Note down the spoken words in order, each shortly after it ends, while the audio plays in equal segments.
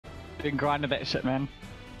been grinding that shit, man.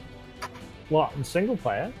 What, in single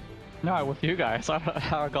player? No, with you guys. I don't know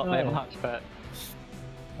how I got that yeah. much, but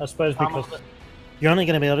I suppose because... You're only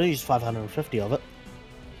going to be able to use 550 of it.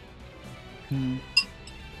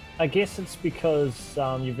 I guess it's because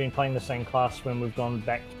you've been playing the same class when we've gone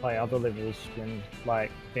back to play other levels when,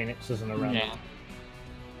 like, Phoenix isn't around. yeah.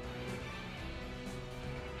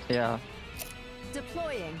 Yeah.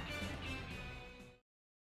 Deploying.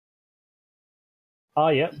 Oh,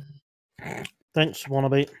 yep. Thanks,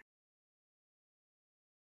 Wannabe.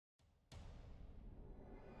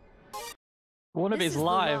 Wannabe's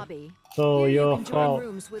live. So Here your you can join fault.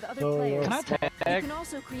 rooms with other So players. Can I You tag? can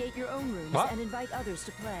also create your own rooms What? and invite others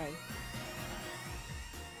to play.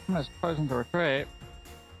 I'm just chosen to retreat.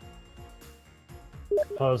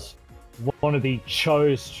 Because Wannabe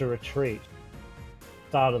chose to retreat.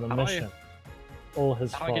 Start of the How do I- mission. All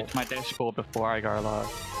his How do I get fault. to my dashboard before I go live?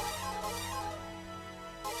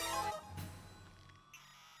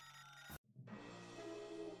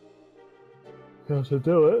 How to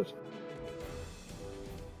do it?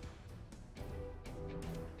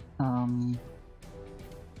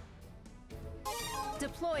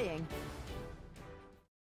 Deploying.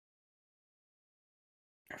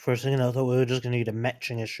 For a second, I thought we were just going to get a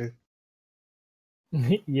matching issue.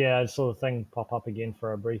 Yeah, I saw the thing pop up again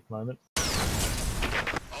for a brief moment.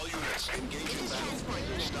 All units, engaging battle.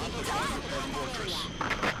 Stop the fortress.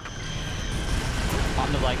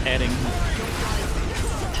 I'm just like adding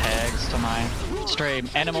tags to my stream.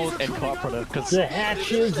 Animals and cooperative, because The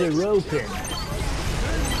hatches are open.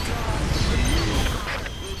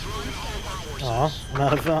 Oh, I'm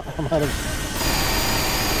out of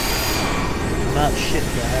shit,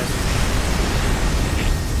 guys.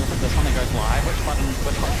 this one that goes live. Which button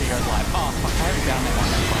goes live? Oh, fuck, I haven't found that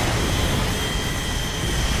one.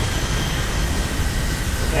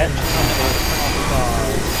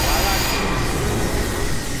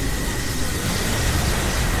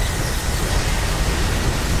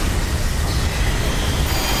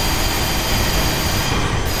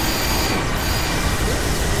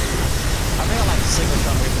 I've got like 6 or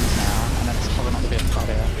 7 weapons now, and that's probably not the best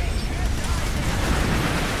idea.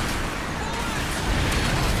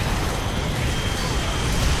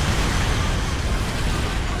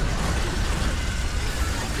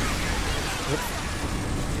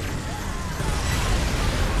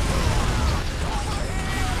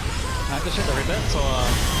 I have to shoot the rebits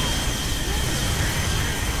or...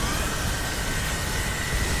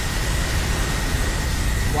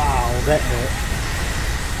 Wow, that hurt.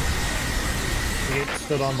 You get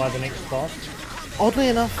stood on by the next boss. Oddly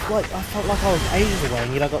enough, like I felt like I was ages away,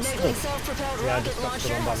 and yet I got Enabling stuck. self-propelled Yeah, I rocket just got launcher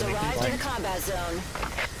stood on by has the next arrived one. in combat zone.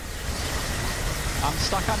 I'm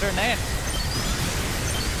stuck under an ant.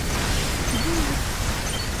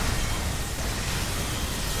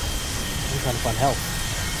 I'm trying to find health.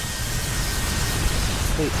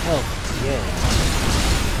 Sweet health, yeah.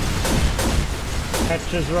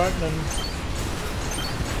 Hatches are opening.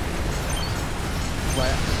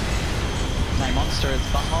 Where? My monster is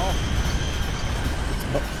butthole.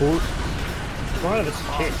 Not full. One of its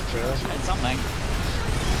chest, bro. It's something.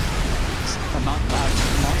 A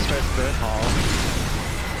monster is bird hole.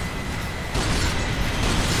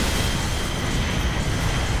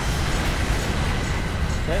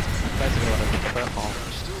 That's basically what it is, a bird hole.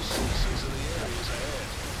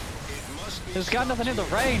 This gun doesn't have the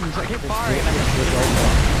range, I keep firing and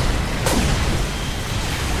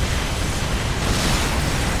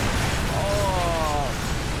oh,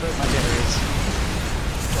 where's my batteries?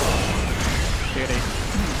 Beauty.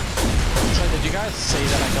 So did you guys see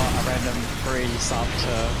that I got a random free sub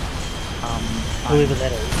to Whoever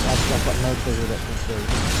that is, I've got no clue who that could be.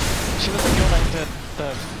 she was the girl that did the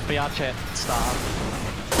VR chat stuff.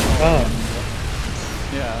 Oh,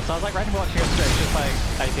 Yeah, so I was like randomly watching her stream, just like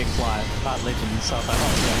Apex Live, about Legends, so I was like,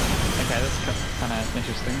 oh yeah, okay, this is kind of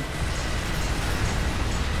interesting.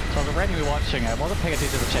 So I was randomly watching it, wasn't paying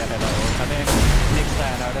attention to the chat at all, and then next day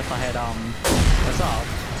I noticed I had a sub.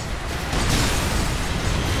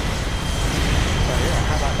 So yeah,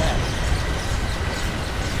 how about that?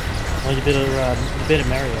 well, you better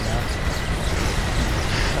marry her now.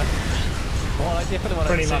 Well, I definitely want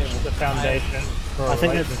to Pretty much the foundation for a I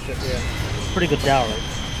think it's- relationship, yeah. Pretty good dowry.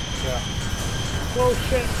 Yeah. Oh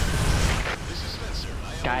shit!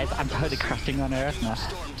 Guys, I'm totally crushing on Earth now.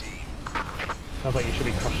 Sounds like you should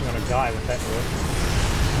be crushing on a guy with that word.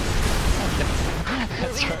 That's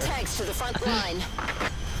Moving true. the tanks to the front line.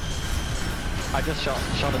 I just shot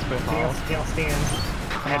his bird hole. Stand.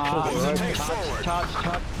 Hatches are open. Charge.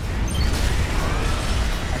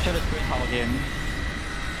 I shot his bird hole again.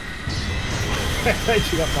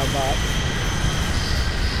 She got my butt.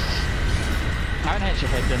 I haven't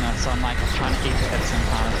actually had dinner, so I'm like trying to eat it at the same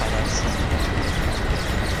time as I guess.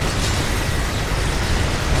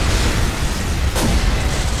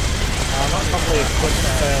 I'm not probably equipped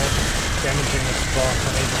for damaging this boss.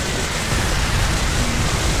 I need to.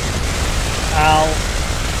 Ow.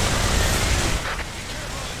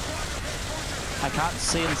 I can't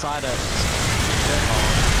see inside it.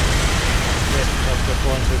 Yes, I've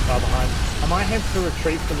fallen too far behind. I might have to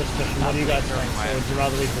retreat for this mission. What do you guys think? Or would you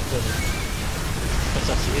rather leave the city? It's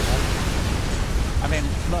up to you, man. I mean,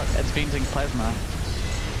 look, it's venting plasma.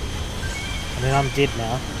 I mean, I'm dead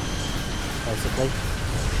now, basically.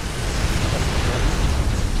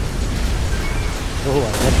 Oh,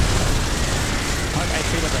 I did. How much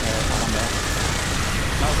HP does it have? I wonder.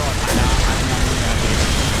 Oh god, I know,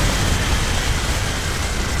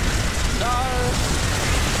 No!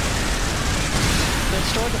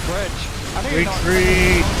 Destroy the bridge. I think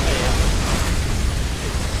Retreat!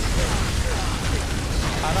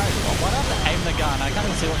 I know, why do I have to aim the gun? I can't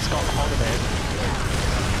even see what's got hold of it.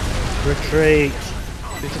 Retreat.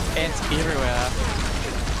 There's just ants everywhere.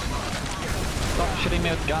 Stop shooting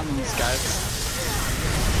me with guns, guys.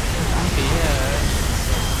 I'm here.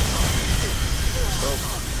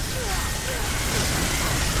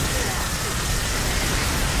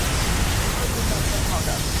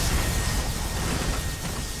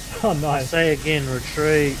 Oh, I nice. say again,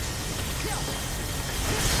 retreat.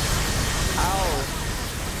 Ow.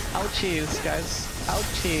 Ouchies, guys.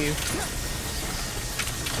 Ouchies.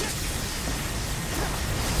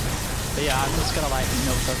 But yeah, I'm just gonna like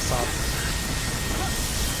milk this up.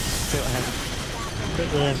 See what happens. Put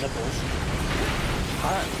the nipples. I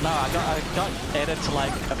got added to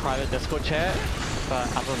like a private Discord chat, but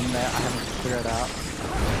other than that, I haven't figured it out.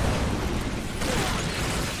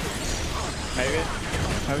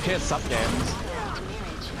 Maybe she has sub games.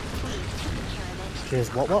 Cheers,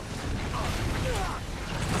 what?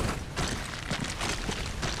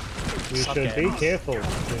 You should be careful.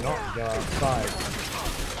 Do not go outside.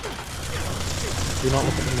 Do not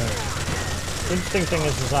look at the moon. The interesting thing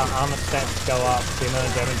is our armor stats go up, the amount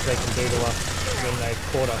of damage they can do to us when they've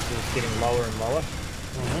caught us is getting lower and lower.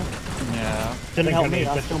 Yeah. Didn't help me,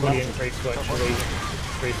 I I think still I need melted. increase to actually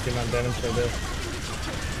increase the amount of damage they do.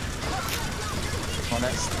 Well,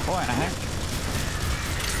 that's the point, I think.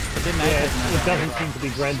 It didn't Yeah, happen. it doesn't seem to be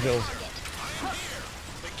gradual.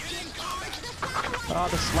 Oh,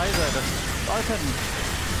 this laser just open.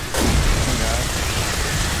 There we go.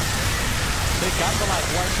 These guns are like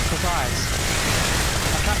way too precise.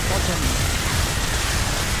 I can't dodge him.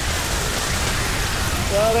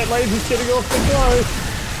 Oh, that laser's getting off the go!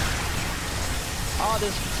 Oh,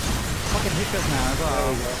 there's fucking hickers now as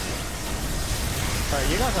well. Sorry,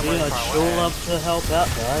 you guys are really I'd far sure away. love to help out,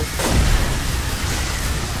 guys.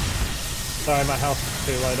 Sorry, my health is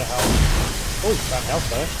too low to help. Oh, that health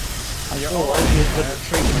though. Oh, you're Oh, all I should put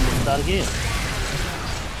retreat and start again.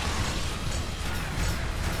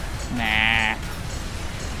 Nah.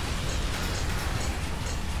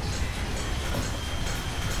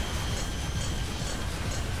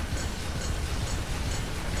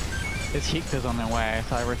 There's Hectors on their way,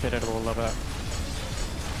 so I rotated a little bit.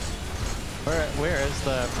 Where is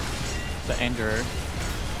the Andrew?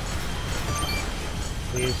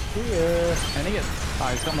 He's here. And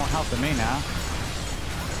he's got more health than me now.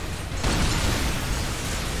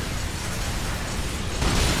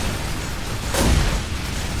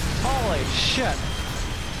 Holy shit!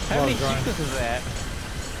 How Well many done. Hectors is that?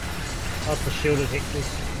 That's the shielded hectors.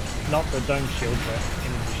 Not the dome shield, but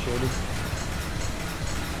energy shielded.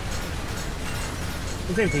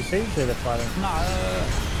 There's NPCs there they're fighting. No,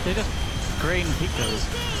 they're just green Hectors.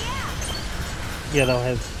 Yeah, they'll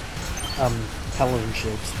have paladin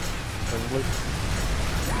shields, probably.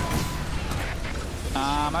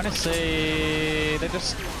 I just see they're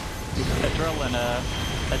just a drill and a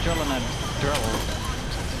drill.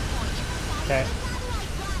 Okay.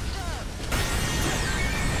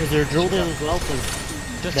 Is there a drill there as well? 'Cause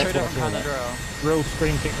Just that's two what different I kinds of feel drill. Real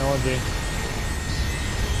screen technology.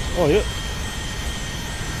 Oh, yeah.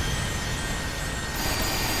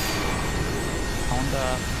 I want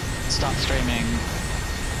to start streaming.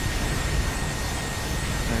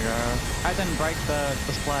 There we go. I didn't break the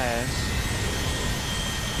display.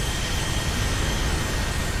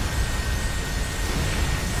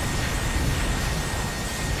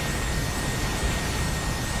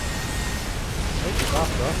 It's off,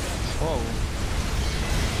 bro. Whoa.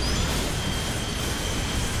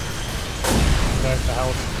 Go for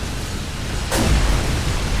health.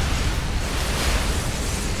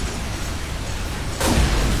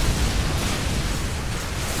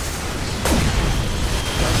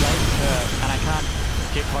 And I can't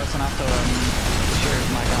get close enough to him. shoot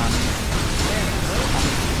my gun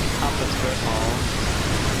up this foot hole.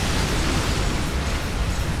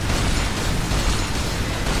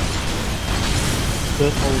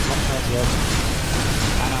 Bird hole is not fancy as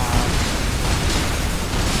And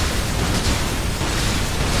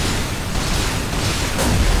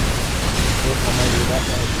bird hole maybe that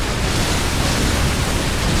way.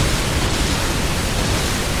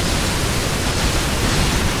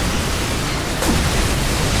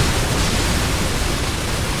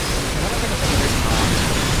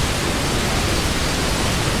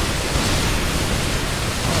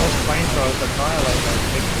 Those flamethrowers annihilate those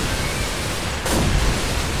pictures.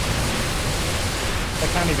 They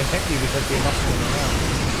can't even hit you because you're knocking them around.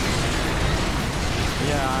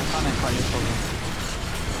 yeah, I find it quite useful.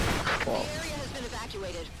 Well, The area has been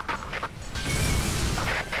evacuated.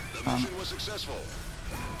 The mission was successful.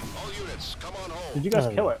 All units, come on home. Did you guys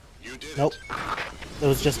Oh. kill it? You did Nope. it. It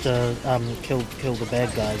was just kill the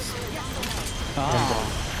bad guys.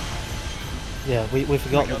 oh, Yeah, we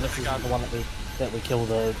forgot God, that this is the one that we kill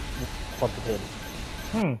the quadruped.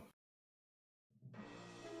 Hmm.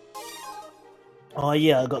 Oh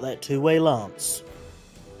yeah, I got that two-way lance.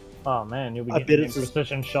 Oh man, you'll be I getting bet it's them as-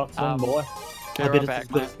 precision shots in, Um, boy. be I bet right it's back, as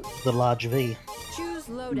good mate. as the large V. Choose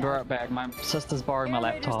Be loadout. right back. My sister's borrowing my Air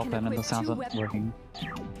raiders laptop can and the equip sounds two aren't weapons. working.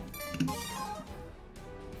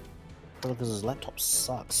 Probably because his laptop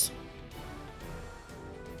sucks.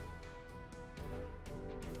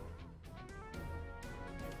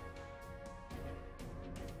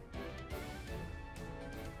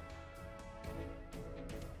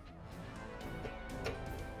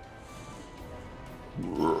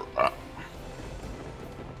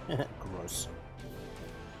 Gross.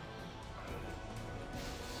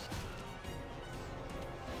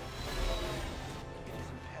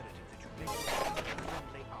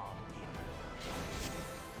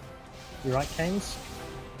 You right, Canes?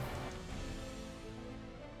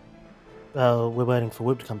 We're waiting for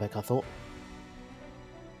Wib to come back, I thought.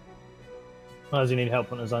 Oh, does he need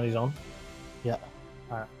help on his own? He's on. Yeah.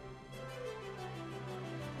 Alright.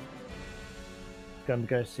 Going to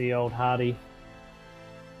go see old Hardy.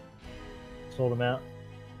 Sort him out.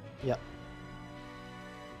 Yep.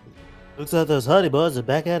 Looks like those Hardy boys are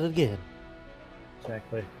back at it again.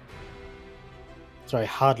 Exactly. Sorry,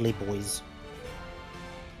 Hardly boys.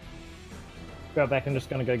 Go back. I'm just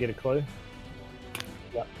going to go get a clue.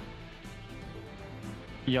 Yep.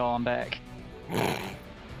 Yo, I'm back.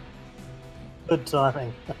 Good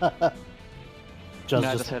timing. No,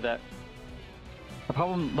 I just heard that. The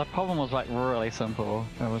problem was like really simple.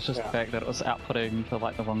 It was just Yeah. the fact that it was outputting to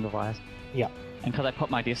like the wrong device. Yeah. And because I put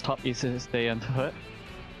my desktop SSD into it,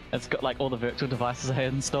 it's got like all the virtual devices I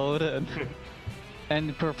had installed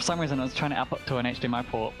and for some reason it was trying to output to an HDMI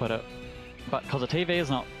port, but because the TV is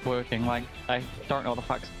not working, like I don't know what the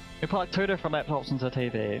fuck. We put like two different laptops into the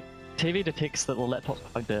TV. TV detects that the laptop's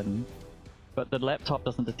plugged in, but the laptop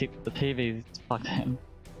doesn't detect that the TV is plugged in,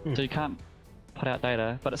 so you can't put out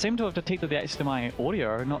data. But it seemed to have detected the HDMI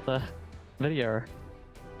audio, not the video,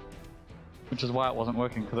 which is why it wasn't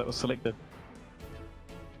working because it was selected.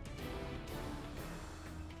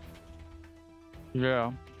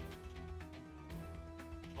 Yeah.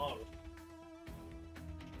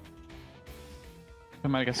 I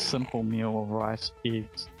make a simple meal of rice,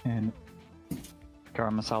 eggs, and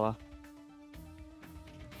garam masala.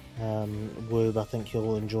 Woob, I think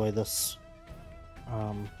you'll enjoy this.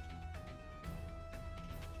 Hang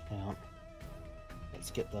on. Let's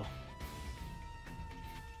get the...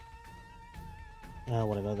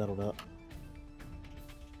 whatever, that'll do it.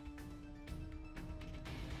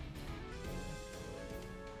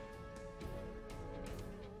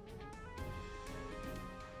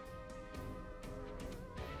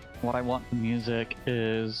 What I want in music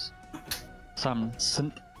is some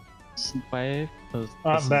synthwave. 'Cause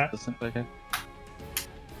this is Matt. the synthwave.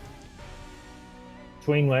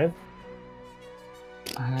 Tweenwave.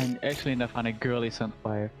 I actually need to find a girly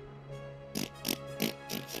synthwave.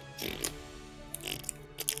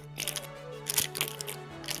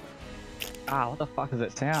 Ah, what the fuck is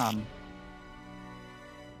that sound?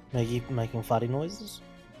 Making farty noises?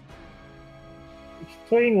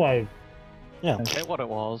 Tweenwave. Yeah. Is that what it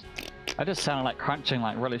was? I just sounded like crunching,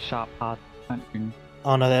 like really sharp, hard crunching.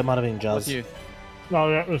 Oh no, that might have been What's Jazz. you? No,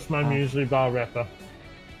 that was my Oh. muesli bar wrapper.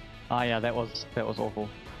 Oh yeah, that was awful.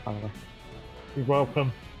 By the way. You're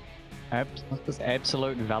welcome. This is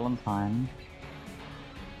absolute Valentine.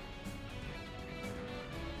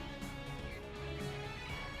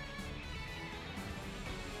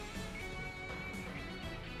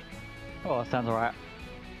 Oh, that sounds alright.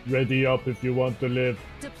 Ready up if you want to live.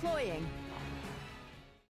 Deploying.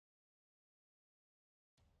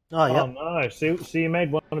 Oh, yeah. Oh no! So you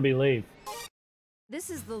made Wannabe leave. This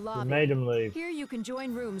is the You lobby. made him leave. Here you can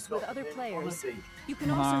join rooms with other players. You can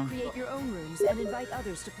Uh-huh. also create your own rooms and invite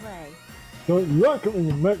others to play. Don't like it when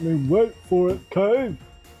you make me wait for it, Cave.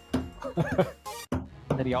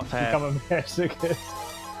 Did he opt Become out? a masochist.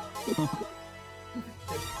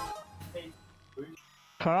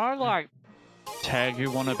 Can I like tag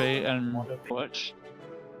you wanna be in Twitch?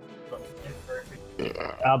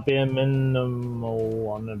 I'll be a minimal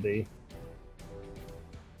Wannabe.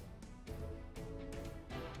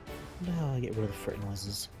 How do I get rid of the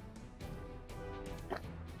fertilizers?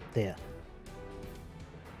 There.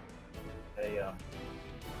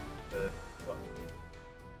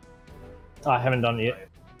 I haven't done it yet.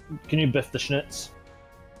 Can you biff the schnitz?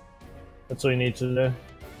 That's all you need to do.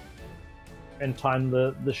 And time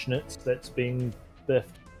the schnitz that's being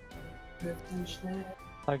biffed.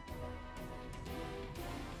 Like,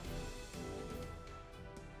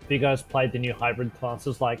 Have you guys played the new hybrid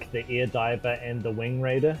classes like the Air Diver and the Wing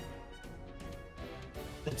Raider?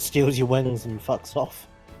 It steals your wings and fucks off.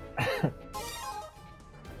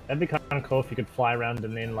 That'd be kind of cool if you could fly around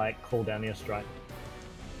and then like call down airstrike.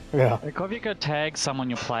 Yeah. like if you could tag someone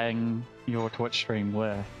you're playing your Twitch stream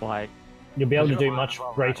with, like, You'll be able to do Well, much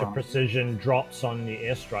well, greater well. precision drops on the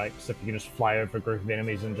airstrikes if you can just fly over a group of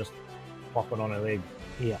enemies and just pop it on a leg.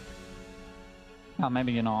 Yeah. oh,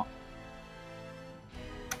 maybe you're not.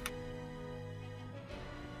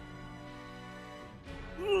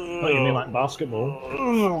 Oh, you mean like basketball?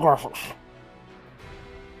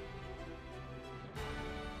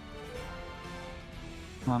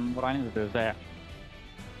 What I need to do is that.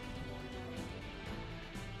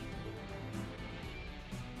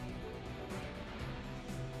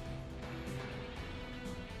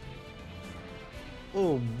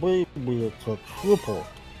 Oh, baby, it's a triple.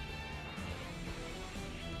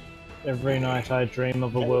 Every night I dream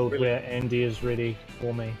of a world where Andy is ready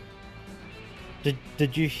for me.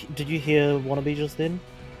 Did you hear Wannabe just then?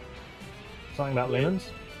 Something about lemons?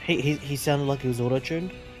 He sounded like he was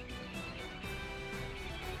auto-tuned.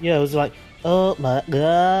 Yeah, it was like, oh my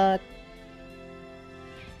god.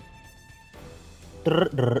 Drr,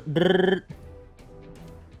 drr, drr.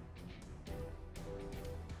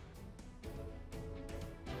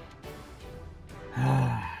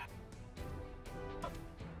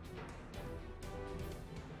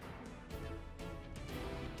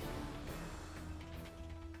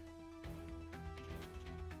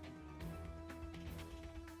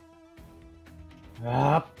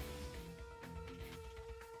 Ah.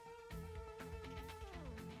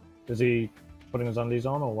 Is he putting his undies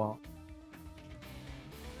on or what?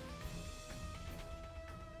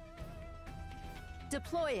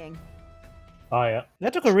 Deploying. Oh yeah.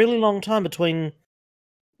 That took a really long time between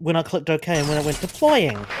when I clicked OK and when I went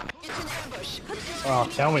deploying. Oh,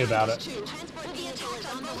 tell me about it.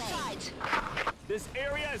 This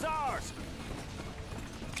area is ours.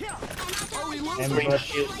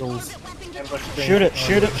 Ambush. Shoot it,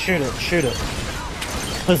 shoot it, shoot it, shoot it.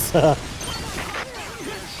 'Cause,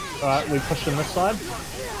 Alright, we push him this side.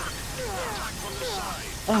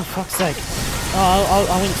 oh, fuck's sake. Oh,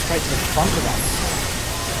 I went straight to the front of us.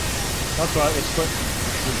 That's right, we split.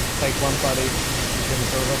 We take one side each. Between the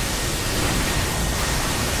two of us.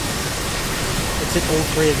 Except all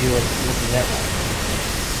three of you are looking that way.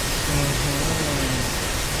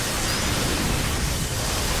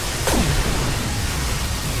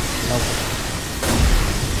 Nope.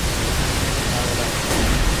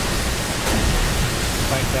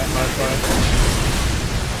 Fight that mofo.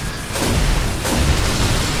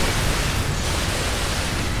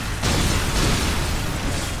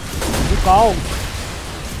 You go.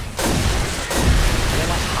 They're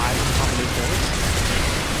like hiding behind these walls.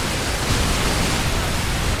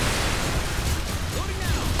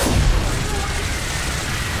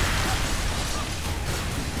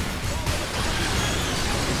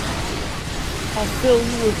 I'll fill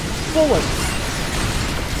you with bullets.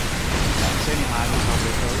 Don't see any hiding behind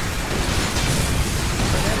these walls.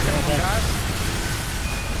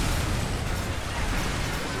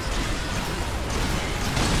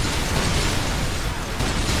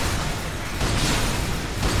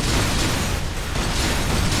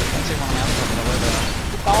 Don't see one on the outside, but I will do.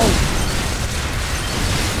 Oh,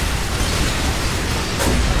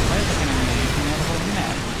 Where's the enemy? Can you have a look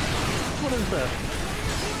at? What is this?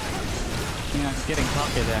 You know, getting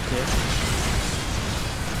cocky there, kid.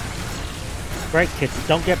 great kid.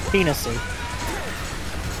 Don't get penisy.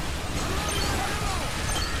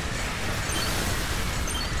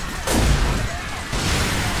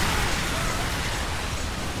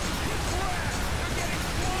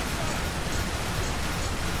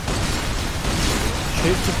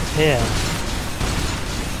 Shoot to prepare.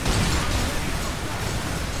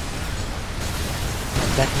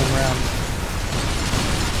 Backing him around.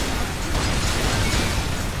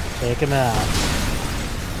 Take him out.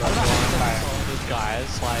 I don't know how to these guys,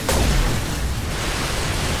 like,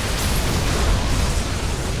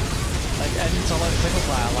 and solo single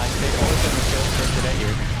player, like, they're always going to feel scripted at you.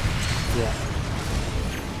 Yeah.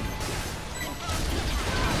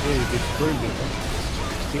 Yeah, you could screw you.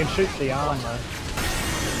 You can shoot the arm though.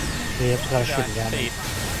 Yeah, you have to kind of shoot it down. Feet.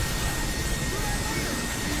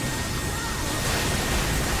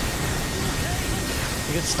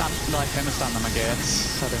 You can stun, like, famous stun them, I guess,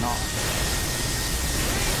 so they're not.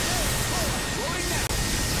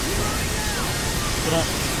 Get up.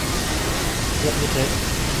 Yep, you too.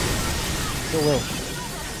 Still will.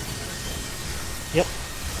 Yep.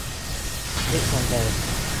 Excellent, David.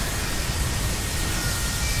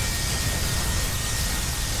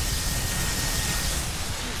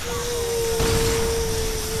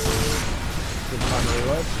 Good time to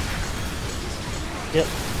reload. Yep.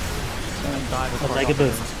 And die I'll before take I a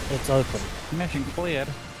boost. It's open. Mission cleared.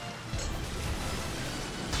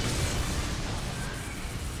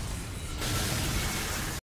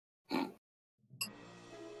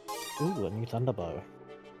 Ooh, a new Thunderbow.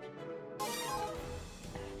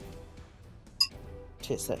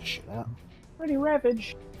 Test that shit out. Pretty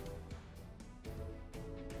ravage.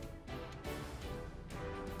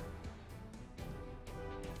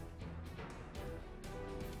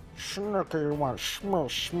 Snooker one,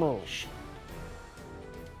 smush, smush.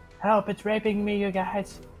 Help, it's raping me, you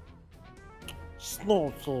guys.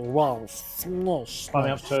 Snorkel one, smush.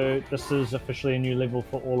 Climbing up to, this is officially a new level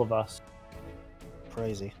for all of us.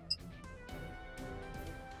 Crazy.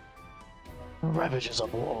 Ravages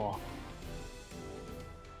of War.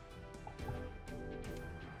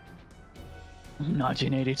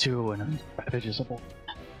 (1982) and Ravages of War.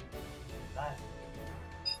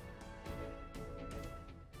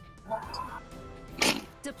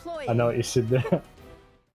 Deploying. I know what you said there.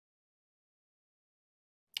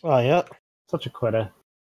 Oh, yeah. Such a quitter.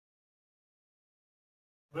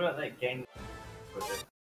 What about that game?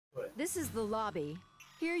 This is the lobby.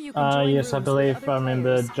 Here you can join Yes, I rooms believe with other I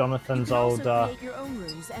remember players. You Jonathan's can old also create your own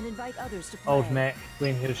rooms and invite others to play. old Mac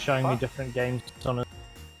when he was showing me different games on his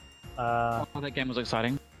Oh, that game was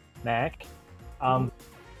exciting. Mac.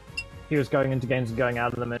 He was going into games and going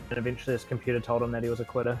out of them, and eventually his computer told him that he was a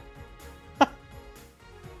quitter.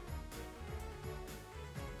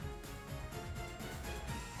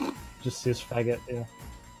 Just says faggot, yeah.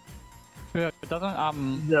 Yeah, it doesn't,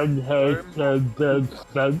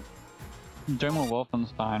 Doom or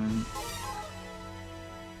Wolfenstein.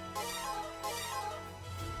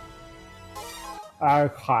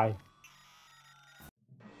 Okay.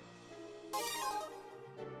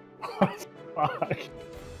 Fuck.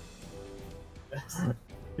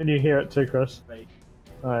 Can you hear it too, Chris?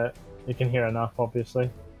 Alright, you can hear enough, obviously.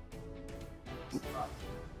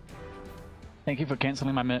 Thank you for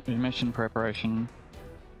cancelling my mission preparation.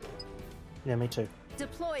 Yeah, me too.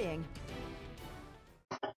 Deploying.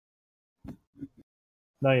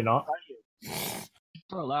 No, you're not.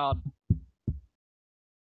 So loud.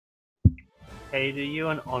 Hey, are you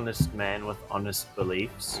an honest man with honest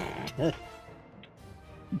beliefs?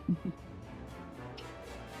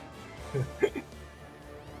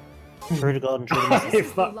 True to God and true to He myself. This is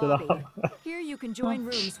the fucked it lobby. up. Here you can join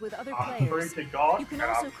rooms with other I'm players. free to God, You can and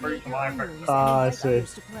also I'm free create to your my own friends. rooms and I invite see.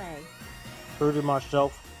 others to play. True to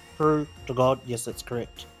myself. True to God. Yes, that's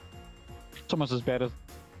correct. It's almost as bad as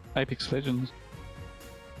Apex Legends.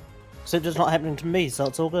 Except it's not happening to me, so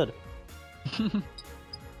it's all good.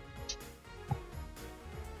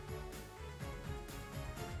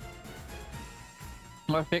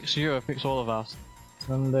 Well, it affects you, it affects all of us.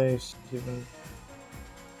 Sunday, Steven.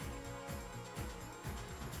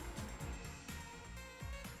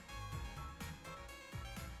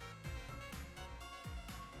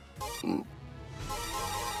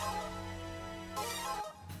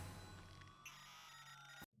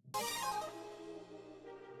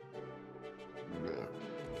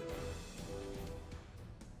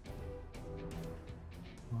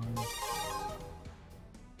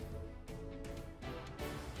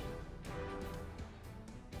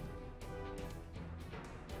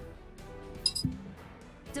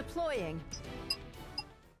 Deploying.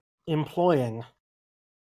 Employing.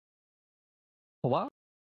 What?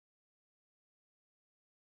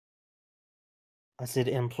 I said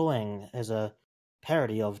employing as a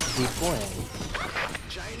parody of deploying.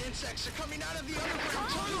 Giant insects are coming out of the underground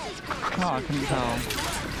tunnel. Oh, I couldn't tell.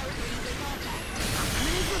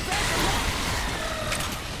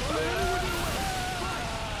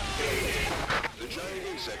 The giant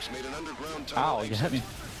insects made an underground tunnel. Ow, you hit me.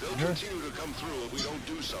 They'll continue to come through if we don't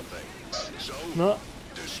do something. So, No.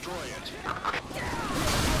 destroy it.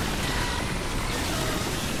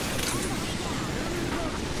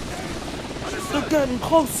 They're getting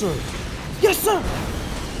closer. Yes, sir.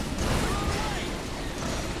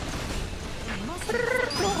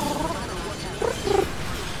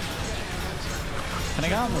 Can I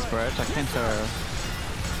get on this bridge? I can't throw.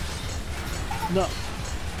 No.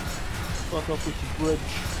 Fuck off with the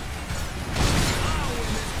bridge.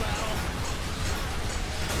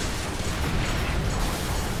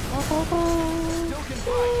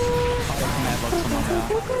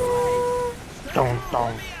 Don't.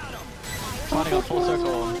 Come on, I got full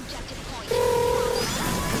circle. This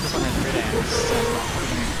one has 3 dance.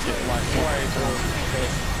 Get like 4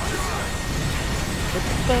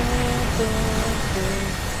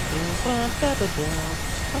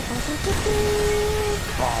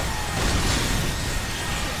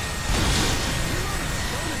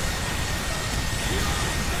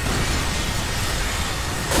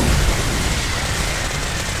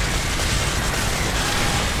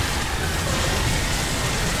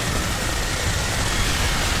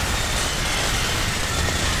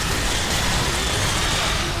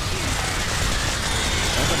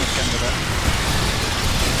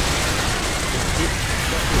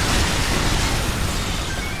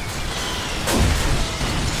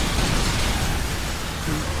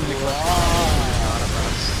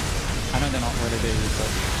 I know they're not really big, but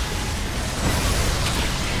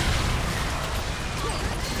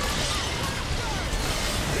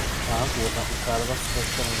I'm good about this side of us.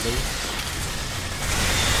 That's gonna leave.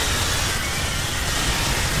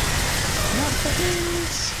 not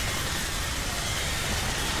seconds.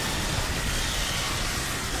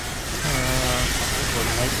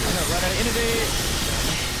 I'm gonna run out of innovate.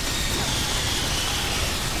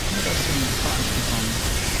 I got some buttons on.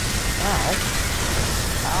 Ow.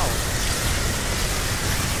 Ow.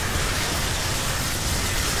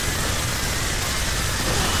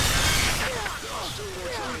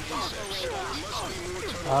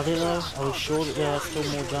 Are they though? Are we sure that there are still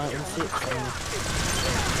more giant insects? I mean,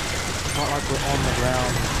 it's not like we're on the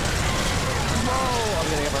ground Whoa! I'm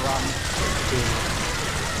gonna give a run. being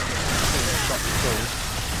shot to kill.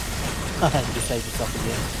 You saved yourself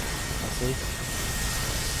again. I see.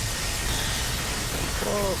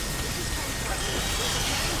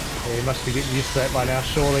 Yeah, you must be getting used to that by now,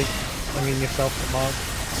 surely. Flinging yourself at Mark.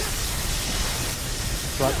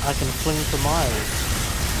 It's like I can fling for miles.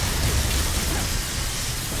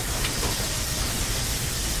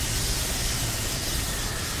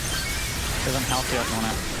 Because I'm healthy, I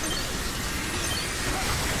want it.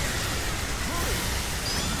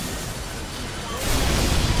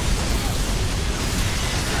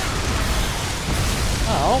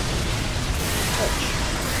 Oh.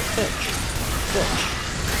 Pitch.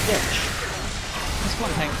 This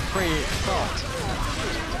one tank 3 shot.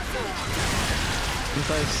 These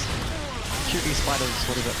those shooty spiders,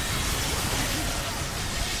 what is it?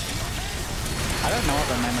 I don't know what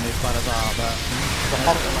the name of these spiders are, but the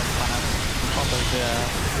hoppers, like kind of hoppers,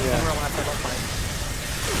 yeah. In real life they look like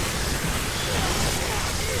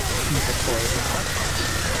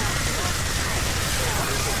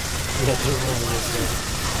Yeah, it really is.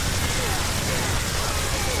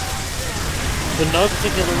 For no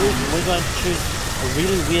particular reason, we're going to choose a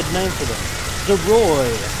really weird name for them. Deroy.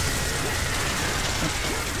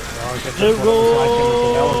 Deroy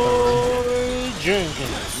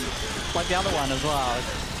Jenkins. like the other one as well.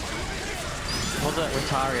 Was it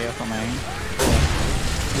Retaria or something?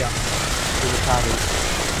 Yeah. Retarded.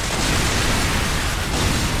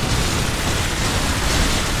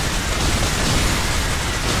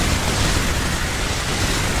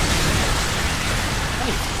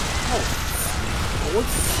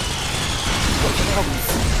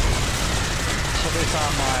 So these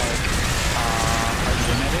are my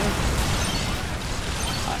representative.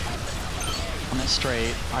 On the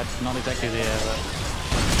street, I'm not exactly there, but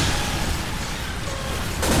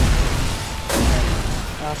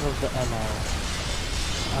Out of the ML.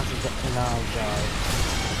 Out of the ML jar.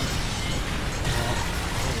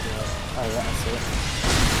 Oh yeah, I see it.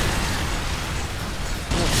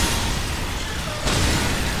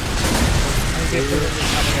 Coming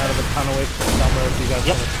out of the tunnel exit somewhere if you guys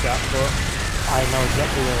want to scout for it. I know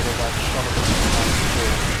exactly where it is. I shot it before.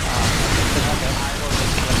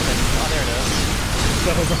 oh, there it is.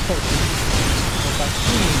 So it's like,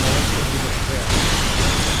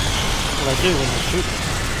 Well, I do when you shoot them.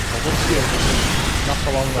 I just feel not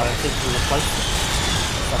for long I though. think we replace them.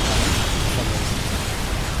 Sometimes, for some reason.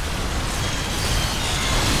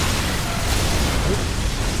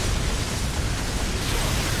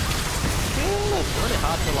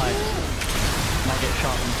 hard to like not get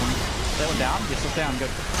shot and things. They were down? Yes, it's down,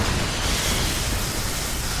 good.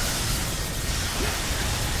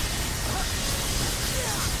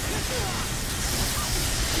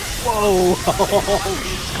 Whoa!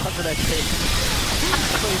 Covered that shit.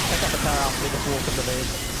 Please pick up the power after we just walk in the lead.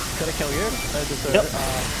 Did it kill you? No, just Yep.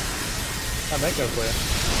 I make go for you.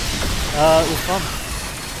 It was fun.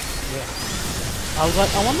 I was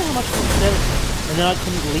like, I wonder how much it was dead, and then I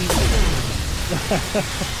couldn't leave it.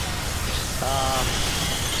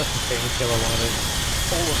 That's the thing, killer one of these.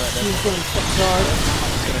 all of it. He was getting fucked hard.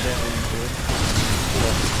 I'm just gonna do it.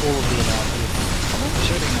 Yeah, all of the analysis. I'm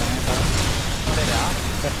shooting them, but they're down.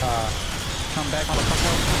 Come back,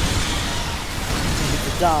 motherfucker.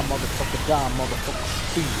 Die, motherfucker,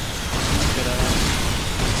 speed. Get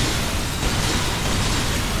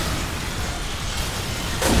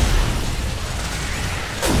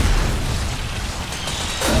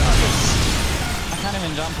I can't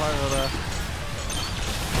even jump over the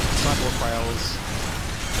sidewalk rails.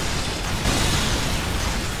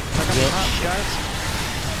 Pick up the punch, guys.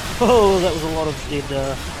 Oh, that was a lot of dead,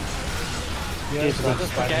 Yeah, Yes, so that's Just the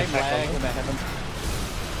spider game attack on lag them. when that happened.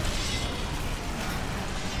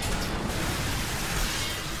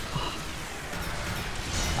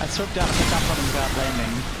 I swooped down and picked up on him without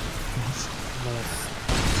landing.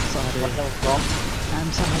 So I did. what the hell? I'm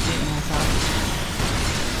so happy with myself.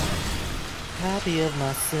 Happy of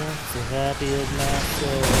myself, so happy of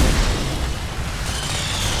myself.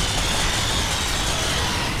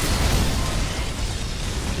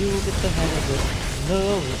 You'll get the hang of it,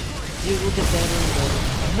 know it. You'll get better and better,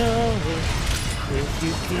 know it. If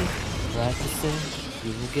you keep practicing,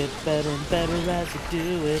 you will get better and better as you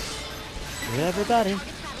do it. For everybody,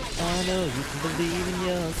 I know you can believe in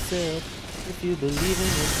yourself. If you believe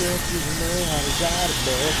in yourself, you will know how to ride it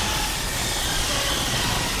best.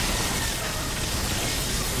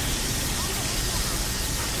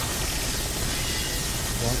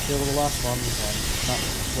 Don't kill the last one, not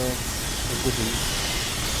the goodies.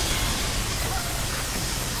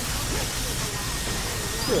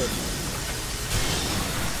 Good.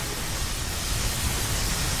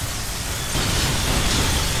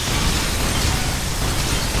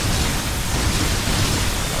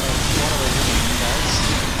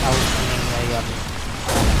 I was doing a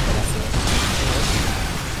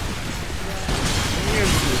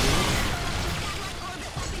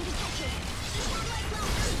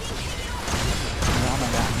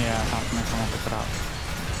Yeah, I can't make someone pick it up.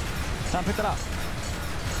 Don't pick it up.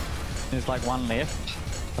 There's like one left.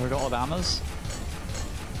 Have we got all the armors?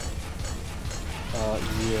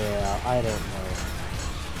 yeah, I don't know.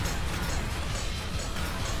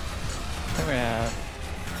 I think we have.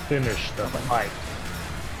 Finish the fight.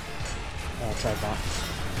 Try that.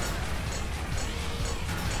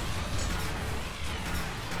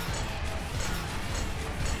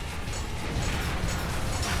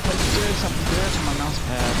 Let's do some dirt on my mouse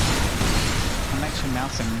pad. I'm actually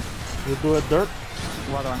mousing You do it dirt.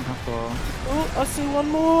 rather uncomfortable. Oh, I see one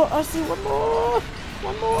more. I see one more.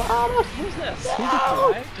 One more armor. Who's this? He's a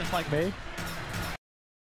fly, just like me.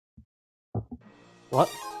 What?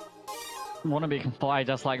 Wannabe can fly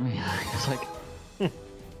just like me. It's like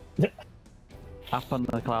up in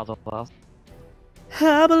the clouds of last.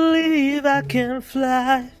 I believe I can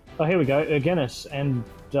fly. Oh, here we go. Urgenis and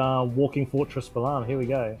Walking Fortress Balan. Here we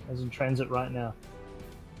go. It's in transit right now.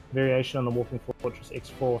 Variation on the Walking Fortress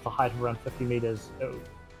X4 with a height of around 50 meters.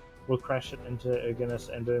 We'll crash it into Urgenis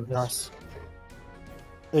and boom. Nice.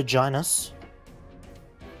 Urginus.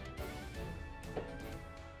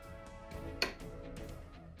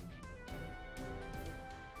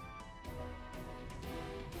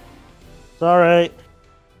 Sorry.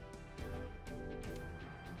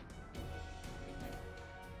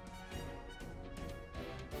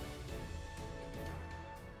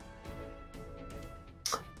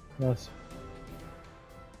 Nice.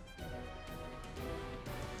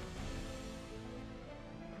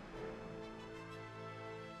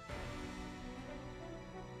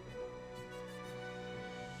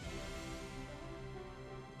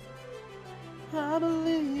 I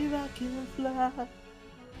believe I can fly.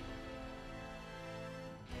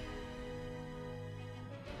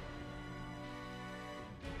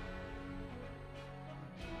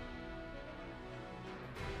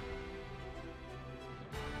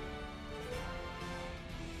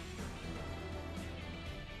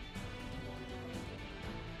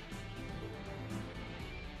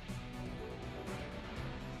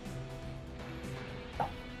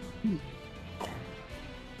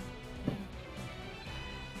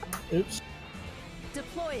 Oops.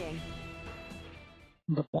 Deploying.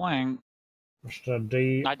 Deploying. Mr.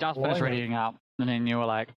 D. I just finished reading up And then you were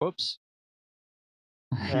like, "Whoops."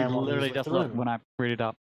 You And one literally was just left looked alone. when I read it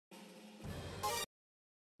up.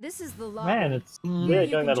 This is the lobby. Man, it's Here really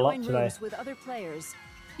you doing can that a lot join today. rooms with other players.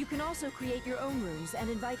 You can also create your own rooms and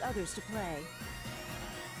invite others to play.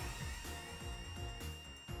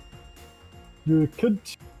 You could.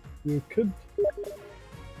 You could.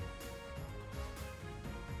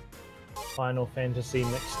 Final Fantasy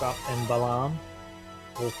mixed up and Balan.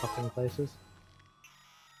 All fucking places.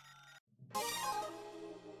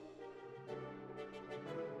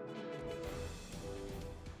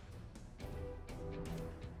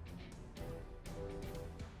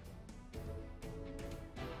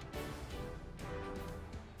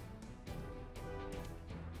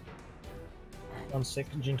 One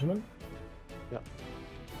second, gentlemen. Yep.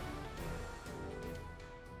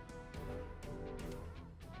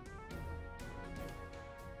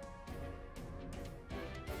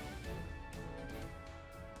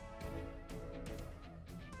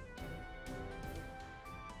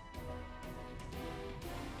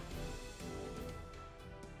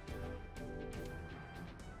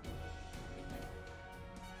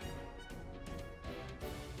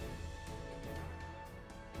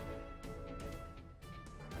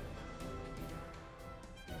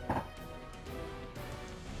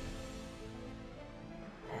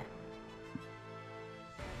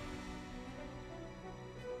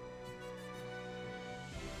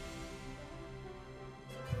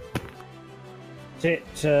 Set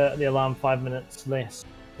the alarm 5 minutes less,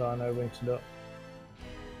 so I know when to do it.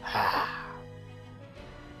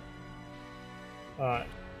 Alright,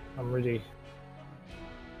 I'm ready.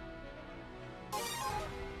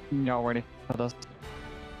 Y'all ready for this?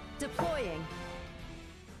 Deploying.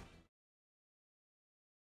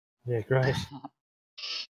 Yeah, great.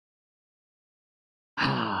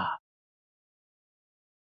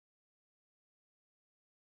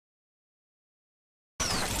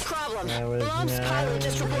 Problem. That was Balam's pilot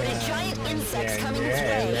just reported giant insects coming his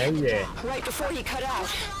way. yeah. Right before he cut out.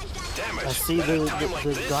 Damn it. I see the Like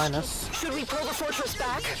this? Dynus. Should we pull the fortress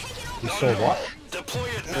back? You saw what? Deploy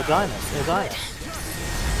it The now. Dynus. The Dynus.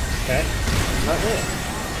 Okay. Right there.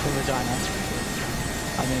 The vagina.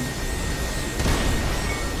 I mean,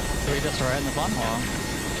 do we just throw it in the fun or?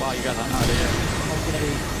 Wow, you guys have no idea. I'm gonna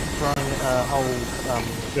be throwing old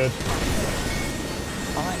Good.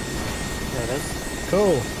 Alright. there it is.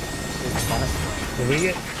 Cool. There's the Dynus. Did we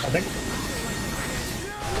get? I think.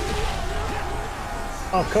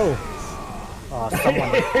 Oh, cool. Oh,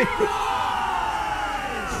 someone.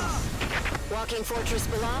 Walking Fortress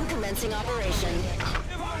Balam commencing operation.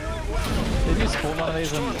 Did you spawn one of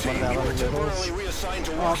these in one of our other levels? Temporarily reassigned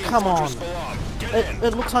to Oh, Walking come Fortress on. Balam. Get in.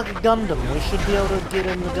 It looks like a Gundam. We should be able to get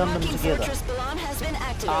in the Gundam Walking together. Fortress Balam has been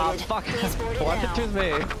activated. Ah, fuck. Please board it Why did now. you choose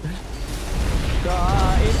me?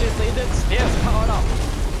 Agents, yes, powered up.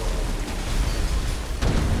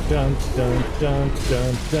 Dun dun dun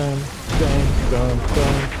dun dun dun dun dun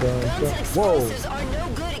dun Guns dun. and Whoa. explosives are no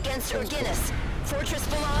good against Urginus. Fortress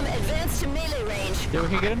Balam advanced to melee range. Yeah, we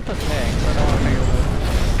can get into tanks, I don't want to make it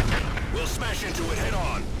work. We'll smash into it head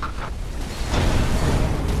on.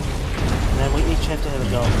 And then we each have to have a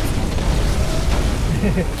go.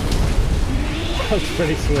 That's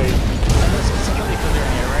pretty sweet. Specifically because you're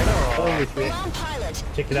an aerator or? Holy shit. Balam pilot.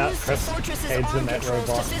 Check it out, Use the Chris. fortress's Heads in arm that controls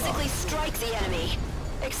robot. to physically strike the enemy.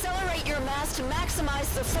 Accelerate your mass to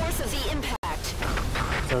maximize the force of the impact.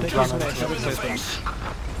 So Thank you run so into much. it. Shoot in the face.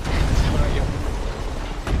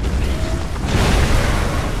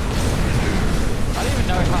 I don't even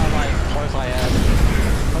know how like close I am.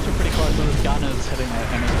 I'm actually pretty close to this gun is hitting it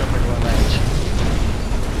and it's got pretty low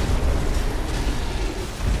range.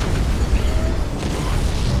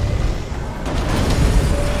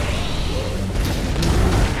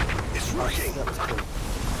 It's working. That was cool.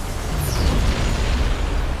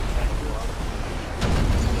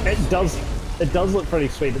 It does look pretty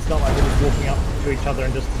sweet. It's not like we're just walking up to each other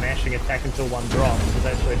and just mashing attack until one drops. There's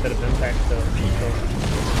actually a bit of impact to it.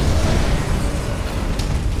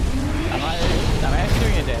 Am I actually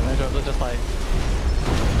doing a damage or is it just like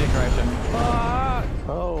decoration? Ah!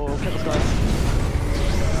 Oh, look at this guys.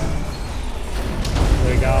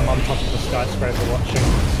 There we go, I'm on top of the skyscraper watching.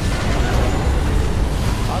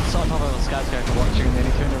 I was on top of a skyscraper watching and then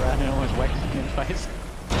he turned around and almost whacked me in the face.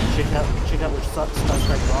 Check out which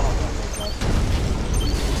skyscraper I'm on.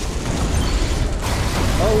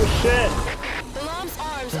 Oh shit! Balam's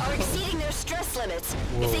arms are exceeding their stress limits.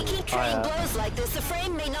 If they keep trading blows like this, the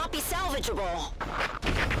frame may not be salvageable.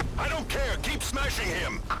 I don't care. Keep smashing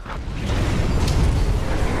him.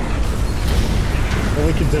 All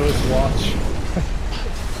we can do is watch.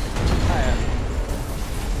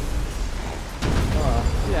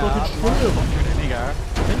 Yeah, Look, it's I'm true. watching it go.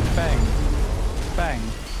 Bang. Bang.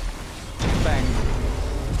 Bang.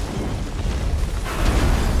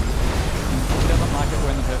 He doesn't like it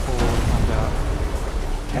when the purple comes out.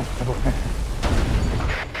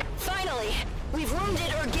 Finally, we've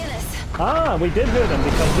wounded Urginus. Ah, we did hurt him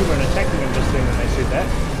because we weren't attacking him just then when they said that.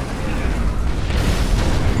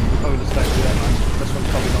 Probably just don't do that much. This one's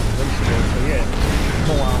probably not invincible, so yeah.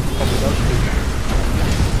 More arms probably does do.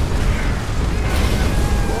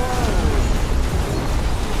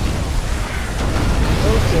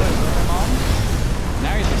 Oh shit.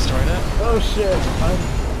 Now he's destroyed it. Oh shit. I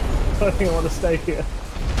don't think I want to stay here.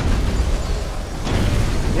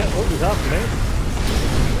 Yeah, oh, he's after me.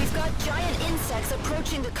 We've got giant insects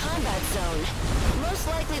approaching the combat zone. Most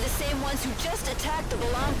likely the same ones who just attacked the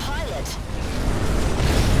Balan pilot.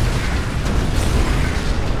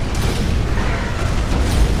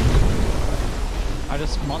 I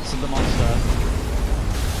just monstered the monster.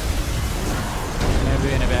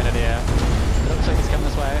 Maybe in a bad idea. It looks like he's coming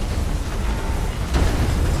this way.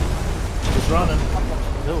 He's running.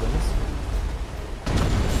 Buildings.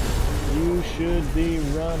 You should be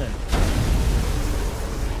running.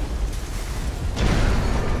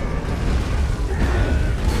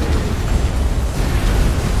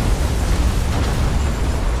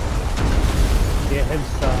 Yeah, his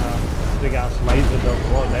big ass laser does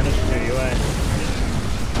a lot of damage to you, eh?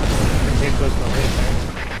 Compared to his military.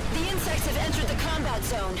 The insects have entered the combat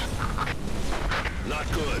zone. Not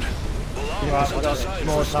good. Balan Right, wasn't we got designed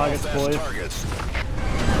more for small, targets, fast boys. targets.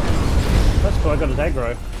 That's cool, I got his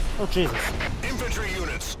aggro. Oh Jesus. Infantry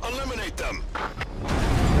units, eliminate them.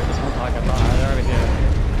 There's one target, but they're over here.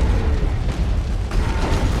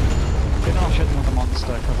 You're not shooting with the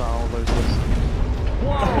monster because I'll lose this.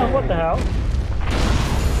 Whoa! What the hell?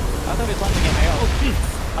 I thought he was landing at me. Oh Jesus.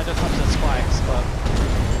 I just touched the spikes, but...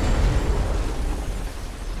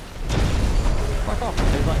 Fuck off.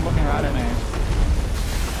 He's like looking right at me.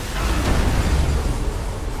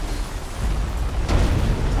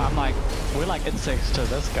 I'm like, we're like insects to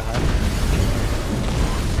this guy. I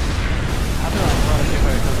feel like trying to keep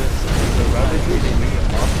her because it's the rabbit reading me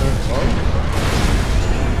after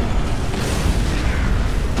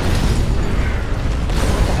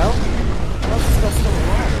What the hell? How's this guy still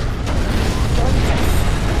alive?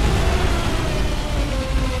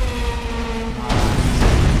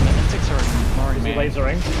 The insects are ignoring Is me. he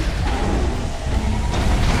lasering?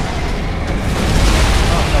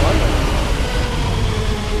 Oh, hello there.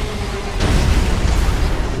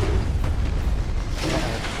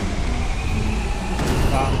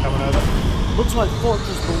 I'm coming over. Looks like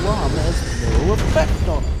Fortress Balan has no effect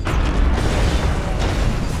on it.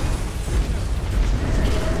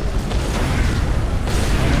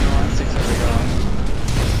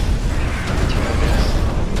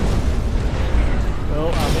 Well,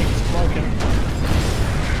 I think it's smoking.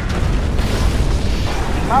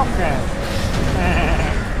 Malcolm!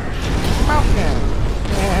 Malcolm!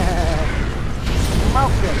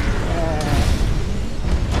 Malcolm!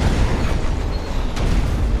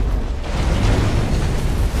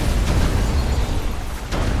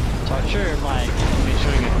 So I'm sure like me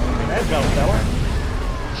shooting it, There goes, fella.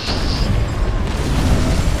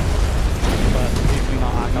 but usually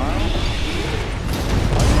not agile.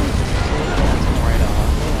 It's on the radar.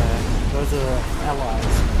 Those are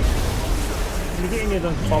allies. Did you get any of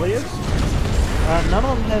them foliage? None of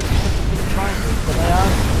them have been trying to, but they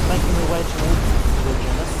are making their way towards the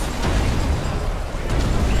Genesis.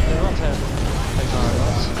 They want to take our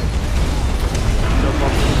robots. No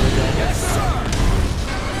problem with the game. Yes, sir.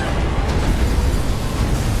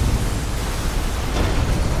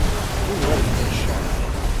 Ooh, that was a good shot.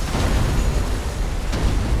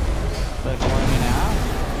 They're following me now.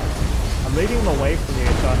 I'm leading him away from you,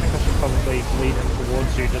 so I think I should probably lead him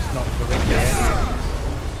towards you, just not directly at you.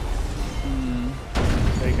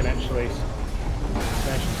 So you can actually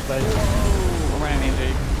smash his face. I'm running in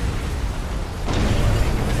deep.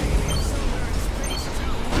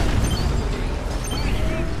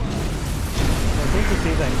 I think you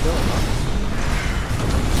see that kill him, huh?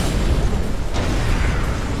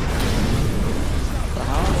 The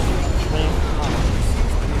hell?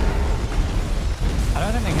 I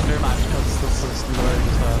don't think they can do much because this is literally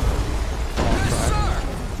just a boss, right?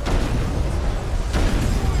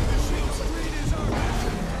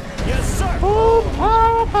 Yes, sir.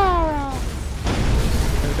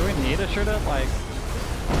 Do we need to shoot it? Like,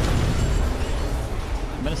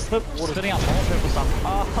 I'm gonna slip spitting out more purple stuff.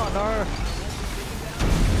 Oh no!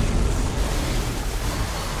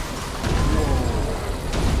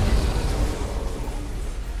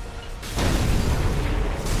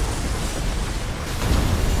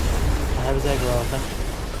 I have his aggro, I think.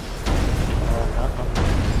 No.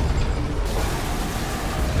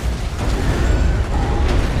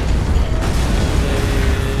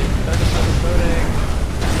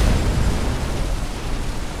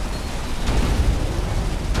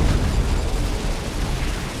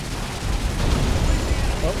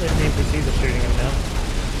 Oh, there's the NPCs are shooting him now.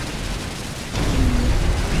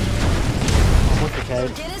 I'm with the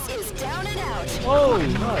cave. Guinness is down and out. Oh,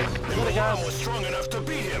 nice. Balon was strong enough to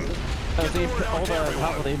beat him. All Get the word out the to everyone.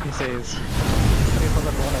 help with the NPCs. Pretty from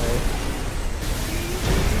the corner.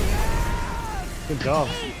 Good job.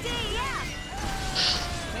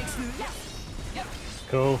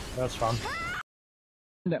 Cool, that's fun.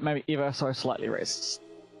 That maybe Evo so slightly racist.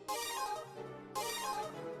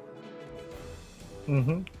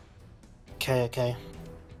 Mm-hmm. Okay.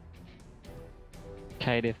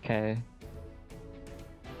 KDFK.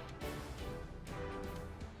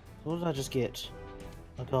 What did I just get?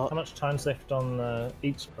 I How got much time's left on the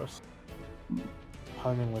Eats, Chris?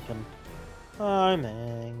 homing weapon.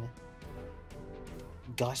 Homing.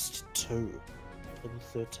 Geist 2. Level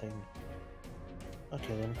 13.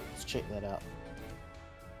 Okay then, let's check that out.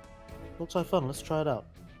 Looks like fun, let's try it out.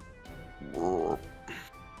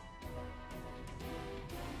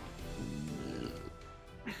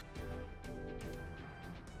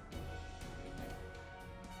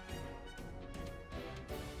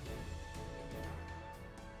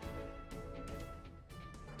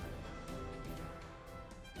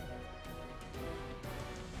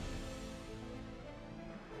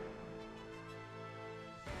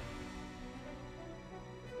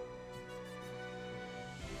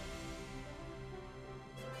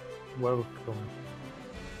 Welcome.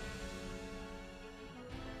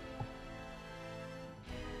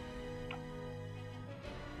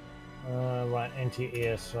 Right,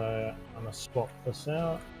 anti-air, so I'm gonna swap this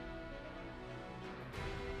out.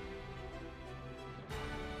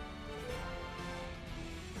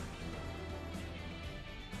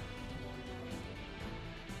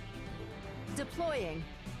 Deploying.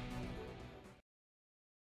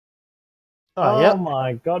 Oh yep.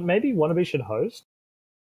 my god, maybe Wannabe should host?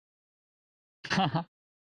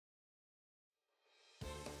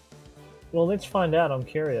 Well, let's find out, I'm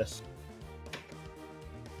curious.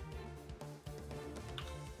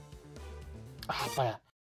 Ah, fire.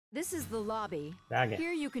 This is the lobby. Dagger.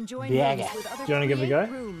 Here you can join Dagger. rooms with other Do you wanna give it a create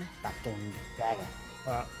go? room. Fucking dagger.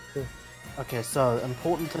 Alright, cool. Okay, so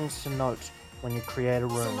important things to note when you create a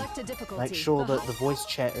room. Select a difficulty. Make sure that hub- the voice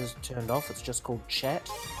chat is turned off. It's just called chat.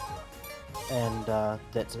 And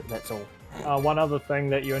that's all. One other thing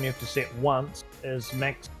that you only have to set once is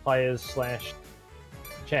max players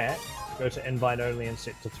 / chat. Go to invite only and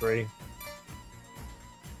set to 3.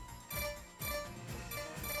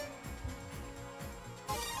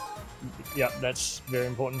 Yep, that's very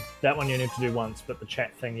important. That one you need to do once, but the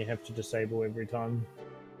chat thing you have to disable every time.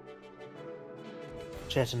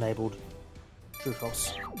 Chat enabled. True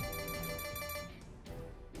false.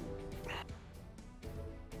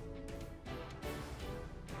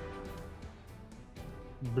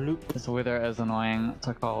 Bloop. This weather is annoying. It's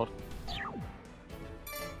so cold.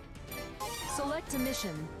 Select a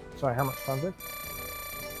mission. Sorry, how much time is it?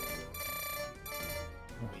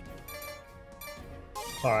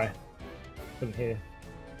 Sorry, couldn't hear.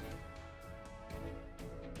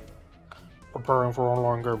 Preparing for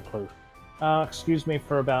online gameplay. Excuse me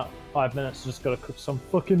for about 5 minutes. Just gotta cook some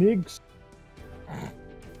fucking eggs.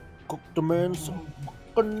 Cook the man some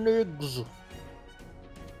fucking eggs.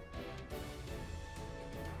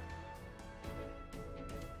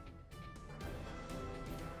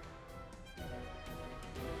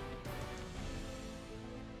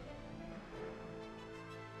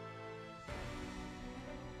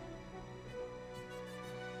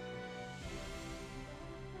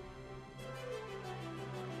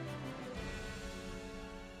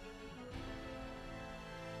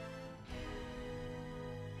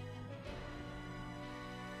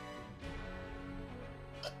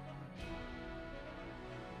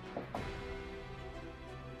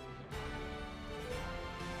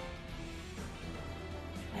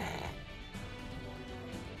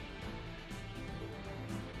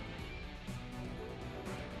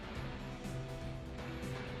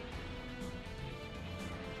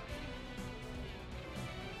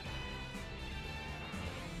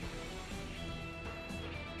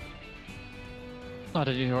 Oh,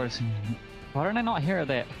 did you already see? Why did I not hear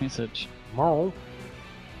that message? No.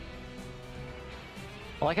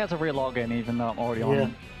 I like how to re-log in even though I'm already Yeah.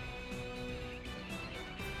 on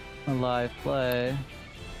a live play.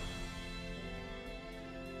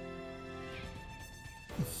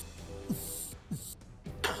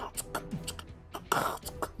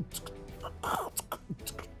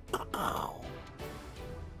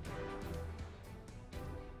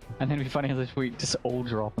 And then it'd be funny if we just all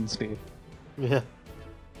drop instead. Yeah.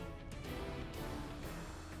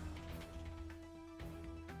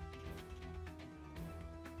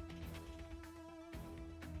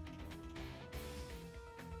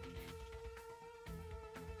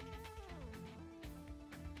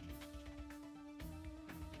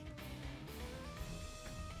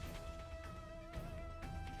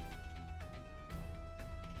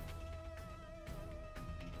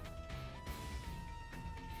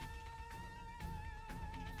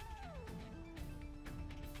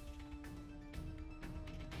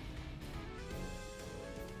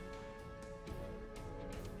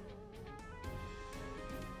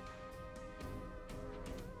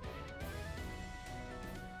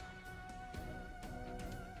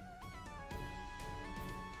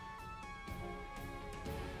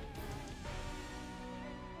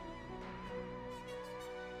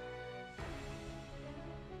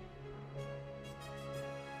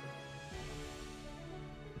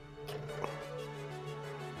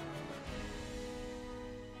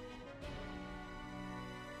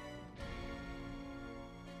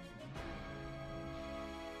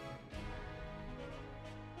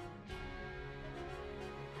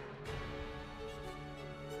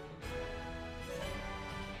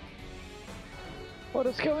 What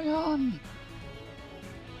is going on?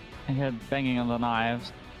 I heard banging on the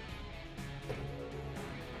knives.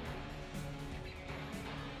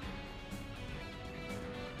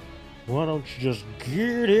 Why don't you just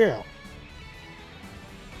get out?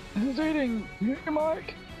 Who's eating?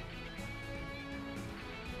 Mike?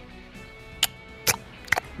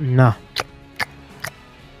 Nah.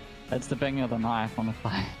 It's the banging of the knife on the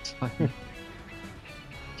fire. It's fucking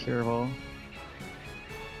terrible.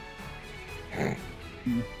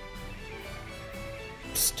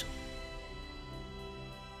 Psst.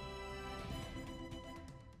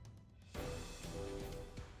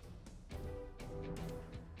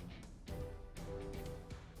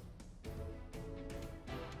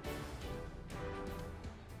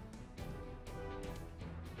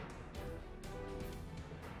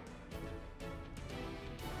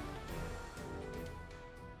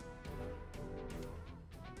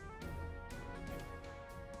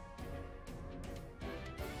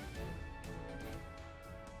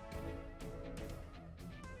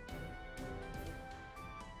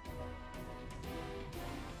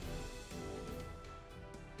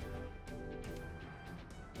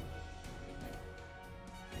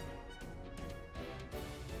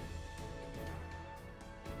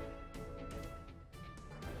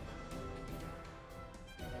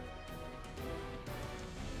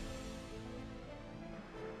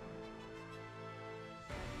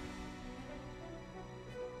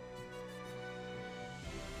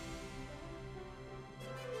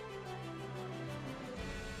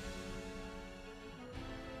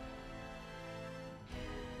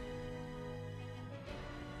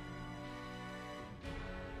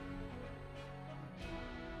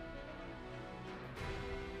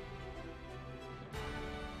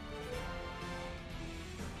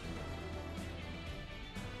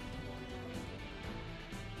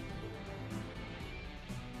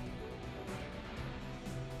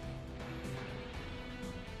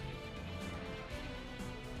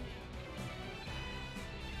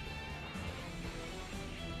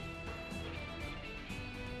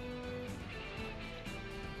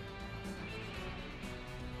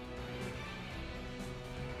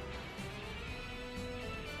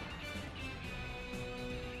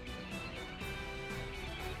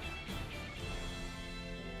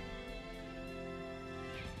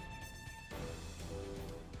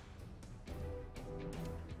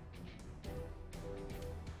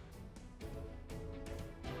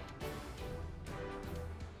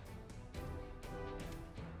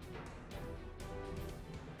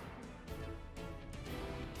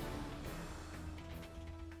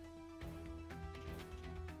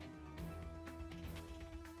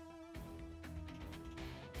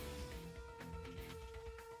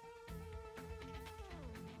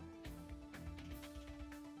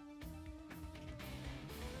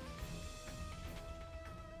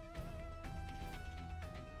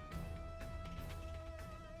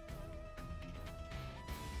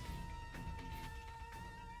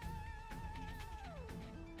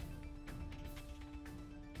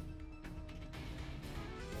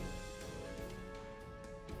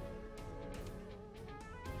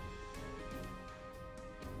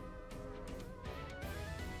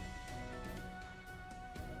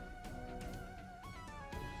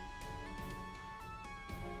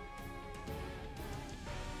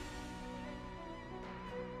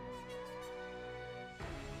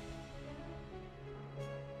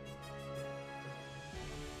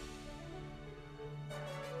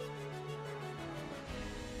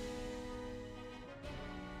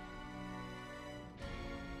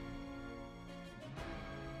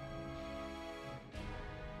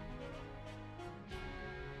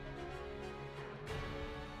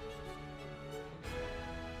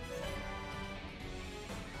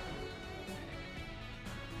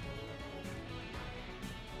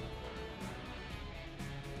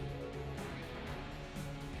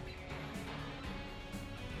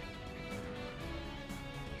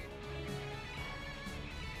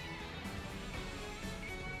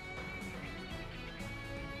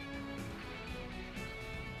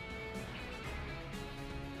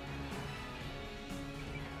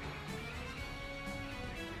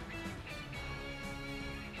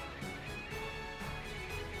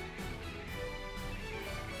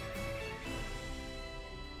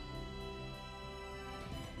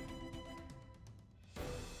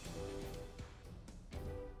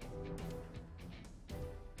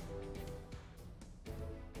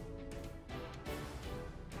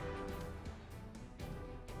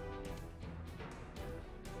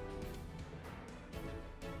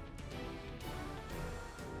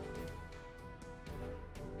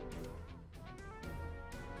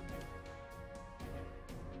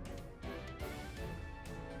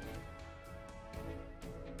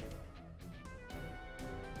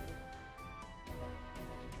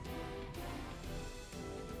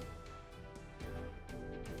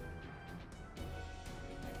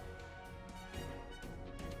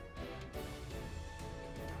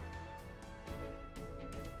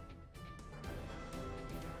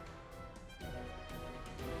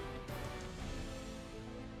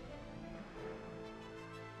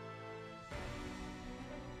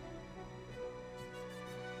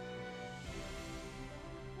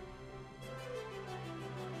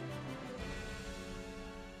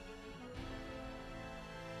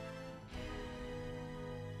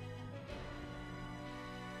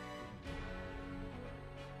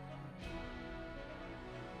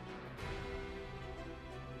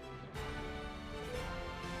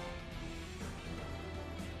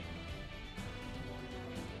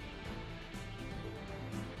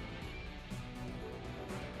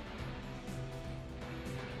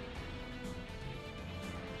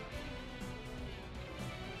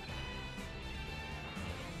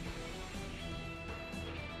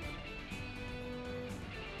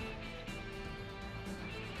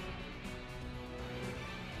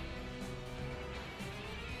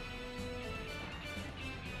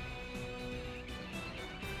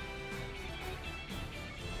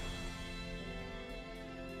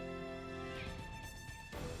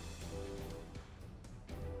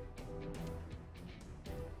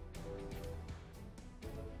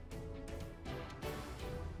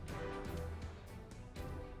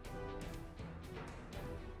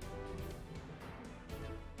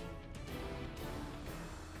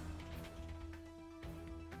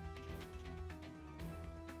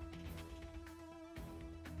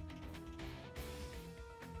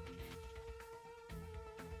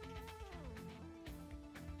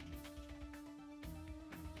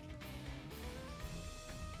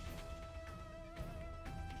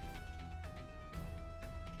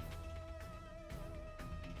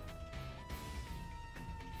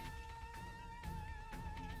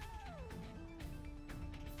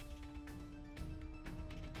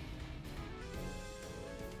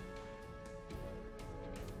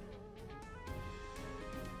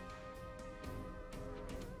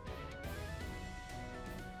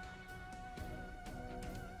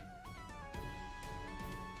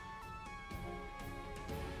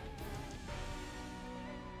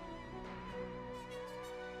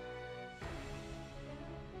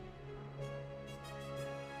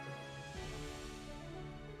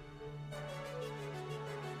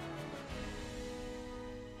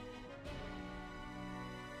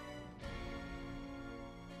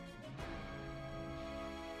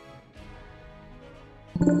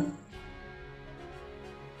 Select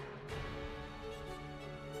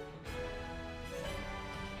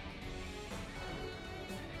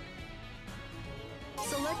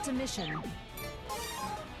a mission.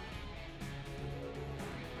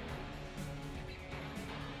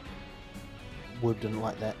 Wood didn't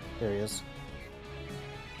like that. There he is.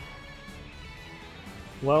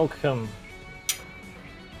 Welcome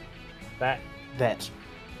back. That.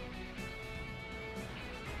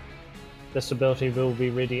 This ability will be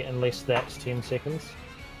ready in less than 10 seconds.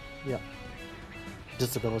 Yeah.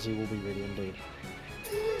 Disability will be ready indeed.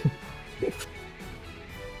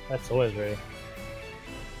 That's always ready.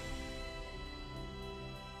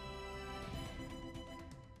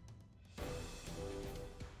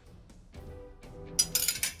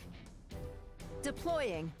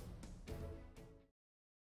 Deploying.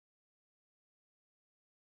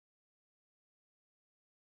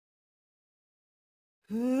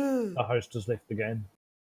 The host has left the game.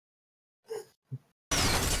 I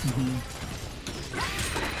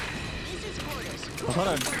thought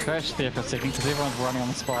I'd crash there for a second because everyone's running on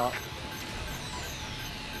the spot.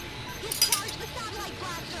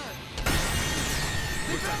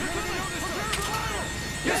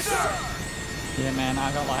 Yeah, man,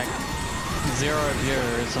 I got like 0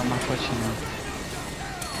 viewers on my Twitch channel.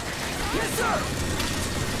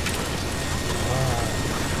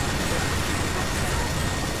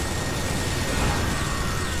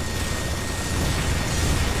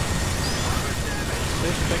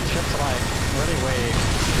 These big ships are like really weak.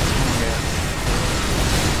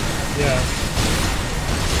 Yeah.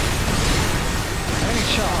 I'm getting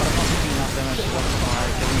shot, I'm not taking enough damage to justify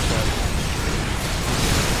getting shot.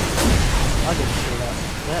 I didn't see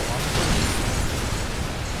that one.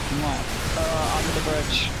 I'm like, under the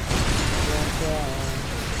bridge.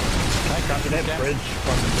 Can I crash That bridge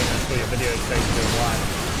from when I saw your video takes to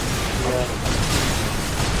live.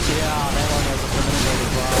 Yeah, that one was a preliminary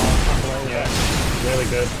as well. Unbelievable. Yeah, really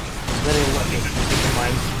good. Very I lucky. think keep in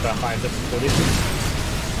mind the high difficulty.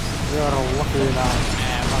 You're lucky now.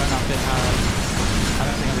 Yeah, I don't know if they have. I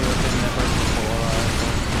don't think I've ever been in that bridge before though.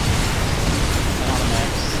 So. Not a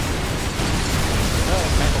mix. Oh,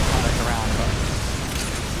 Maple Panic around, but.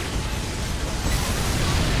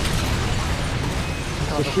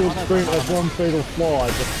 The shield screen has one fatal flaw, I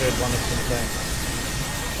just heard one of them saying.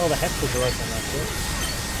 Oh, the hatches are open, that's it.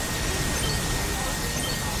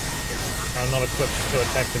 I'm not equipped to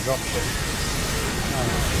attack the dropship.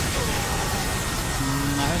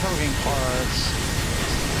 I think I'm getting close.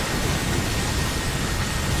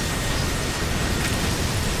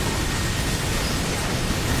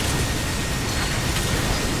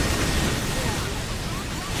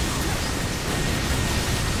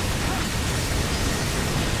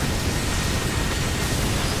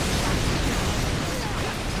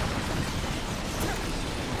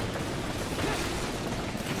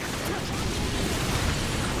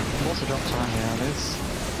 What's the drop time here? It is.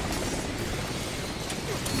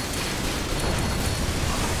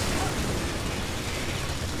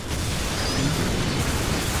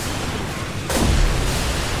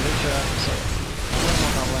 So, one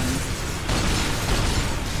more goblin.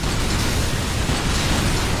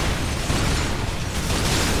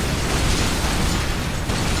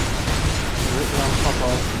 Written on top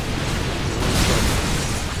of.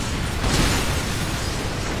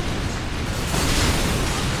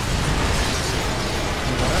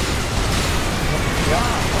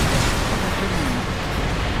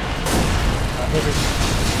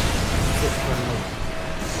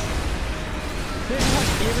 They're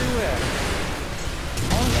like everywhere.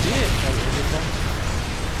 Oh shit.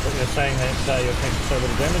 But you're saying that you're taking so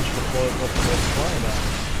little damage before what's the worst flying about?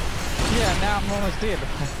 Yeah, now I'm almost dead.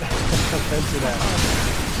 Fancy that.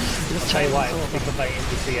 Just Say chain why, myself. because my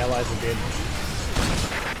NPC allies are dead.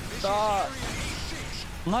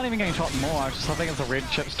 I'm not even getting shot more, I think it's the red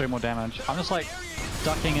chips do more damage. I'm just like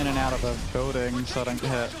ducking in and out of the building so I don't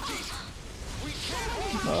get hit.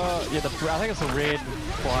 Yeah, I think it's the red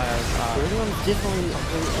flyers. The red one's definitely a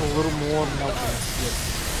little more melting.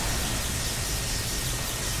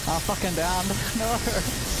 Fucking down. No.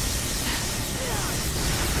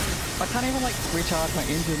 I can't even like recharge my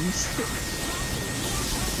engines.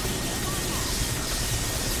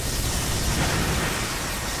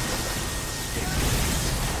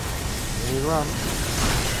 We run.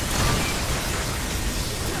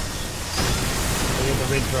 I think the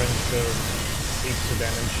red drones do heaps of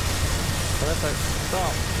damage. Perfect.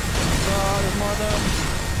 Stop. Oh, there's more of them.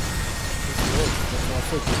 That's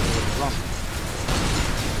what I said. Run.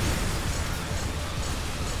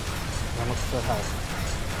 Run up for help.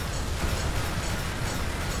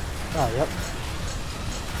 Oh, yep.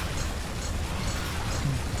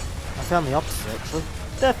 found the opposite actually.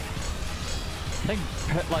 Death. I think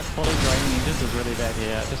like fully draining engines is really bad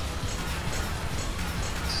here. Just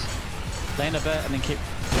land a bit and then keep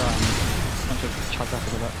going. Once you chug up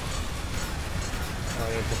a little bit.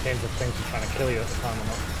 Oh, it depends if things are trying to kill you at the time or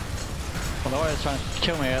not. Well, they're always trying to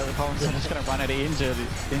kill me. The problem is I'm just gonna run out of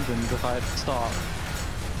engines if I stop.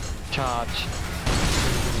 Charge.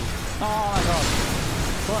 Oh my god.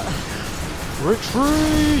 What?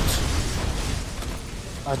 Retreat!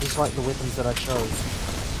 I just like the weapons that I chose.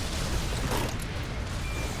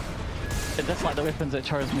 That's like the weapons that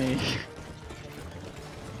chose me.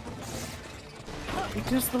 It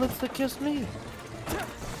just the lips that kissed me.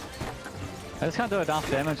 I just can't do enough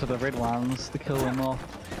damage to the red ones to kill them off.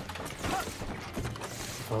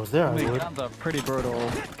 If I was there, I The would. guns are pretty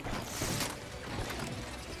brutal.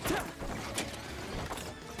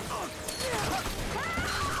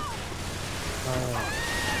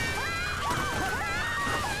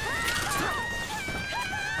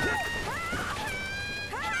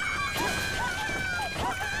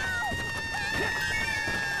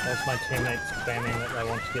 That's my teammates spamming that they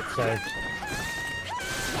want to get saved.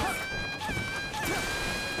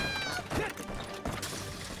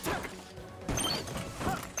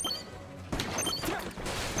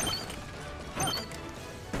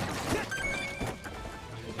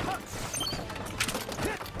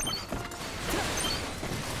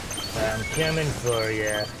 I'm coming for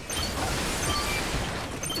ya.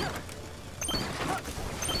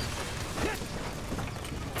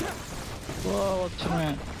 Whoa, what's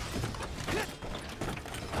that?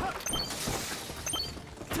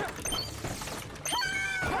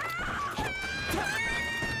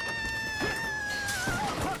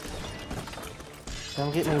 Come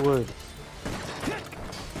get me wood.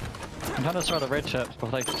 I'm trying to destroy the red chips before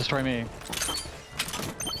they destroy me.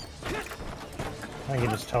 I think he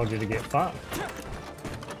just told you to get fucked.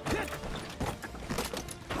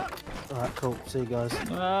 Alright, cool. See you guys.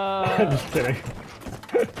 Just kidding.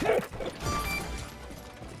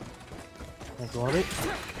 I got it.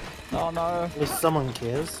 Oh no. At least someone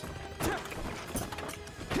cares.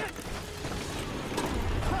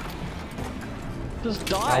 Just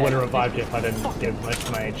die. I would have revived you if I didn't give most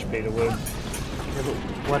of my HP to Wood. Yeah, but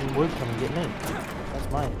why didn't wood come and get me?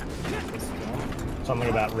 That's mine. That's gone. Something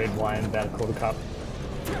about red wine, about a quarter cup.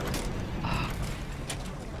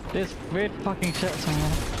 There's red fucking shit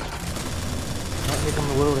somewhere. Right, here come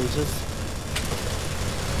the world eaters.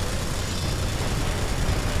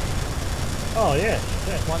 Oh yeah,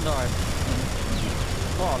 yeah. One died.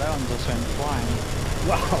 Oh, that one just went flying.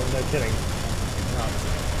 Wow, no kidding. No.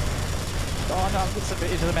 Oh no, it's a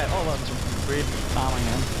bit into the map. Oh, that's red farming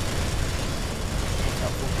him.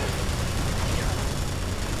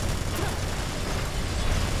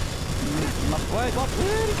 Wait, what?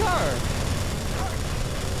 Where'd he go?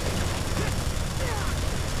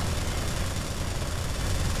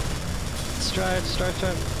 Straight.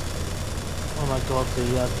 Oh my god, the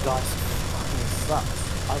dice fucking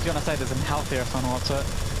sucks. I was gonna say there's an healthier if someone wants it.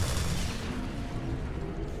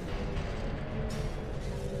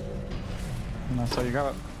 No, so you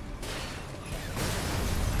grab it.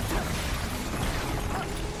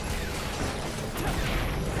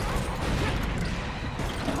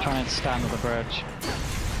 I'm trying to stand under the bridge.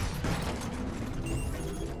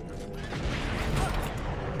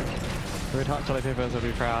 Red Hot Chili Peppers would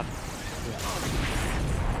be proud.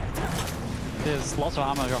 There's lots of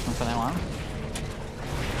armor dropping for that one.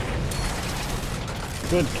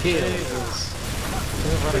 Good kill. Jesus.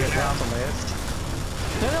 They're running it down to last.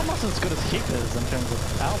 They're almost as good as Heapers in terms of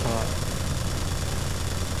output.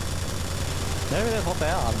 Maybe that's what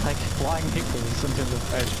they are, like flying Heapers in terms of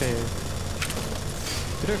HP.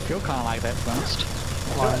 They do feel kind of like that, to be honest.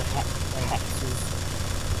 Flying axes.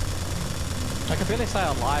 I can barely stay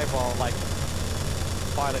alive while like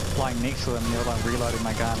flying next to them, you're like reloading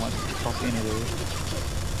my gun with plus energy.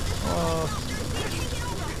 Oh,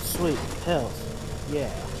 Sweet health.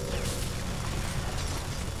 Yeah.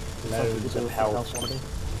 Loads of health.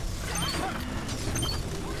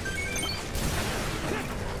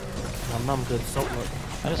 My mum did salt lick.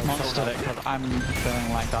 I just monstered it because I'm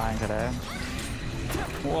feeling like dying today.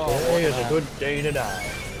 Whoa, Today is a good day to die.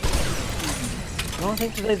 I don't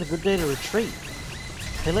think today's a good day to retreat.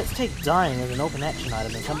 Hey, let's take dying as an open action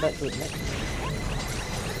item and come back to it next.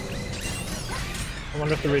 I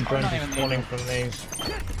wonder if the red drones not are even spawning from these.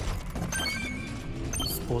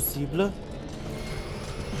 It's possible.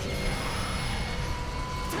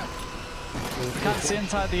 Can't see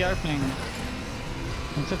inside the opening.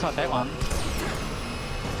 It's inside that one.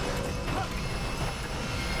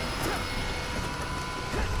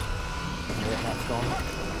 Yeah, that's gone.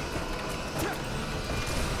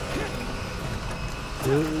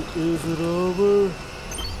 Is it over?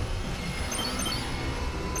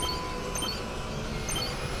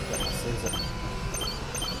 Yes, is it?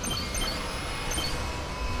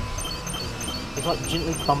 It's like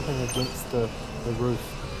gently bumping against the roof.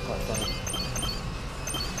 Quite funny.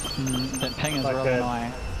 That ping is Like really a-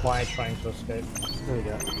 annoying. Why trying to escape? There we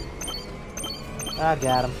go. I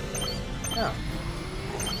got him. Oh.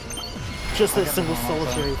 Just that got single him also.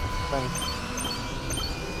 solitary thing.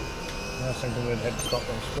 I was thinking we'd have to stop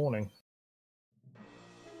them spawning.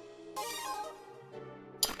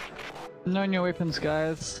 No new weapons,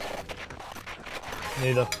 guys.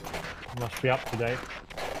 Neither. Must be up to date.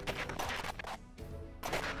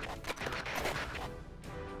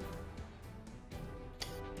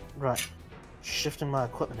 Right. Shifting my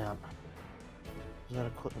equipment out. That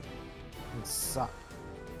equipment would suck.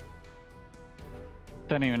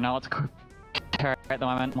 Don't even know what to carry at the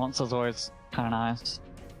moment. Monster's always kind of nice.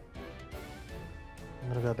 I'm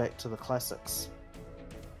gonna go back to the classics.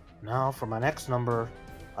 Now, for my next number,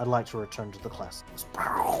 I'd like to return to the classics.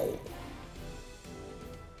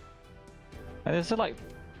 This is like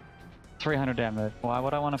 300 damage. Why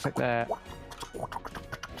would I want to pick that?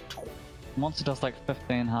 Monster does like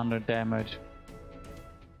 1500 damage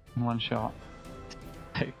in one shot.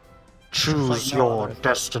 Choose like your no.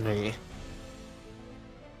 destiny.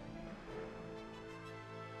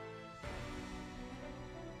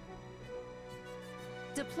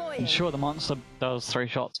 Deploying. I'm sure the monster does 3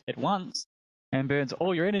 shots at once and burns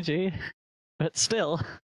all your energy, but still.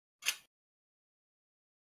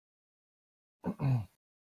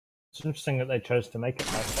 It's interesting that they chose to make it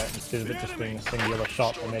like that instead of it just being a singular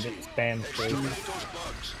shot and then it spams through. Those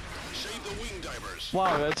bugs. Save the wing divers.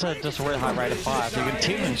 Wow, it's just a really high rate of fire, so you can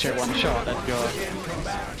technically shoot one shot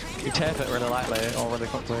if you tap it really lightly or really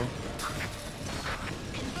quickly.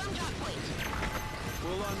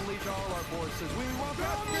 We'll unleash all our forces. We won't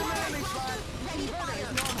have to landing spot. Ready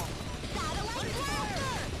fire. Normal. Satellite power.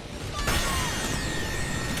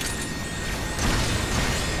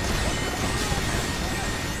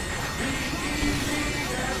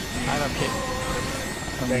 I don't kick.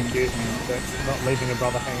 Thank you for not leaving a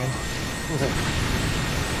brother hanging.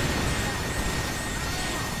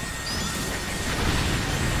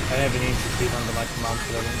 I have an easy feet under my command, so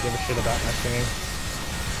I don't give a shit about my singing.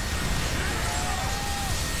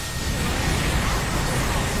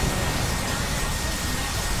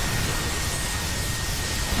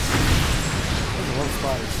 There's a lot of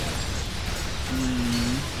spiders.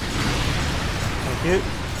 Thank you.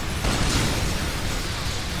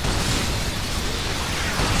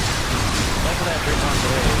 Look at that 3 times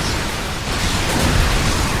it is.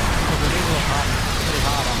 Because it is a hard, pretty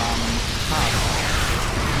hard on hard.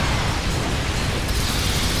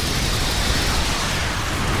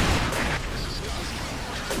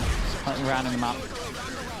 Like rounding them up.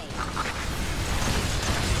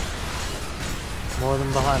 More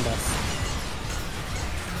than behind us.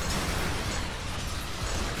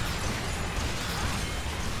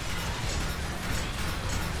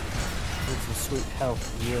 Need some sweet health.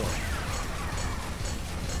 Yeah.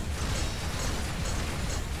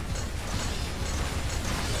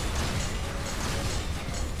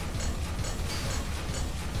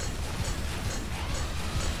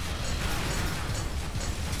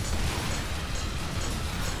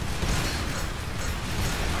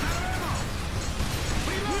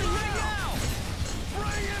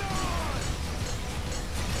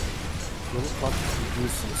 Looks like we could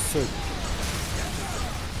use some soup.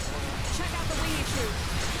 Check out the winged troop.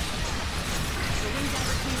 The wing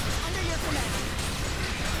diver team is under your command.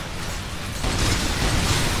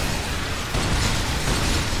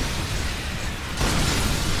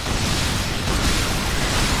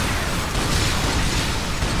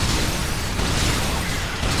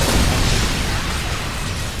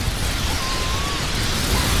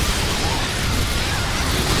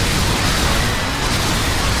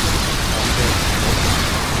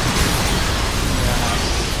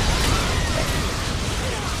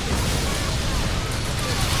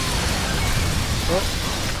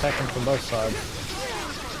 Attacking from both sides.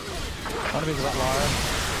 One of these is about Lara.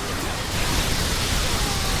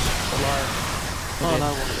 Oh no,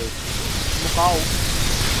 one of these. Look out!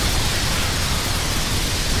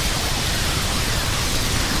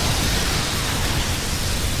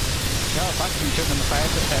 No, it's like you shoot them in the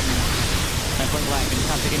face and point blank and you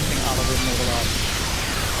can't take anything other than the large.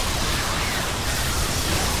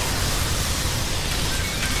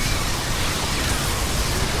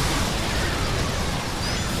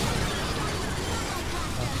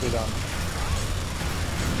 Nicely done.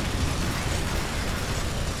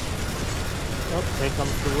 Oh, here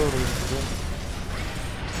comes the wilderness again.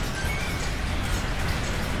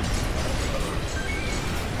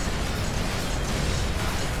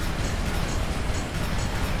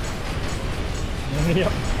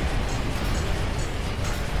 Yep.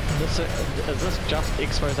 Is this just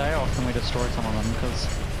expose or can we destroy some of them? Because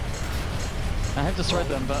I have destroyed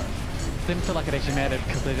them, but didn't feel like it actually mattered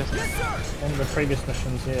because they just. In the previous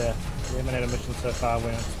missions, yeah, we haven't had a mission so far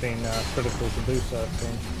when it's been critical to do so. It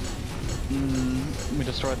seems. We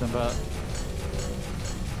destroyed them, but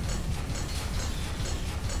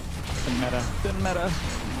didn't matter. Didn't matter.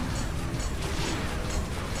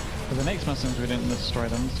 For the next missions, we didn't destroy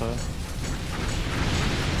them, so.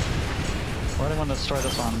 Why do I want to destroy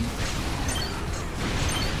this one?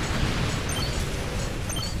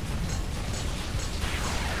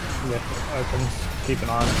 Yeah, it opens. Keep an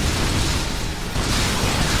eye on it.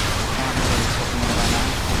 I'm really talking about it right now.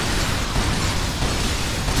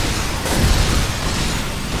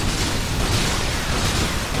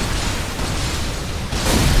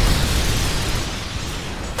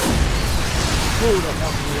 Ooh, that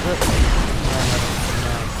helped me a bit.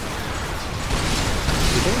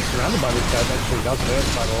 Being surrounded by these guys actually does hurt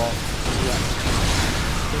quite a lot. Yeah.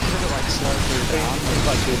 They should have like slowed through down. It's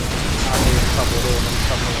like being hardly in trouble at all and then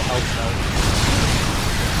suddenly the health melts.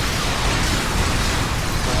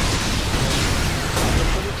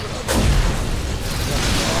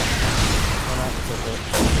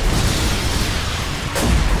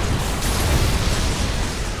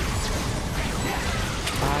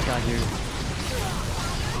 I got you.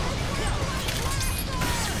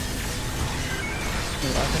 Is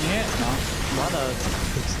it open yet? No. Why the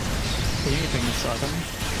anything is open?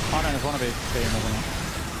 Oh no, there's one of these being isn't it?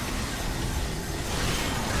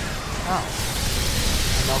 Ow.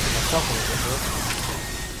 I'm knocking myself a little bit.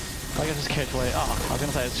 I guess it's casually. Oh, I was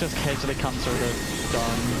gonna say it's just casually comes through the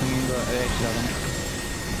dome, but it actually doesn't.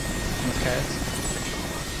 In this case.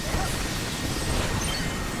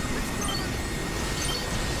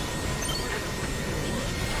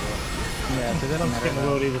 Yeah, so it doesn't Don't get in the matter.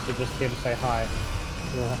 world either, so just here to say hi.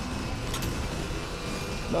 Yeah.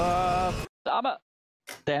 Armor!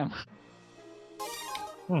 Damn.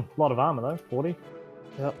 A lot of armor though, 40.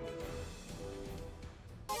 Yep.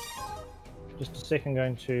 Just a second,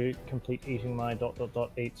 going to complete eating my ...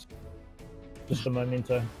 eats. Just a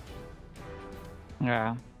memento.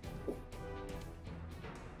 Yeah.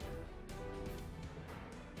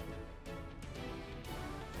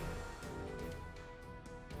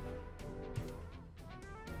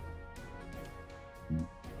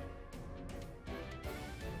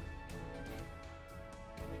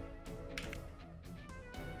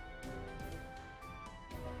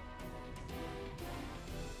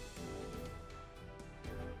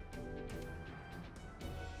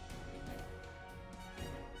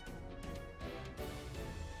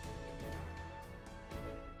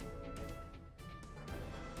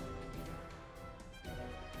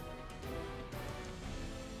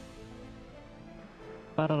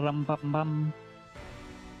 Ba-da-dum-bum-bum.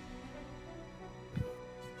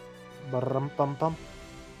 Ba-rum-pum-pum.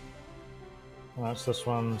 That's this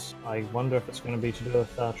one's. I wonder if it's going to be to do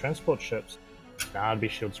with transport ships. Nah, it'd be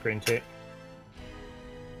shield screen tech.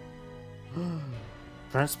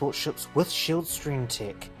 Transport ships with shield stream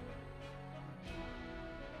tech.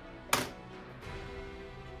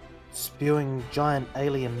 Spewing giant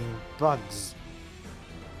alien bugs.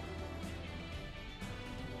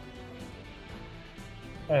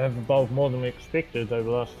 They have evolved more than we expected over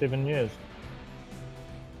the last 7 years.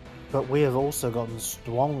 But we have also gotten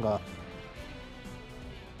stronger.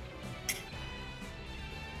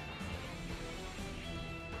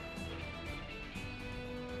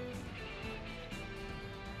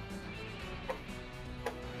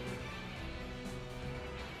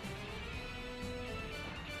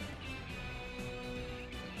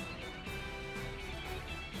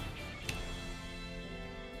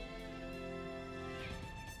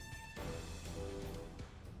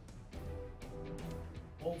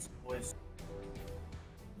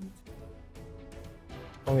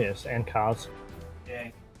 Oh yes, and cars.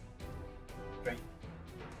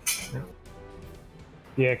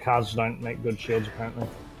 Yeah, cars don't make good shields apparently.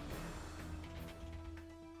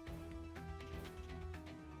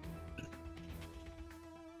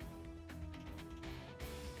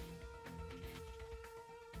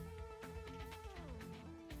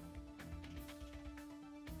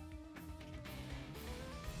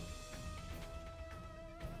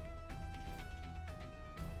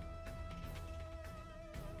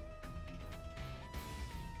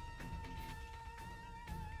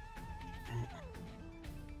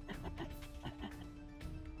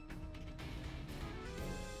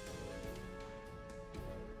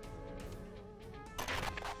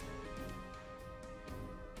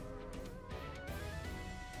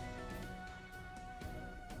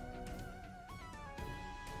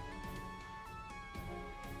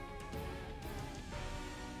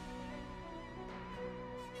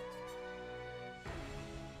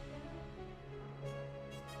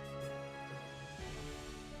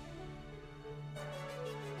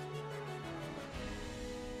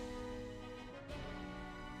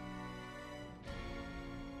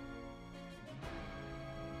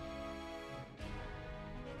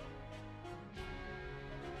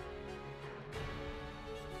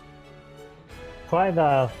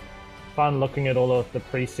 quite fun looking at all of the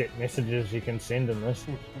preset messages you can send in this.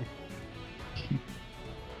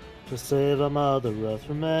 To save our Mother Earth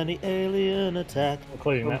from any alien attack.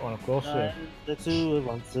 Including that one, of course, yeah. To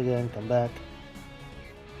once again come back.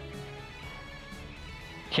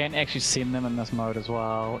 Can't actually send them in this mode as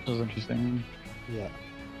well, which is interesting. Yeah.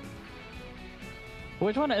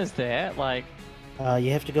 Which one is that? Like,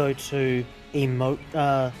 You have to go to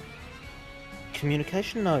emote,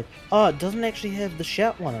 communication? No. Oh, it doesn't actually have the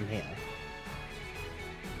shout one in here.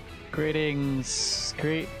 greetings,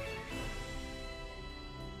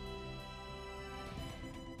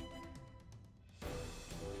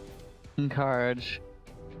 encourage.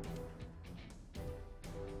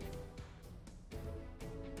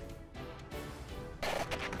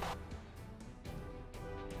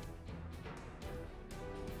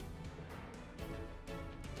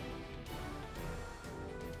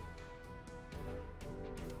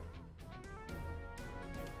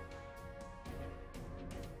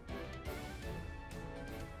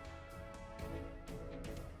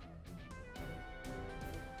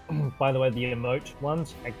 By the way, the emote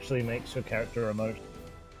ones actually makes your character emote.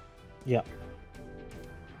 Yeah.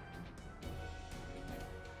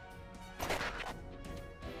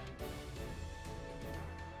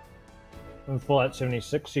 In Fallout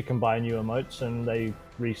 76, you can buy new emotes and they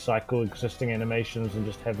recycle existing animations and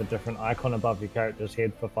just have a different icon above your character's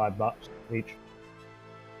head for $5 each.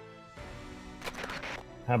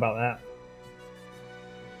 How about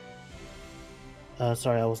that?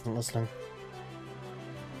 Sorry, I wasn't listening.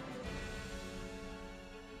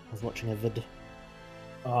 I was watching a vid.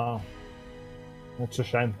 Oh, that's a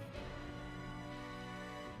shame.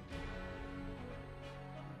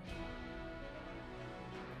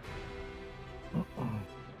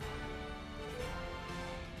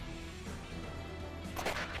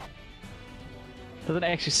 Doesn't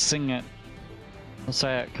actually sing it. I'll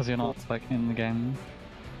say it because you're not like in the game.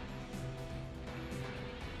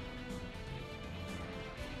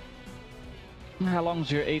 How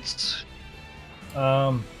long's your each?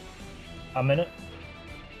 A minute.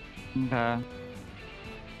 Okay.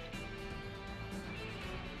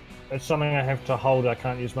 It's something I have to hold. I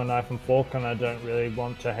can't use my knife and fork, and I don't really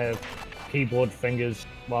want to have keyboard fingers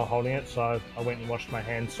while holding it, so I went and washed my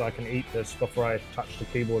hands so I can eat this before I touch the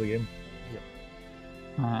keyboard again.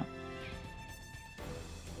 Alright.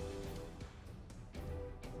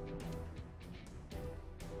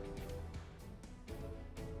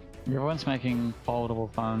 Everyone's making foldable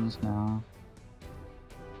phones now.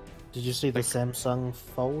 Did you see the Samsung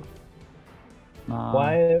Fold?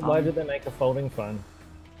 Why did they make a folding phone?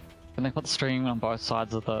 Then they put the stream on both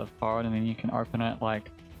sides of the phone and then you can open it like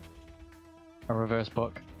a reverse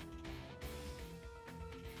book.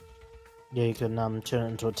 Yeah, you can turn it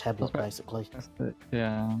into a tablet basically.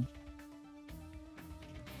 Yeah.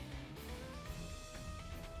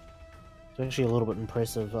 It's actually a little bit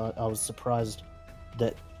impressive. I was surprised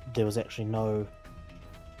that there was actually no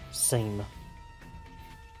seam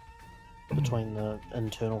between the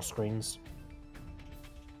internal screens.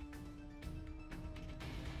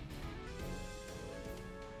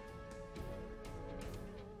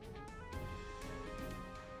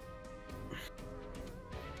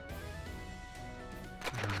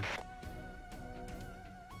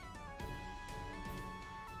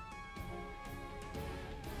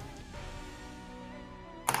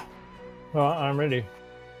 Alright, I'm ready.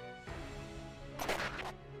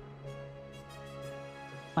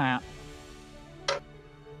 Ah.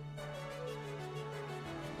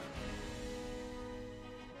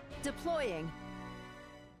 Deploying.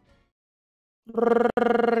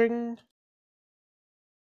 Ring.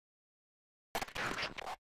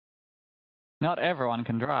 Not everyone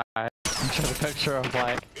can drive. I'm sure the picture of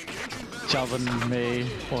like Chubb and me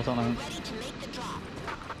or something.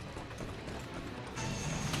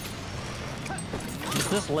 It's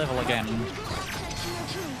this level again.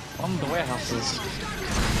 On the warehouses.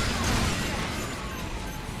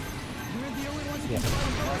 Yeah.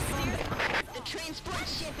 The transport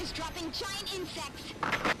ship is dropping giant insects.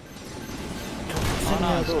 Oh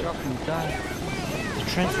no, it's dropping down. The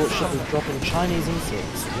transport ship is dropping Chinese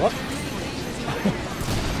insects. What?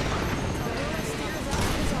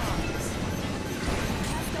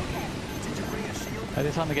 By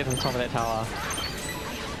the time we get to the top of that tower,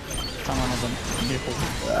 someone has a nipple.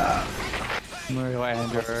 Move away,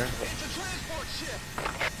 Andrew.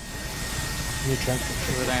 New transport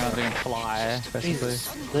ship. We're not doing fly, basically. Jesus.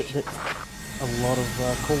 That's a lot of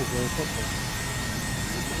calls very quickly.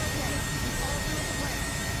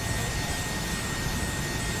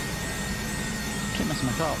 Keep missing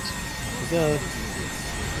my shots. Here we go.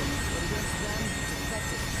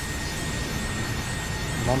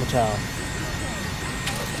 on the tower.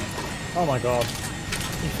 Oh my god.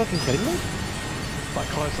 Are you fucking kidding me? Quite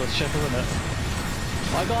close to the ship, isn't it?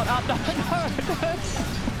 Oh my god, no, no,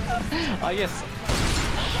 oh yes.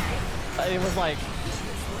 It was like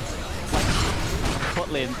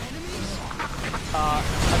foot length. I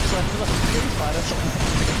just went for the spider.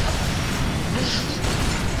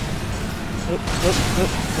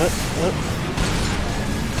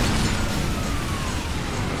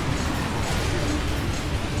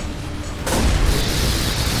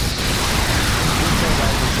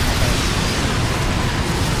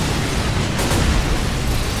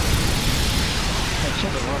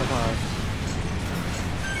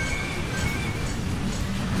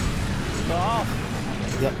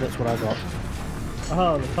 Yep, that's what I got.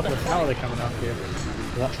 Oh, the top of the tower they're coming up here.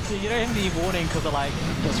 Yep. You don't have any warning because it like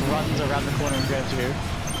just runs around the corner and grabs you.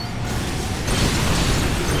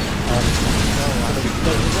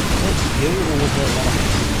 You or was it one of them?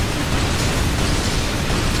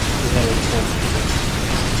 No, it's four.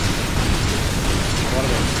 What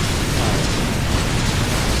are they?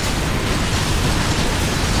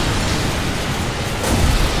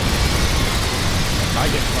 I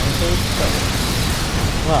get closer.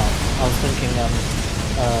 Well, I was thinking,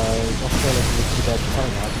 Australia can be too bad for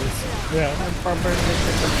something like this. Yeah, I'm from Britain.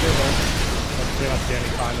 That's pretty much the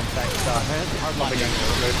only time in fact I'm probably going to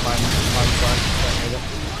remove my phone. Don't need it.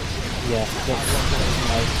 Yeah, that's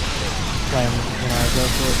my plan when I go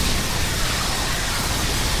for it.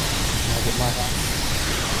 I get my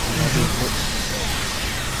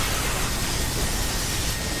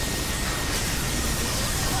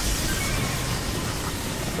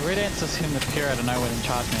The red ants just him appear out of nowhere and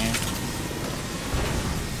charge me.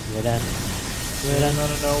 Red Ant. Red Ant out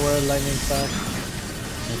of nowhere, lightning fast.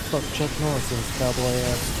 And fuck Chuck Norris and his cowboy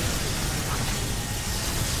ass.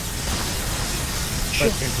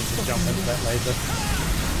 Both teams just jump into that laser.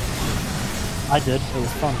 I did, it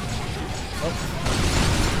was fun. Oh.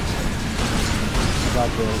 I got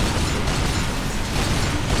the...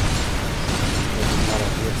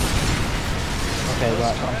 Okay,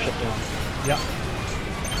 right, I'm shut down. Yeah.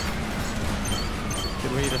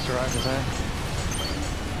 Did we just arrive as there?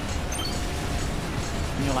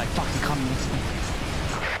 And you're like, fucking communists.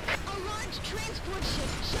 A large transport ship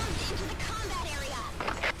jumped into the combat area.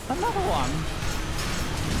 Another one?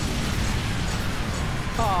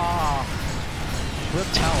 Ah, Rip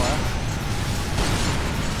Tower.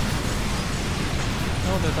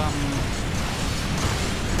 Oh,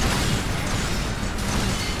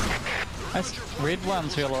 Those red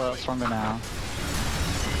ones feel a lot stronger now.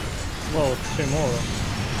 Well, it's two more.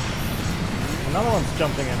 Another one's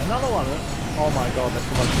jumping in. Another one. Oh my god, that's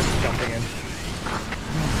a bunch of ships jumping in.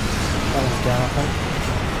 That one's down, I think.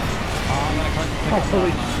 Oh, I'm gonna pick up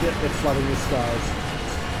Holy that shit, they're flooding the skies.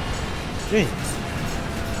 Jeez.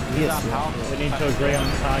 Yes, We need to agree on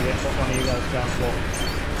the target, what one of you guys going for.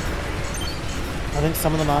 I think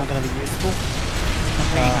some of them aren't going to be useful.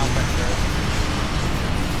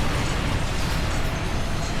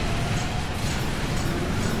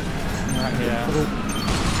 Right here.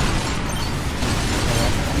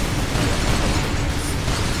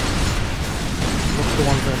 Look at the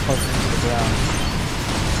ones that are closest to the ground.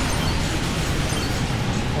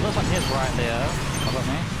 Well, this one here's right there. Above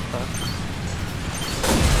me. So.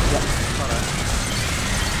 Yep. Got it.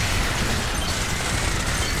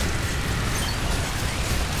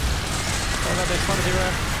 Oh, no, there's spotted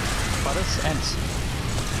everywhere. Spiders, ants.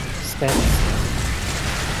 Spence.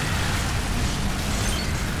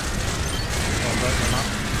 I'll vote them up.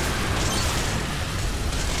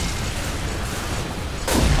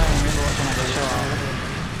 I don't remember which one I got shot at.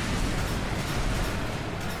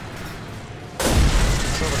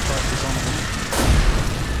 Saw the focus on them.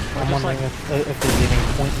 I'm wondering if there's any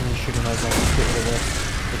point in shooting those ones to get rid of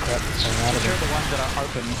the crap that's coming out of Sure, them. the ones that are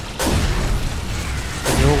open.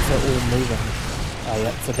 But they're also all moving. Oh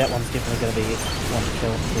yeah, so that one's definitely going to be one to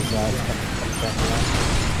kill because it's coming back around.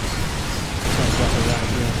 It's going back around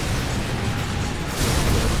again.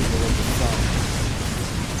 People with the sun.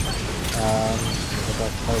 They're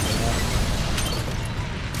both closing up.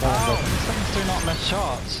 That one's Oh, open. these things do not miss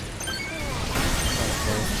shots.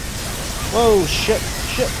 Whoa, shit.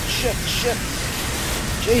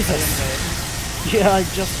 Jesus. Yeah, I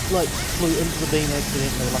just like flew into the beam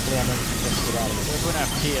accidentally. Luckily I managed to just get out of it. We're going to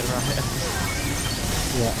have here, right?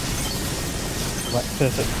 Yeah. Like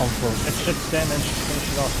perfect confluence. That ship's damaged,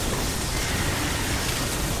 finish it off.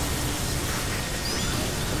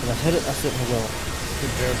 If I hit it, I certainly will.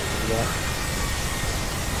 Good job. Yeah.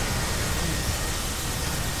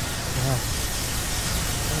 Yeah.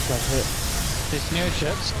 Those guys hurt. These new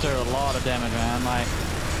ships do a lot of damage, man. Like,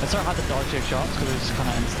 It's so hard to dodge your shots because it's just kind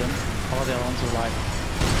of instant. All the other ones are like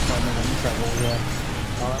slow moving. Travel, yeah.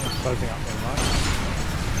 Oh, that was scoping up there, right?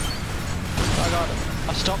 I got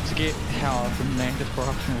I stopped to get health and then just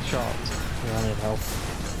corruption of shots. Yeah, I need health.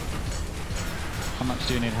 How much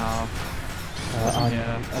do you need health? I'm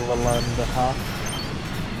Yeah. a little under half.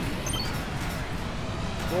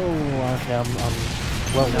 Oh, okay, I'm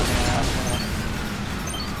well within half.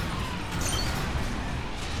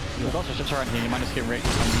 There's lots of ships around here, you might just get wrecked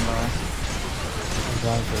from I'm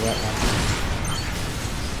going for that one.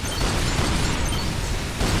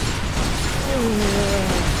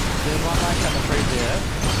 There's one like at the freeze here.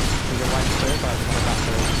 There's a white too, but it's coming back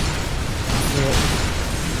to it. Yeah.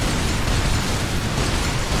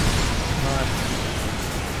 Nice.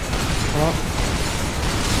 Oh.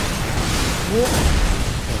 Yeah.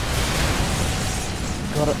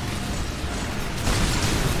 Got it.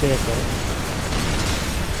 There, got it.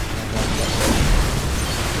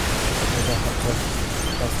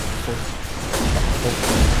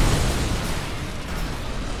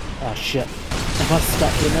 Ah shit. Am I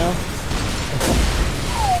stuck here now?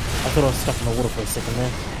 I thought I was stuck in the water for a second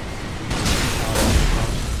there.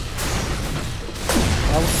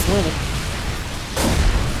 I was swimming.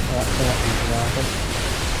 I think.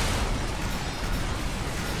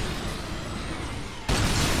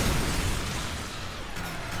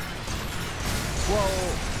 Whoa!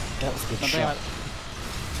 That was a good Nothing shot.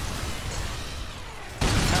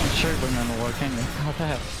 Can't shoot when you're in the water, can you? How the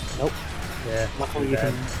hell? Nope. Yeah. Luckily too you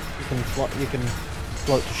bad. can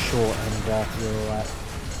float to shore and you're alright.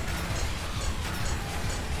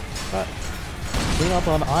 Right. Bring up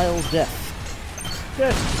on Isle Death.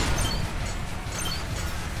 Good.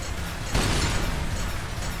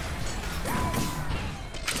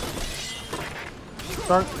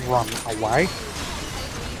 Don't run away.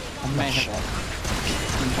 I may have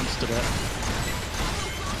monstered it.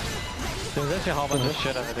 There's actually a whole bunch of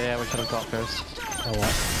shit over there we should have got first.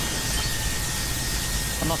 Alright.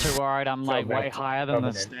 I'm not too worried, I'm like way back. higher than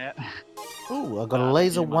the Covenant. stat. Ooh, I got a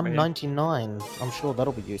laser you might be. 199. I'm sure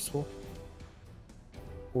that'll be useful.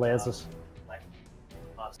 Lasers.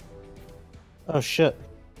 Oh shit.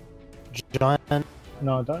 Giant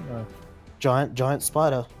No, I don't know. giant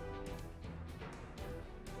spider.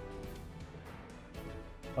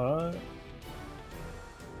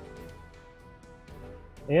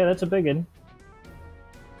 Yeah, that's a big one.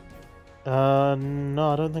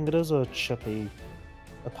 No, I don't think it is a chippy.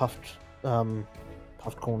 A puffed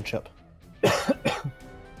corn chip.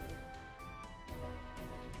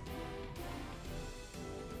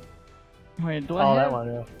 Wait, do Oh, I that have... one,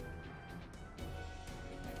 yeah.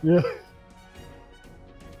 Yeah.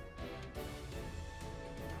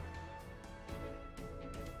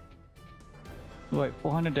 Wait,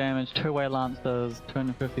 400 damage, two-way lancers,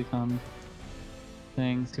 250 ton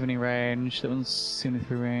thing, 70 range, that one's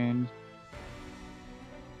 73 range.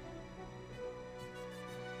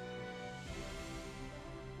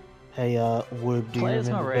 Hey, Woob, do you Players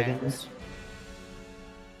remember not rare. Biggins?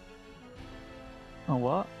 Oh,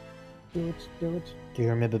 what? Do it, do it. Do you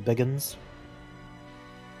remember Biggins?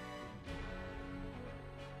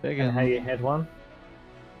 Biggins. And how you had one?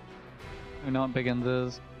 I know what Biggins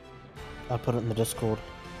is. I put it in the Discord.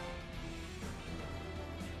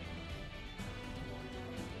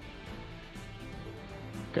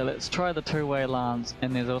 Okay, let's try the two-way lance,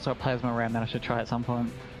 and there's also a plasma ram that I should try at some point.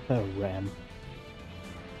 Oh, Ram.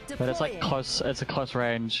 But it's like Deploying. close, it's a close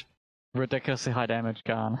range, ridiculously high damage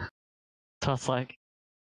gun. So it's like,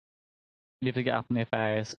 you have to get up in their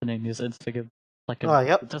face, and then you just instantly get like Oh,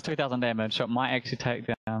 yep. just 3,000 damage, so it might actually take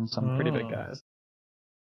down some pretty big Mm. guys.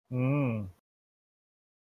 Mmm.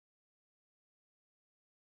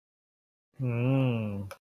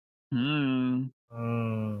 Mmm. Hmm.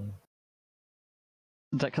 Mmm.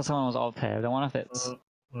 Is that because someone was alt tabbed? I wonder if it's...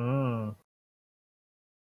 Mmm.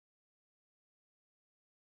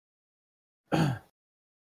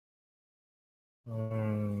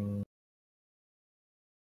 Mmm.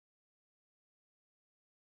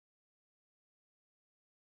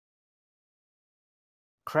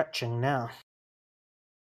 Cratching now.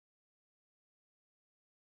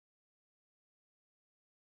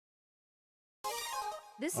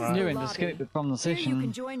 This is Alright. the Doing, lobby. just get it from the Here you can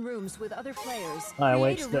session. join rooms with other players. I Create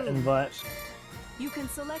await a the room. invite. You can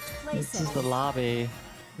select play This is the settings. lobby.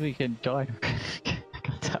 We can join.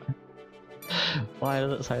 God damn it. Why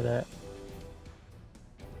does it say that?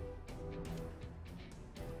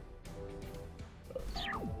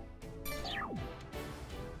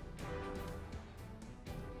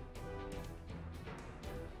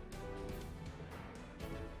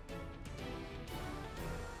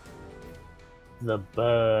 The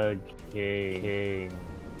Bug King.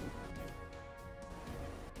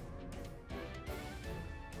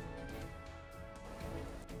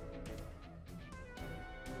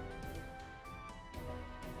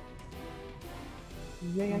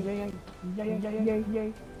 Yay.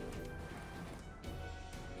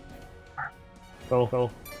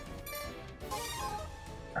 Cool.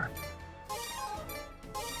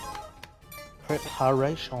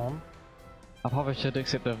 Preparation. I probably should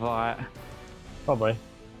accept the invite. Probably.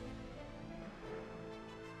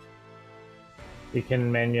 You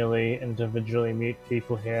can manually, individually mute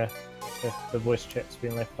people here if the voice chat's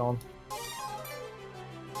been left on.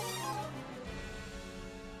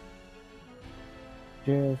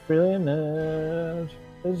 Jeffrey Leonard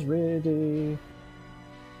is ready.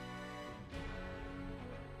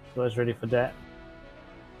 So I was ready for that.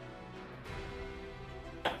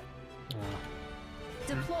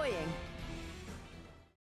 Deploying.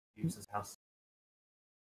 Use his house.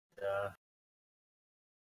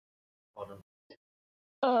 Bottom.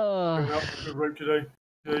 Good rope today.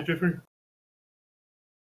 Jeffrey.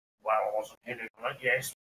 Well, I wasn't hitting on it,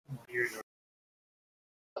 yes.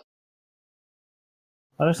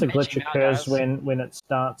 I noticed a glitch Mention now, occurs guys. when it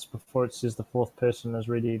starts before it says the fourth person is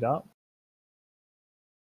readied up.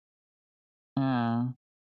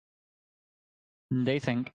 They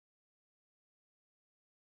think.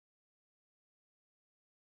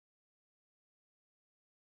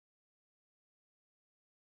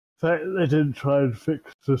 The fact that they didn't try and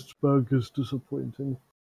fix this bug is disappointing.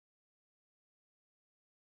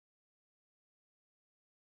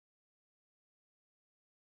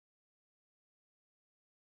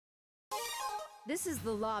 This is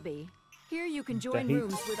the lobby. Here you can join heat.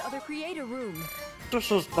 rooms with other. Create a room.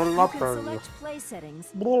 This is the You can library. select play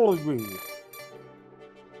settings. Glory.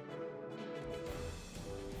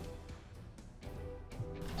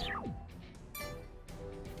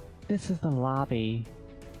 This is the lobby.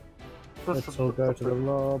 Let's all go to the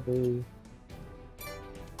lobby.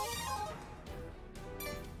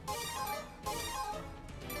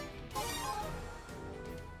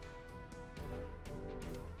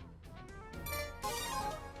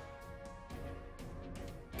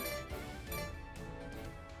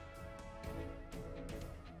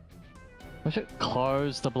 I should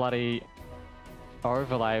close the bloody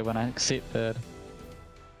overlay when I accepted.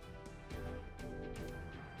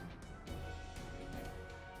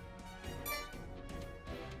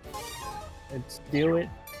 Let's do it.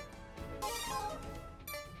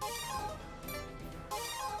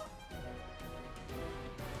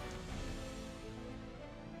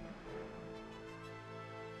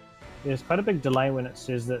 There's quite a big delay when it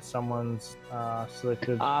says that someone's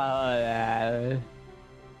selected.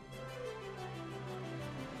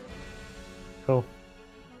 Cool.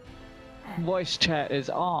 Voice chat is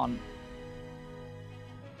on.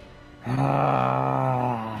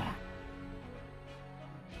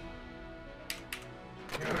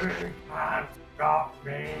 Stop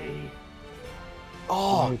me!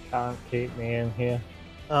 Oh, You can't keep me in here.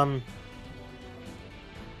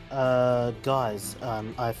 guys,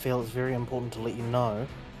 I feel it's very important to let you know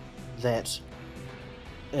that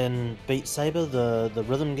in Beat Saber, the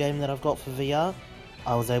rhythm game that I've got for VR,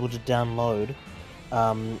 I was able to download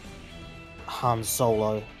Han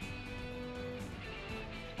Solo.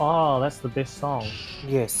 Oh, that's the best song.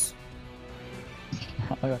 Yes.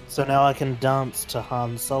 Okay. So now I can dance to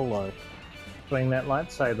Han Solo. Swing that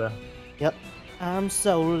lightsaber. Yep. I'm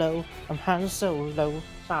Solo. I'm Han Solo.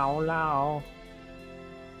 Solo.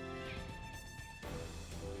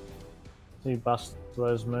 So you bust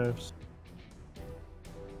those moves.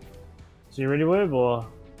 So you ready, Woob, or?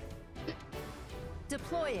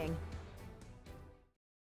 Deploying.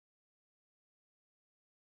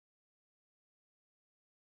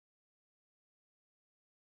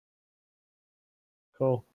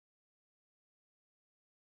 Cool.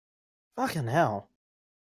 Fucking hell.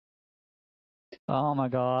 Oh my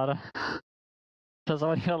god. Does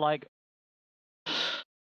I feel like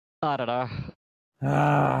I don't know.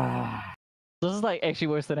 This is like actually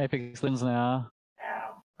worse than Apex Legends now.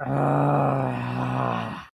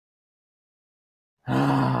 I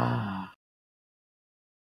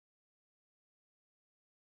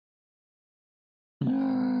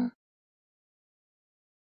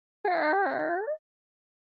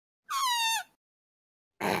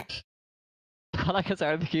like it's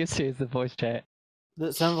only used to use the voice chat.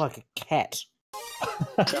 That sounds like a cat.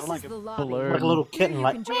 This like is a the lobby. balloon. Like a little Here kitten, you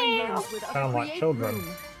like. can join rooms with other. Sound like Create children. room.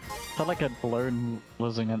 Sound like a balloon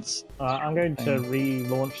losing its. I'm going to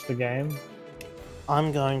relaunch the game.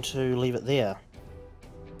 I'm going to leave it there.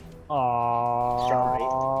 Sorry.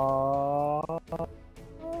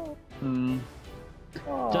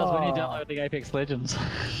 Just when you download the Apex Legends.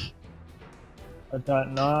 I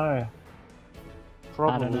don't know.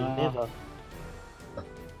 Probably know. never.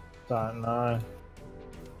 Don't know.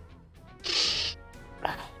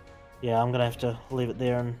 yeah, I'm gonna have to leave it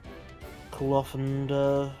there and cool off and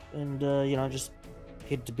you know, just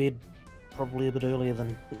head to bed probably a bit earlier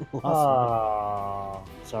than last night.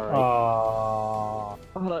 Sorry.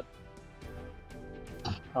 Hold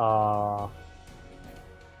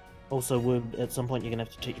Also, at some point you're gonna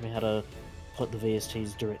have to teach me how to put the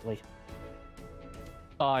VSTs directly.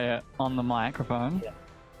 Oh yeah, on the microphone. Yeah.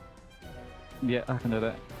 Yeah, I can do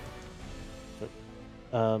that.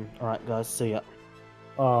 Alright guys, see ya.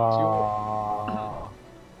 Ah.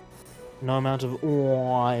 No amount of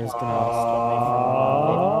 "Why" is gonna stop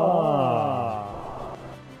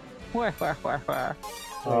Where? me from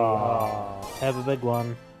Have a big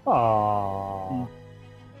one.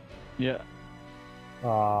 Yeah.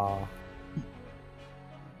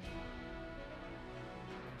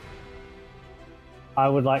 I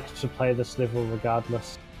would like to play this level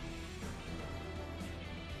regardless.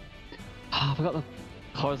 I forgot to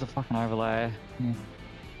close the fucking overlay. Yeah.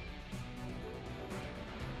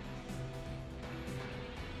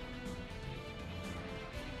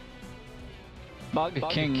 Bug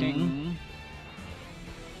King.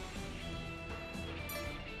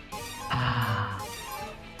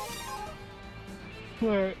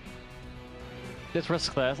 Wait. Let's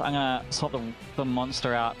risk this. I'm gonna swap the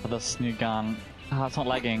monster out for this new gun. It's not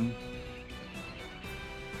lagging.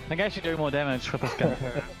 I think I should do more damage with this gun.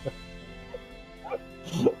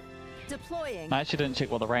 Deploying. I actually didn't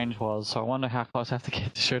check what the range was, so I wonder how close I have to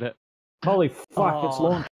get to shoot it. Holy fuck, it's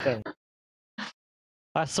Oh. launching.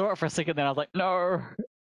 I saw it for a second, then I was like, no!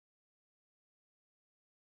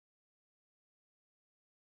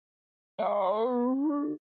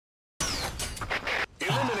 No!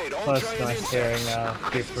 Eliminate all First giant nice insects. hearing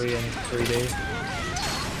Jeffrey in 3D.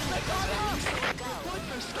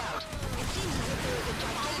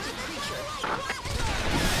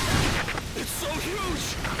 It's so huge!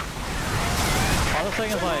 Other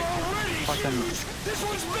thing is like, Already fucking. huge! This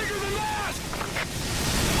one's bigger than that!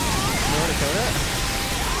 You already killed it?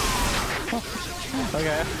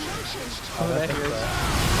 Okay. Oh, that's great.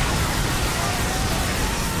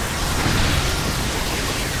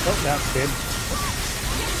 Oh, that's dead.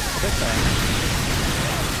 Good thing.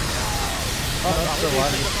 Oh, that's still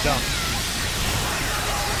alive, just jump.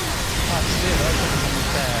 Oh, shit, that's something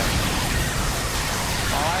bad.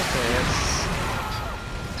 Oh, I see, it's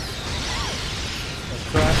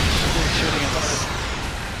Right. shooting at us.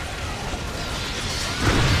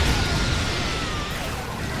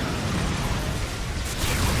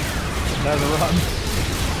 Another run.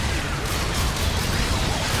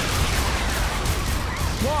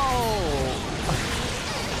 Whoa!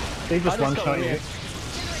 He just I one got shot you. weird.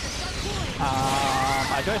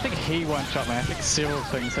 I don't think he one shot me. I think several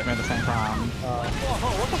things hit me at the same time. Whoa,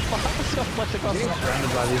 what the fuck? I just got flashed across the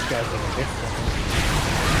Surrounded by these guys in a distance.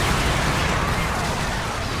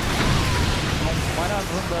 Why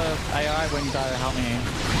doesn't the AI window help me?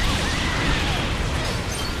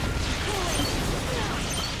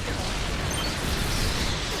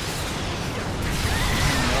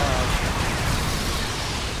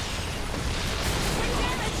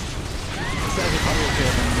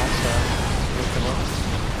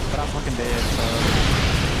 But I'm fucking dead, so...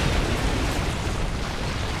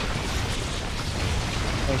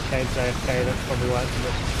 Okay, JFK, that's probably why it's a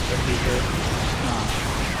bit tricky to...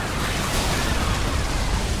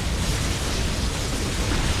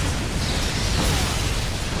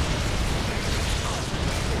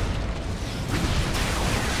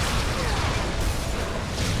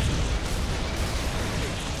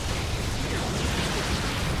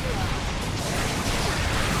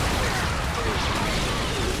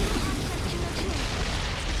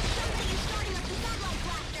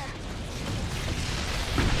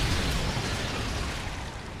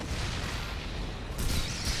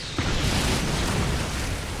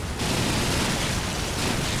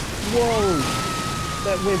 Whoa!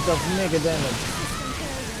 That web does mega damage.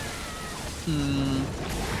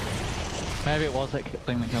 Maybe it was that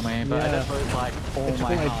thing that killed me, but Yeah. I just lose like all It took my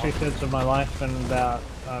me health. 2/3 of my life in about,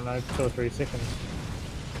 I don't know, 2 or 3 seconds.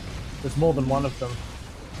 There's more than one of them.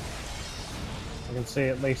 I can see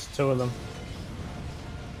at least 2 of them.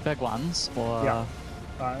 Big ones, or... Yeah.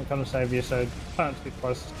 Alright, I'm gonna save you, so try not to get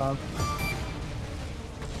close this time.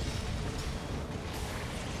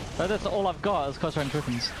 But that's all I've got is close range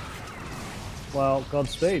weapons. Well,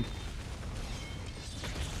 Godspeed.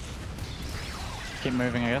 Keep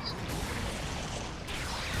moving, I guess.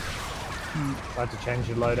 Try to change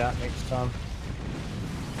your loadout next time.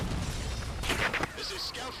 This is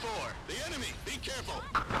Scout 4. The enemy. Be careful.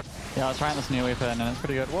 Yeah, I was trying this new weapon and it's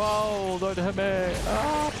pretty good. Whoa, don't hit me!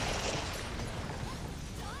 Ah!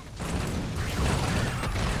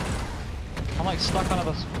 I'm like stuck under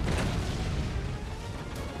this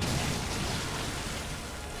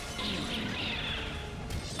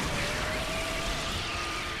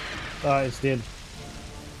Oh, it's dead,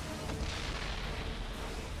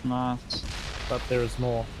 Nice. but there is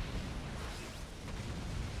more.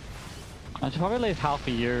 I should probably leave health for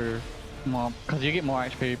you more, because you get more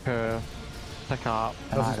HP per pick up.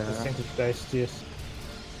 And, Because it's percentage based, yes.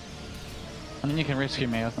 and then you can rescue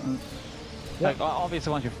me or something. Yep. Like,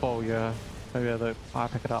 obviously once you fall, you're the I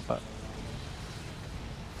pick it up, but.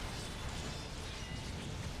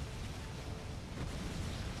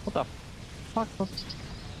 What the fuck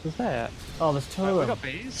was that? Oh, there's two We of them. got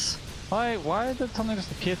bees? Why did something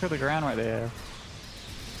just appear through the ground right there?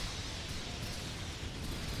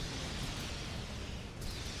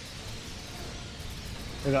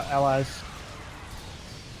 We got allies.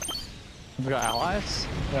 We got allies?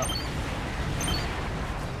 Yeah.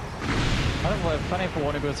 I don't know, funny for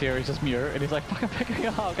Warner Bros. Here, he's just mute and he's like fucking picking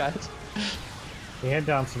it up, guys. He had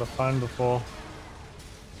to answer the phone before.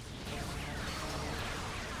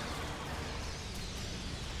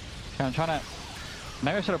 Okay, I'm trying to.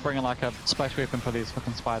 Maybe I should have bring in like a space weapon for these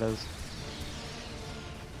fucking spiders.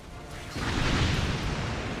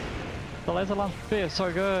 The laser launch spear is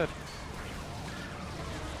so good.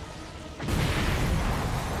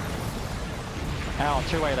 Ow,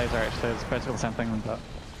 two-way laser actually, it's basically the same thing, but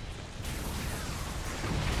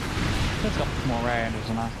it's got more range,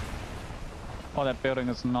 isn't it? Oh, that building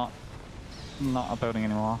is not a building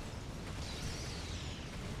anymore.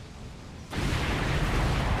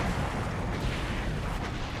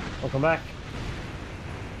 Welcome back.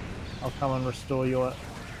 I'll come and restore your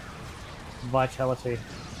vitality.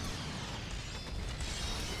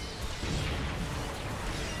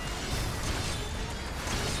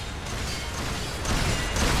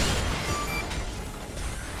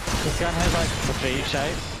 This gun has like the V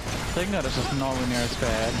shape thing that is just nowhere near as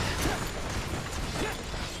bad.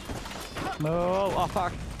 No, oh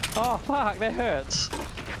fuck. Oh fuck, that hurts.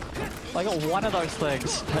 I got one of those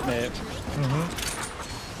things hit me.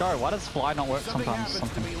 Go, why does fly not work Something sometimes?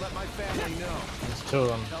 happens to me, let my family know. There's two of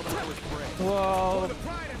them. Tell them I was brave. Whoa.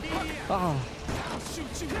 Oh.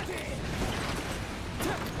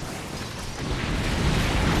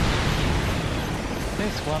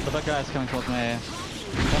 This one, the big guy's coming towards me.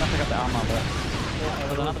 I'm gonna pick up the armor, but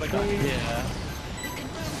there's another big guy here.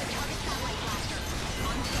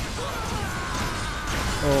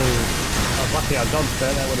 Oh, I was lucky I dodged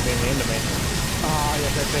that. That would have been the end of me. Oh,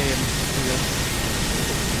 yeah, that beam.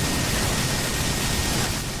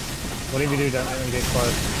 Whatever you do, don't let them get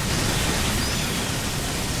close.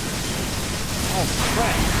 Oh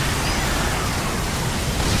crap!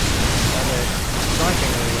 They're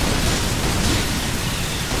striking me.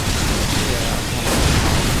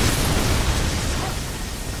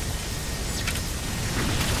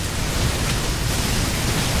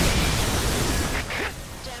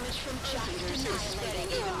 Damage from shooters is spreading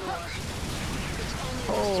even more. It's only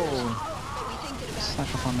Oh, but we think that about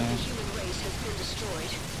snuck up on me. the human race has been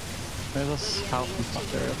destroyed. There's this The health and aliens stuff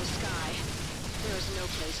take there. over the sky. There is no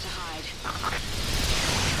place to hide.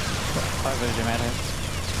 Five vision matter.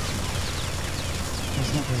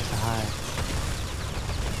 There's no place to hide.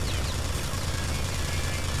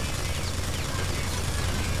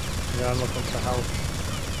 Yeah, I'm looking for help.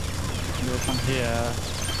 There's some here.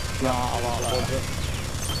 Not a lot Towards though. it.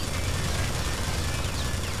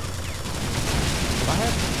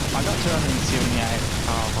 I got 278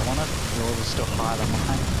 health. I wanted yours is still higher than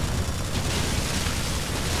mine.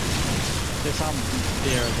 There's some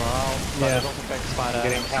here as well. But Yeah. there's also big spider.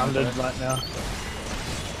 Getting pounded right now.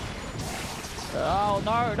 Oh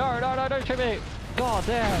no, don't shoot me! God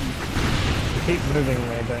damn! You keep moving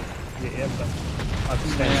there, don't get hit, but I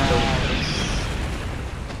just stand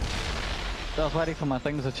I was waiting for my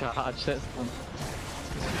things to charge. That's still.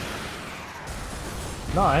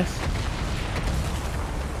 Nice.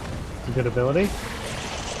 It's a good ability.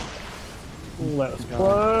 Ooh, that was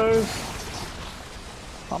close.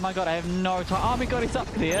 oh my god, I have no time. Oh my god, he's up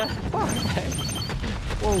there. Fuck.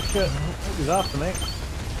 Oh shit, he's after me.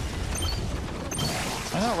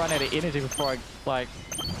 I'm gonna run out of energy before I like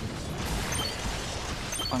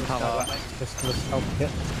uncover. Let's help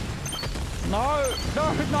hit. No,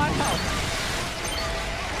 9 health.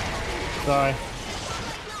 Sorry.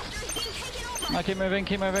 No, keep moving.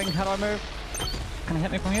 How do I move? Can you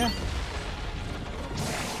hit me from here?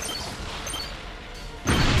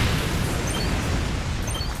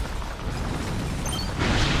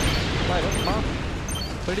 Wait, what the fuck?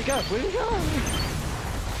 Where'd he go?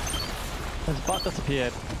 His butt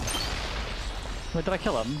disappeared. Wait, did I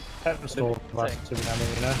kill him? That restore device to be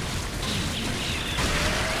having, you know.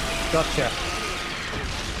 Gotcha.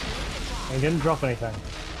 He didn't drop anything.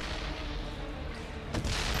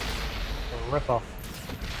 Rip off.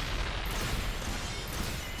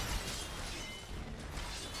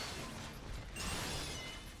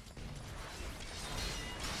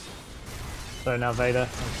 So now Vader,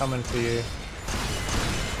 I'm coming for you.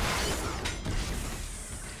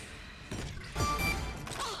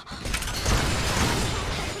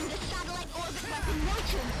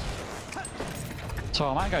 So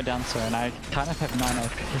I might go down soon. I kind of have 9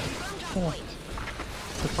 AP. Oh.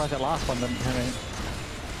 Surprised that last one didn't hit me.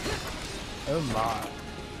 Oh my.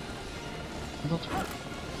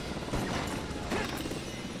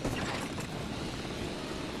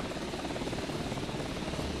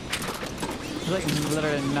 There's like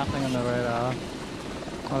literally nothing on the radar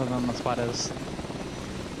other than the spiders.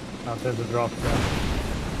 Oh, there's a drop there.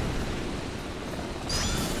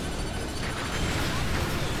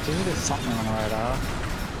 Maybe there's something on the radar.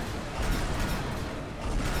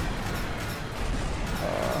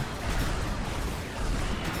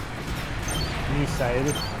 You saved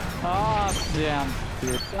it. Oh, damn,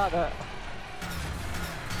 dude. Got it.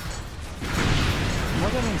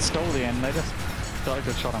 Wasn't installed in, they just got a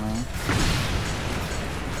good shot on me.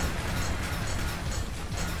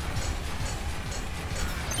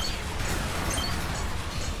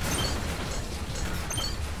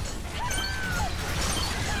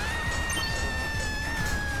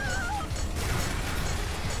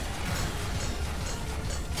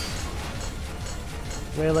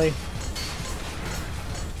 Really?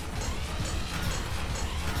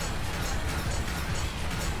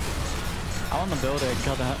 I'm on the building,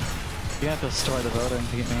 got that. You have to destroy the building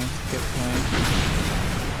to get me. Get me.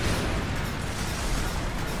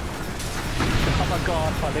 Oh my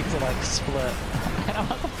god, my legs are like split. And I'm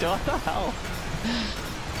like, what the hell?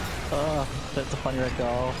 Oh, that's a funny red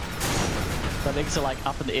goal. My legs are like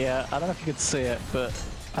up in the air. I don't know if you can see it, but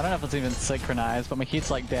I don't know if it's even synchronized, but my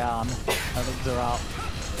head's like down. My legs are up.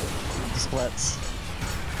 Splits.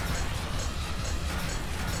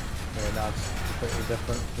 Yeah, that's completely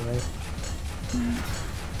different for me.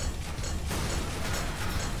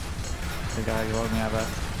 The guy you logged me over.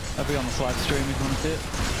 I'll be on the live stream if you want to see it.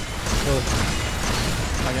 Cool.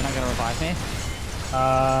 Oh, you're not gonna revive me?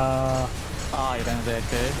 Oh, you don't have the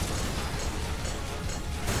AK?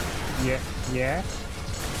 Yeah. Yeah?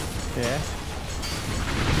 Yeah.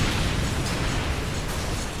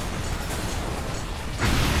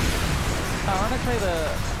 Ironically, the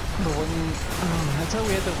wooden... Oh, it's so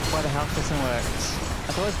weird that why the house system works.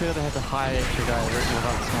 It's always better to have the high extra guy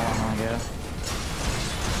without the small one, I guess.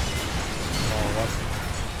 Oh, what?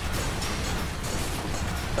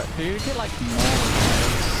 But do you get like more?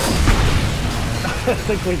 I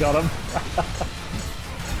think we got him.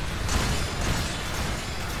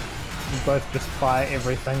 We both just fire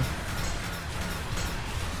everything.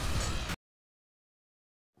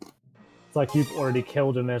 It's like you've already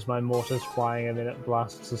killed him as my mortar's flying and then it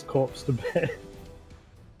blasts his corpse to bits.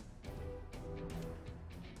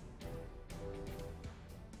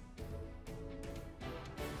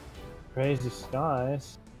 Crazy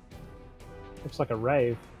skies. Looks like a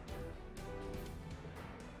rave.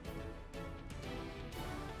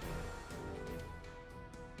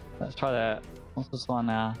 Let's try that. What's this one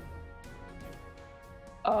now?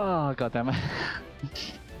 Oh, god damn it.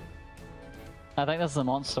 I think this is the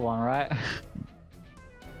monster one, right?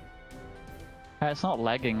 It's not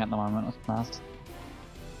lagging at the moment, it's nice.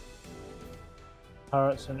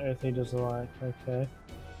 Turrets and earth eaters alike, okay.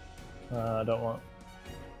 I don't want...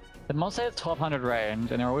 The monster has 1200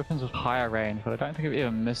 range, and there are weapons with higher range, but I don't think I've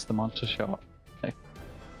ever missed the monster shot. Okay.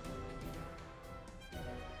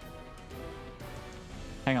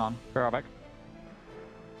 Hang on, be right back.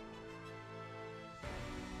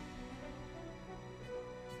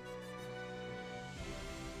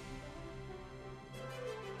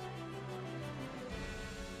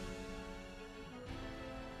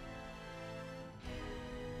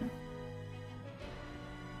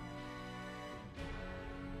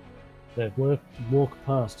 That walk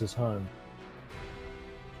past his home.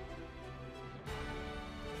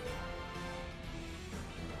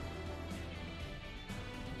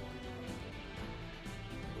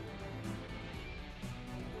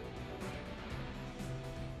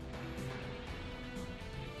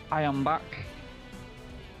 I am back,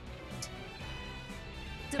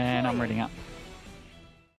 and I'm reading up.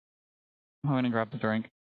 I'm gonna grab the drink.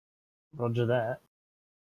 Roger that.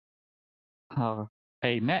 Oh,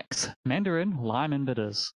 a next Mandarin Lime and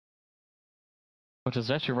Bitters, which is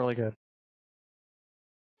actually really good.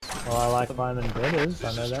 Well, I like lime and bitters,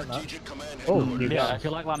 I know that much. Oh, you Yeah, got if you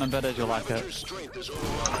like Lime and Bitters, you'll like it.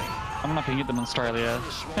 I don't know if you can get them in Australia.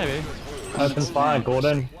 Maybe. Open fire,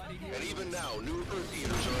 Gordon. And even now, new Earth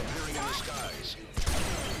Eaters are appearing in the skies.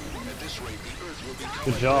 At this rate, the Earth will be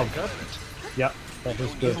Good job. Yep, that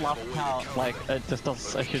was I good. love how, like, it just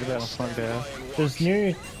does a huge amount of smoke there. There's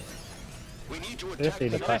new We need to There's attack the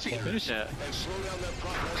the I don't think you platform. can finish it. and slow down that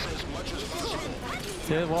progress as much as possible.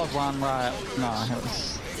 There was one right. No, it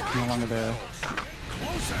was no longer there.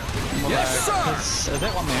 Yes, sir! Is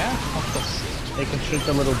that one there? What's this? They can shoot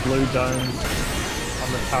the little blue domes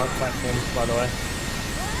on the turret platforms, by the way.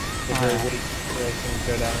 They're very weak, so they can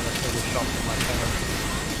go down in a single shot from my cannon.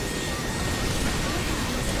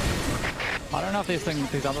 I don't know if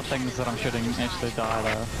these other things that I'm shooting actually die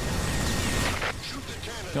though.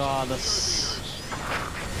 God, this.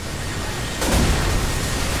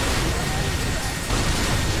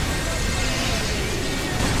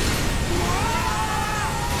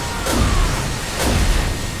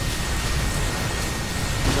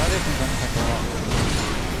 These things don't take a lot.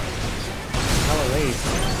 How are these?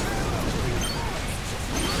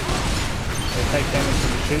 They take damage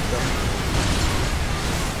when you shoot them.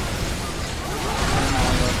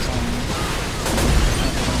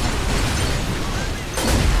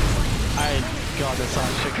 God, there's so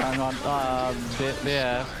much shit going on.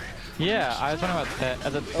 There. Yeah, I was wondering about that.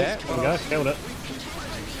 Is it that? There we go, killed it.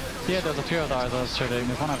 Yeah, there's a few of those I was shooting.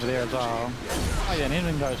 There's one over there as well. Oh yeah, and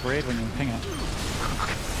even goes red when you ping it.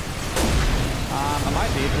 I might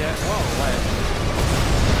be here. Whoa, wait.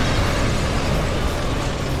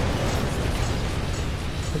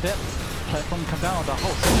 Did that platform come down or the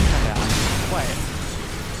whole section came down? Wait.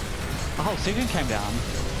 The whole section came down?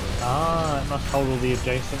 Ah, it must hold all the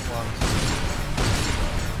adjacent ones.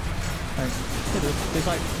 Like, there's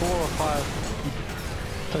like 4 or 5.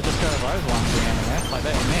 So just go to those ones again, I guess. Like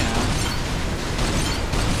that one there now.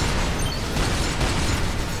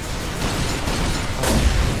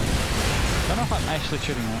 I don't know if I'm actually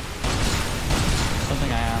shooting it. Don't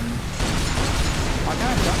think I am. I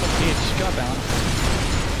can't jump off the edge. God damn it.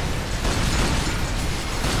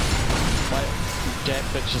 Like, that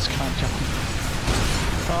bitch just can't jump.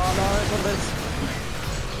 Oh no, what is this?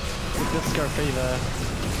 Disco fever.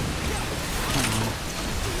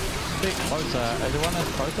 Bit closer. Is there one that's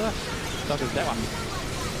closer? So there's that one.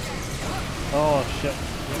 Oh shit,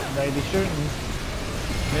 they be shooting.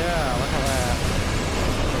 Yeah, look at that.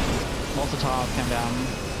 Lots of tiles came down.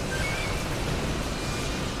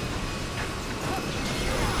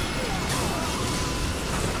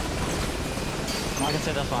 I can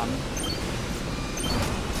see this one.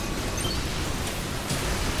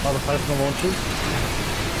 Oh, the personal launches.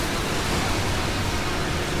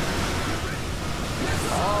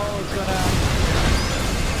 Oh, it's gonna...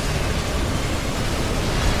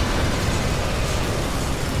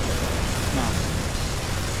 No.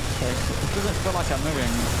 Okay, it doesn't feel like I'm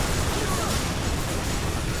moving.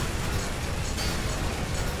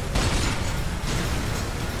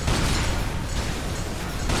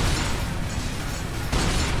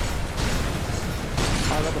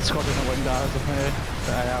 I got the squadron of windows with me,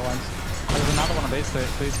 the AI ones. There's another one of these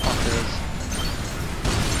fuckers.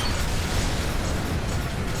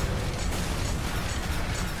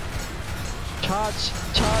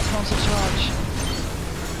 Charge, monster charge.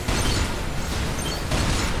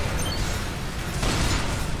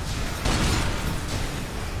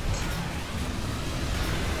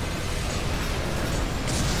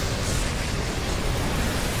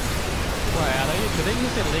 Wait, do they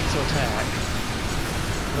use their legs to attack?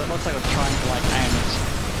 It looks like it's trying to like aim it.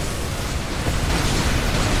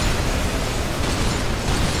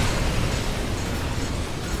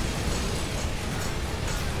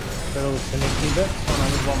 Little connecty bit. Oh no,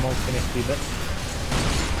 there's one more connecty bit.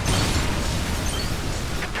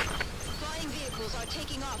 Flying vehicles are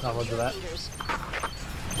taking off. Oh, roger that. It's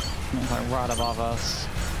like right above us.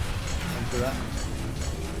 Into that.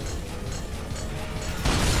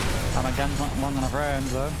 And my gun's not long enough range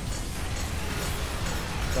though.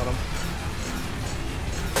 Got him.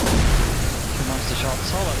 2 monster shots.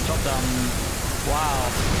 Hold it, drop down. Wow.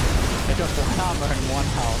 It just one armor and 1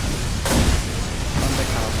 health. One big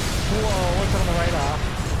health. Whoa, what's on the radar?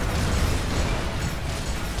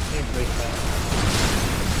 Increase that.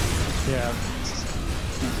 Yeah.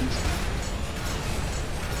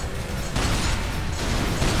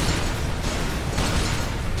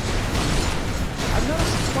 I've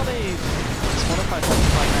noticed Spotify started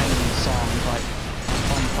playing random songs like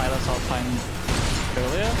on the playlist I was playing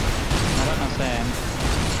earlier. I don't understand.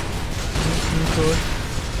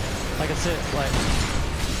 Like I said, like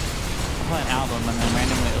I play an album and then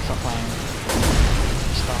randomly it'll start playing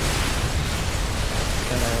stuff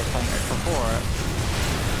that I was playing before it.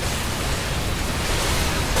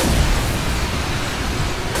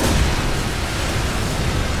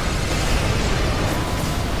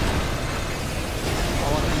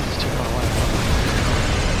 Oh, I think it's too far away.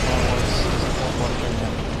 Oh, it's doing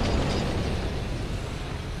that.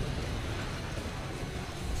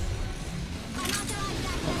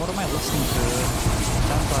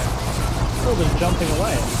 just jumping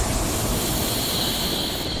away.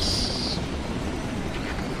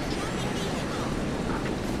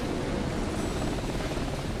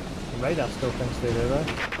 The radar still thinks they're there though.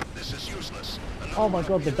 This is useless. Oh my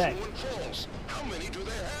god, they're back. Falls. How many do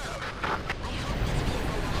they have?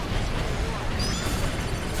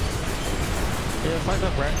 Yeah, it's like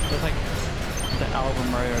it's like the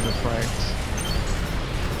album radio just breaks.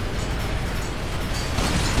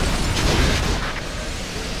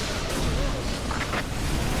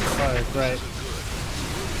 Oh, great.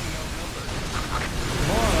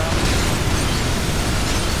 More of them.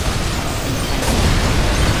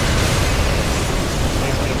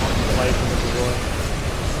 Maybe a month away from the Roy.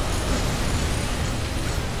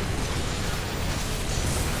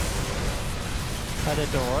 Are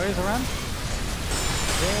there doors around?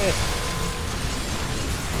 Yes.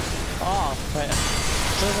 Oh, wait.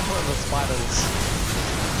 So there's one of the spiders.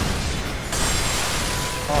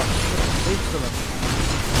 Oh, shit. Heaps of them.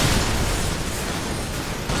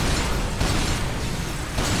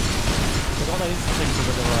 There's all these things with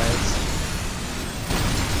the doors.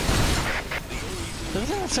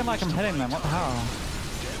 Doesn't even seem like I'm hitting them, what the hell?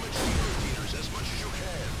 Damage the earth eaters as much as you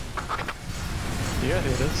can. The earth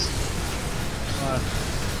eaters.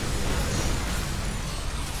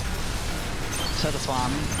 So this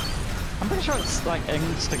one. I'm pretty sure it's like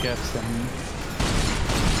insta-gifts and...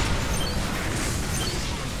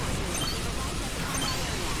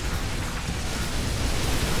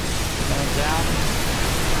 Going down.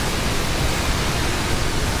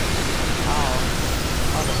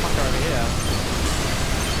 Oh, the fucker over here.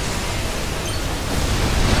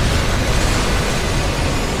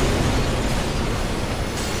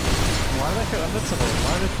 Why do they feel invincible?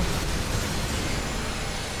 Why do they feel...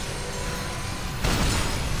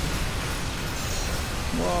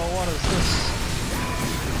 Whoa, what is this?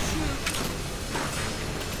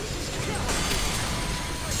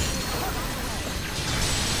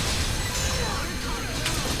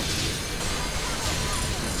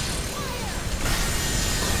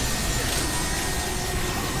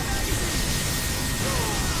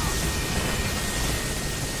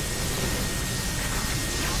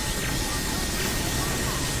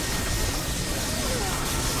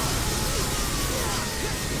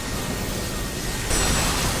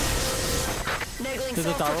 There's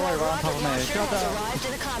a Darrow right on top of me. Got that. Arrived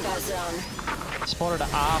in the combat zone. Spotted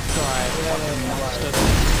it after I fucking watched it.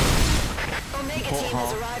 Omega team has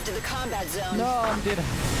Porthole. arrived in the combat zone. No, I'm dead.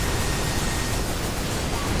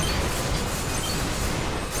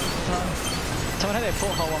 Someone hit that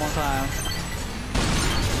porthole one more time.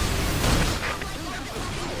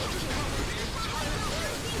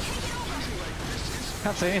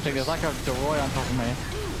 Can't see anything, there's like a Deroy on top of me.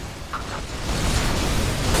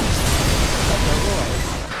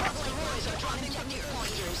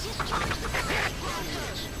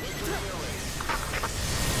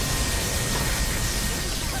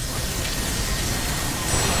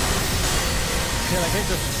 Yeah, they keep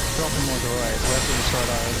just dropping more Deroys, so we have to destroy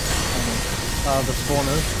those. The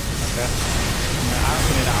spawners. Okay. Yeah, I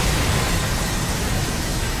don't need that.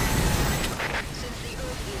 Since the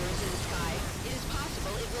Earth Eater is in the sky, it is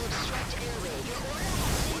possible it will obstruct air raids. Your order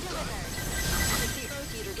has been delivered. If the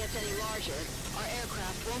Earth Eater gets any larger, our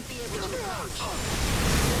aircraft won't be able to approach.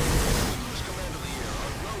 Lose command of the air.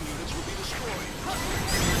 Our ground units will be destroyed.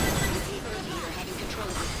 With the Earth Eater having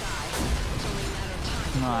control of the sky, it's only a matter of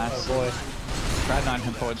time. Nice. Oh boy. Tried 9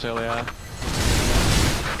 hit points earlier.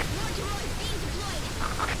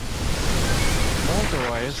 More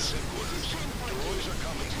Deroys.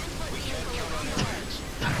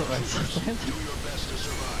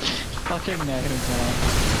 Fucking names, man.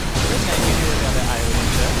 Didn't they give you the other alien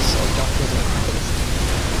ships or doctors and things?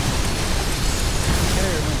 I can't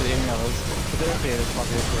even remember any others. But they're okay, it's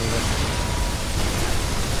fucking proven.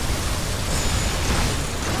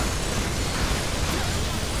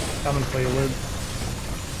 Coming for you, Lib.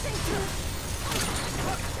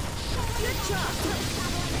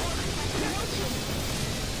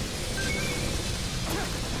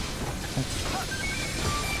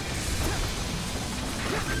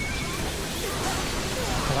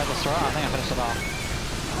 Did I destroy it? I think I finished it off.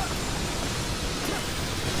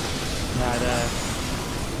 Yeah, I did.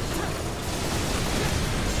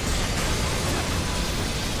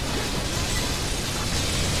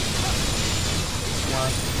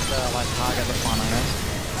 Like target this one, I guess.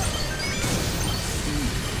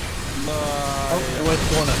 Oh, where's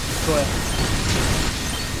spawner? Destroy it.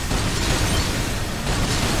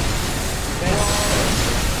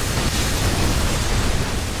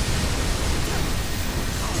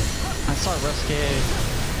 It's so risky.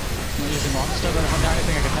 I'm using monster, but the only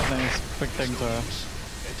thing I can hit them is big things are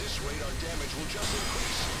this rate, our damage will just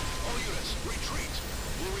increase. All units, retreat.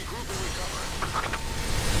 We'll regroup and recover.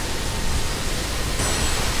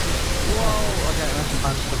 Whoa! Okay, that's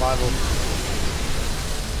Time survival.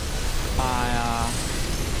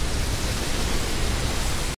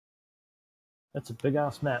 That's a big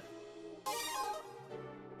ass map.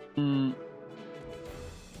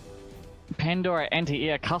 Pandora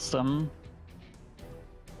anti-air custom.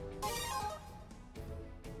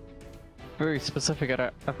 Very specific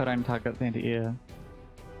if I don't target the anti-air.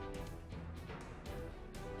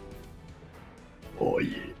 Oh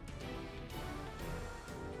yeah.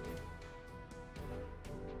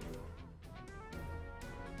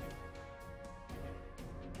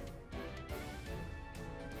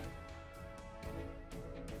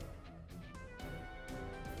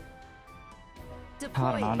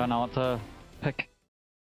 I don't know what to pick.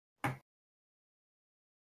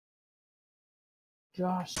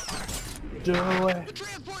 Just do it. The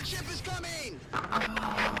transport ship is coming!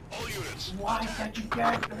 All units. Why can't you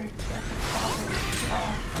get me?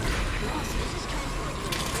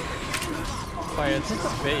 Wait, it's just a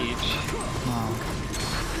beach. Oh.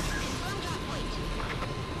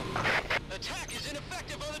 Attack is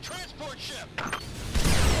ineffective on the transport ship!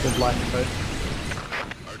 Good light foot.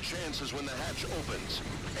 Our chances when the hatch opens.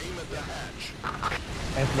 Aim at the hatch.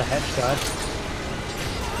 Aim for the hatch, guys.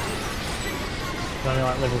 It's only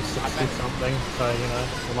like level 60 something, so you know,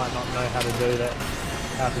 we might not know how to do that,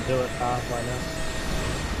 how to do it right now.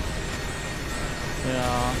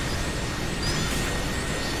 Yeah.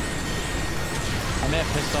 I may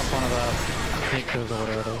have pissed off one of the pictures or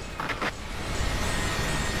whatever it is.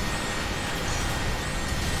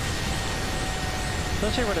 It's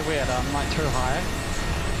actually really weird, I'm like too high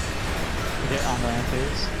to get under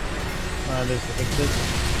antis. There's the hexes.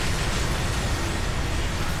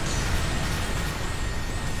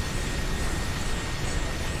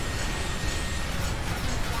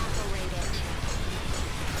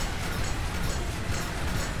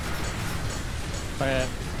 Wait,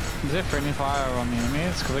 is there friendly fire on the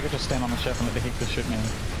enemies? Because I could just stand on the ship and let the hexes shoot me.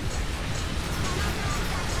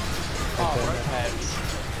 Oh, rotates.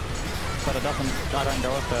 But it doesn't, I don't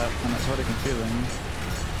go with it, and it's really confusing.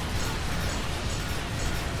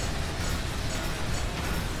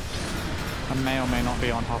 I may or may not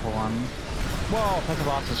be on top of one. Whoa, passive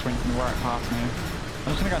blast just went right past me.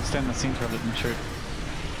 I'm just gonna go and stand in the center and let them shoot.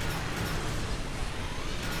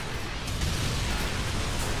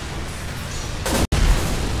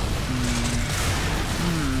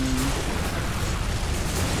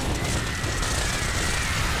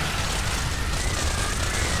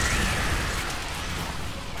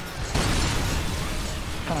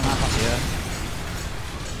 Kind of half up here.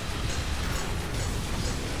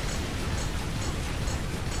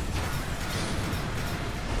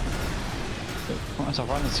 Put myself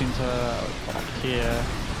right in the center up here.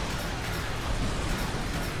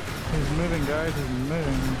 He's moving, guys, he's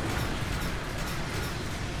moving.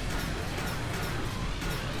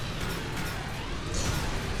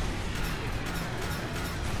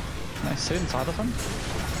 Can I sit inside of him?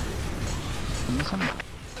 In this one?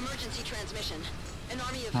 Emergency transmission. An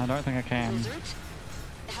army of I don't think I can. lizards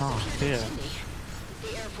has Oh, appeared dear. in Sydney.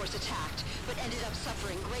 The Air Force attacked, but ended up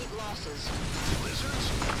suffering great losses. Lizards?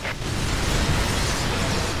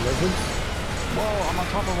 Lizards? Whoa, I'm on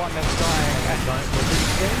top of one that's dying. Giant lizards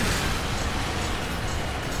again?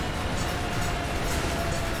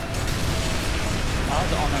 I was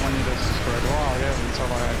on there when you just destroyed. Wow, yeah, it's all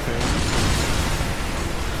right too.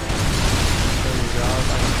 There you go,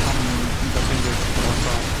 I can come and the fingers to the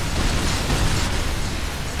side.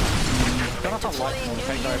 Don't have to light more,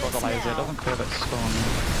 take no about the laser, it doesn't clear that strong.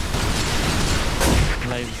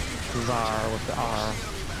 Laser with the R.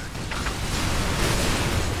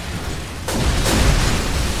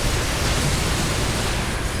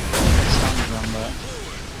 It stuns them, but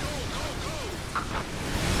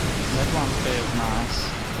that one is nice,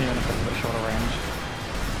 even if it's a bit shorter range.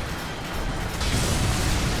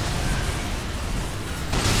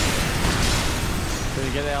 Did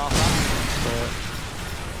you get there, Arthur? But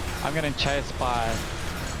I'm getting chased by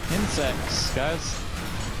insects, guys.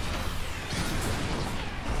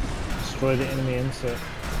 Destroy the enemy insect.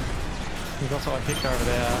 There's also a hick over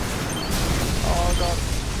there. Oh god.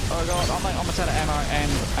 Oh god, I'm like almost out of ammo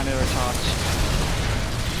and I need a recharge.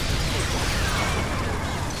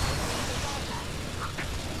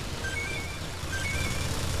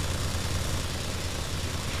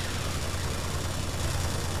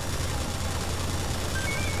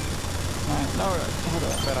 No, hold on.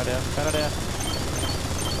 Bad idea. Bad idea.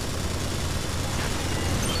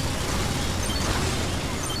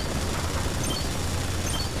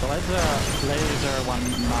 The Laser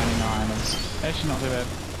 199 is actually not too bad.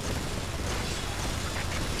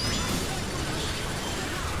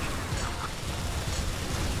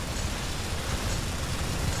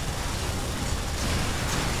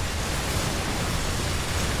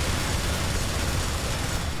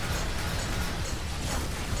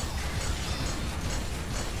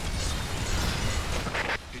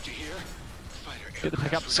 Did you hear? Fighter Get the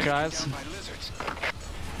pickups, guys. down by lizards.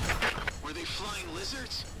 Were they flying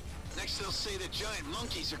lizards? Next they'll say that giant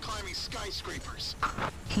monkeys are climbing skyscrapers.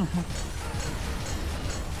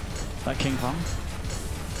 That King Kong.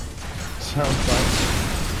 Sounds like.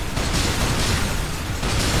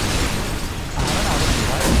 I don't know, I didn't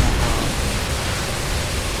play it that well.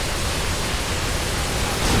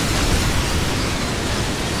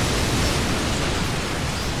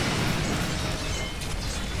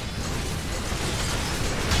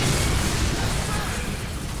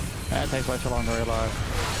 Yeah, it takes way too long to reload.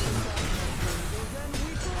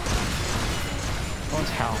 One's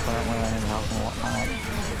health, I don't really need health and whatnot.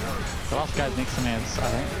 The last guy next to me is, I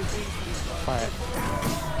think. Wait.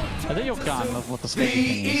 Is it your gun with the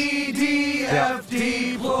speaking thingies? Yeah.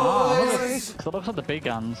 Because it looks like the big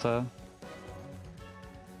gun, so.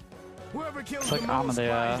 It's like armor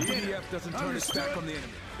there. EDF doesn't turn its back on the enemy.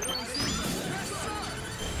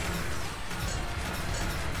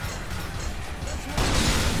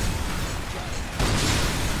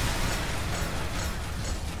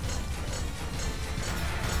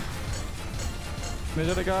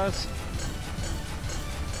 Measure it, guys.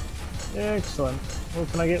 Excellent. Well,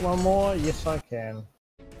 can I get one more? Yes, I can.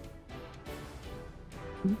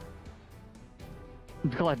 I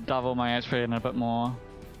feel like double my HP and a bit more.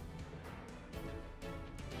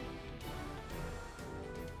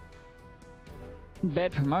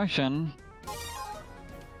 Bad promotion.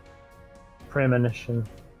 Premonition.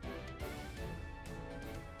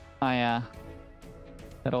 Oh yeah.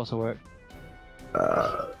 That also worked.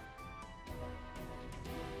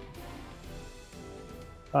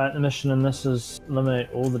 Alright, the mission in this is eliminate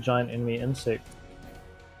all the giant enemy insects.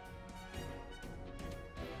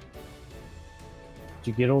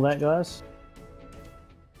 Did you get all that, guys?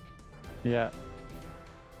 Yeah.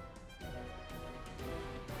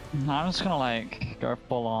 I'm just gonna like go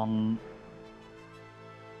full on.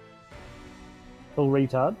 Full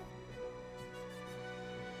retard.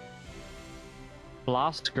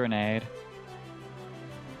 Blast grenade.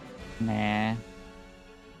 Nah.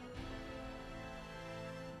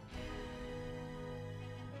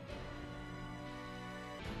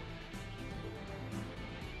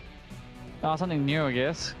 Oh, something new, I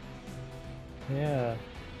guess. Yeah.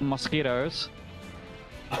 Mosquitoes.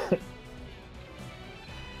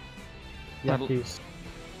 Yuckies.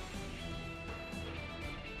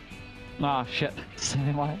 Ah, shit.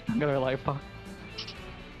 Anyway, I'm gonna like fuck.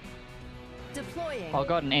 Deploying. I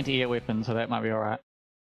got an anti-air weapon, so that might be alright.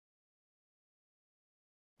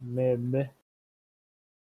 Maybe.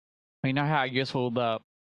 You know how useful the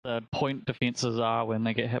point defenses are when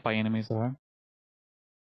they get hit by enemies, though?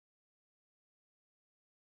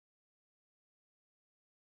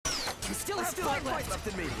 Still have fight left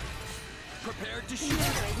in me. Prepared to shoot.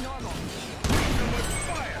 Integrate normal.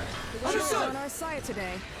 Fire. The weather on our side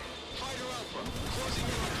today. Fighter Alpha, closing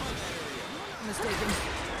in on combat area. Mistaken.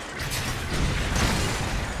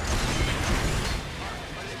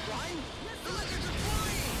 Are they flying? The lizards are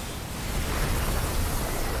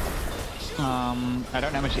flying! I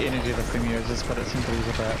don't know how much energy this thing uses, but it seems to use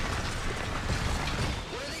a bit.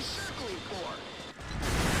 What are they circling for?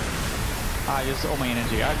 I use all my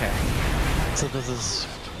energy, okay. So this is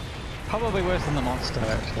probably worse than the monster,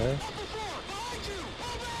 actually.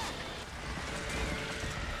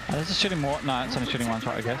 Oh, this is shooting more. No, it's only shooting one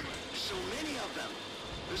shot, I guess. So many of them.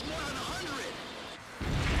 There's more than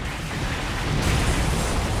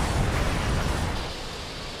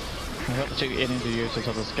 100. I've got the two energy uses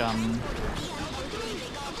of this gun.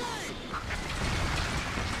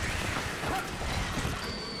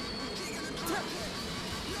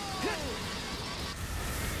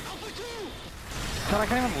 God, I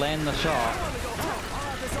can't even land the shot.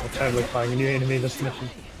 We're totally fighting a new enemy this mission.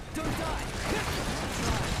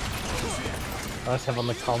 I just have on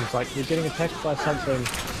the comms like, you're getting attacked by something.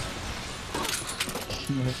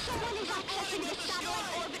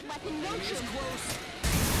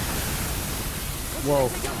 Whoa.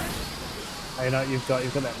 Hey, you know, you've got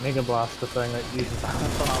that Mega Blaster thing that uses energy.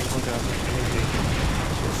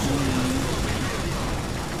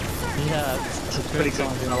 Yeah, it's Pretty good. I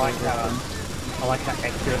like how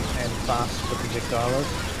accurate and fast the projectile is.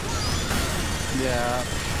 Yeah.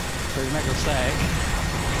 So you make a mistake.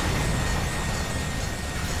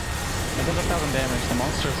 It does 1,000 damage. The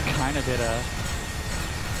monster's kind of did a.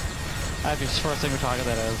 Just for a single target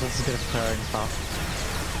that is. This is good for throwing stuff.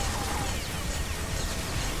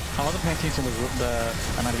 I wasn't paying attention to the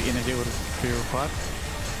amount of energy would be required.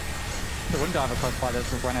 The wind diver close by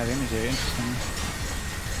that's run out of energy. Interesting.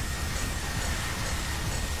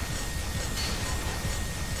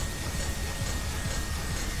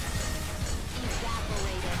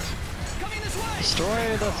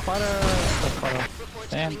 Destroy the spider! The spider.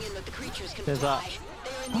 Damn. There's that.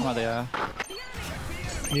 Oh, they are.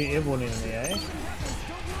 New airborne enemy, eh?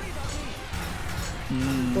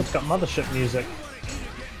 Oh, it's got mothership music.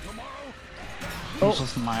 It's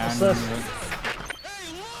just my what's own this? music.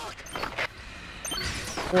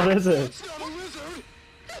 What is it? It's not a lizard!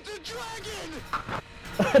 It's a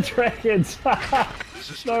dragon! Dragons!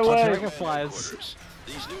 No way! Dragonflies.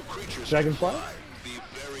 These new creatures Dragonfly? be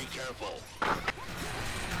very careful.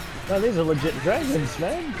 No, these are legit dragons,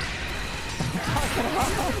 man!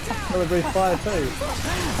 Will they breathe fire too?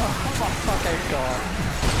 Okay, god.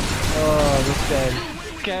 Oh, this game.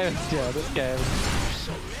 Game, yeah, this game.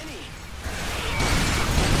 So many.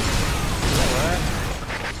 Does that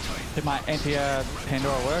work? Did my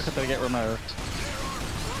anti-Pandora work or did it get removed?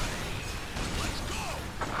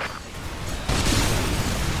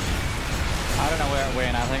 I don't know where it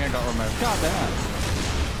went, I think it got removed. God damn it.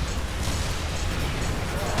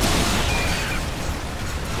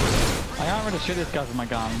 I can't really shoot these guys with my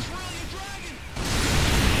gun.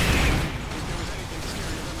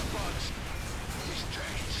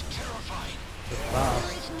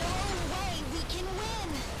 Fast. No way we can win.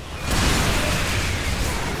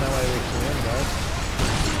 No way we can win, guys.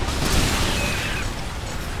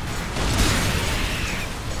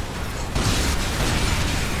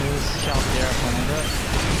 There's Shelf the airplane, is it?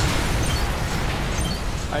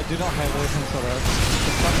 I do not have weapons for this.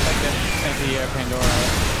 The fact that anti-Pandora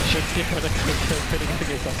should be critical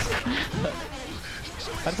against us.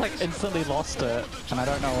 I just like instantly lost it, and I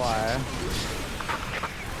don't know why.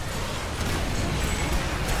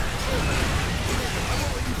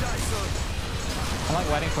 I'm like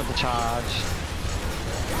waiting for it to charge.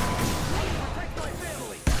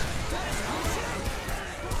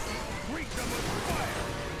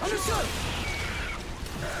 Understood!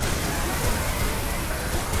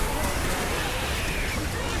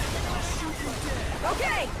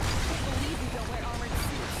 Okay!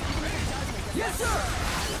 Yes, sir!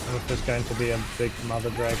 Or if there's going to be a big mother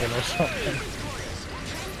dragon or something.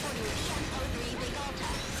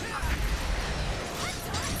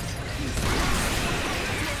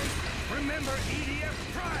 Remember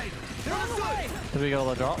EDF Pride! They're on the way! Did we get all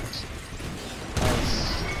the drops?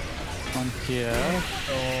 There's one here.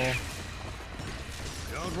 Oh,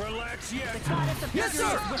 Don't relax yet! Yes,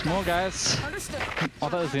 sir! Small guys. I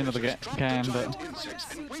thought it was the end of the game, but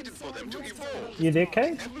Insects and waited for them to evolve. you there,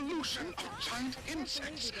 Kate? Evolution of giant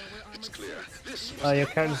insects. It's clear this was Oh, your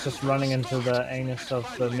character's just running into the anus of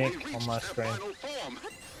the neck on my screen. final form.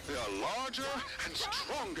 They are larger and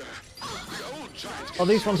stronger. The old giant Oh,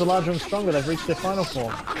 these ones are larger and stronger. They've reached their final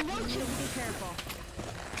form.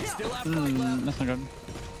 that's not good.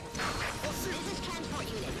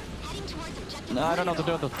 No, I don't know what to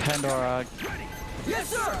do with the Pandora. Yes,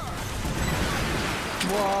 sir!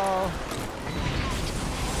 Whoa!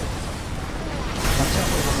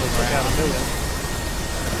 Check out a building.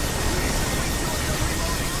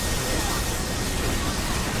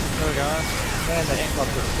 There we go. Man, they ain't got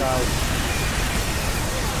this guy.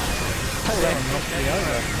 Hey, That one knocked me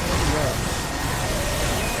over.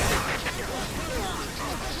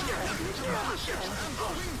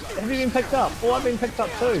 Have you been picked up? Oh, I've been picked up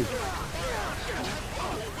too.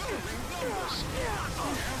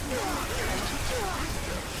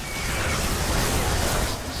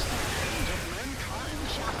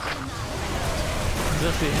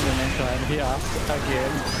 Just the end of mankind, he asked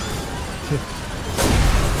again.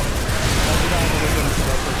 I do not believe in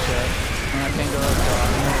this shit. And I can't go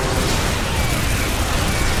outside.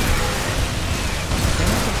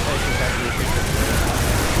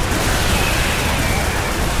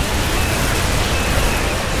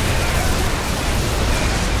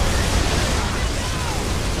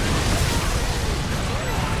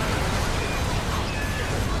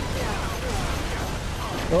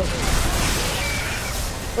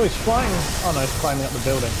 Oh, he's flying. Oh no, he's climbing up the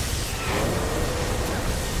building.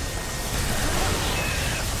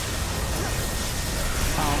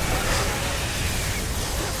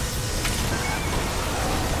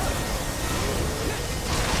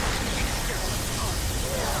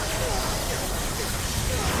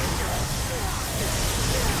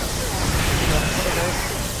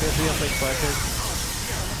 There's the big fighters.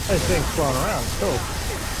 Oh, he's being thrown around.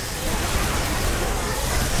 Cool.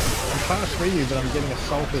 trying to free you, but I'm getting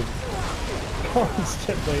assaulted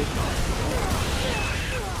constantly.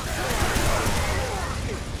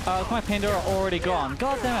 Oh, is my Pandora already gone?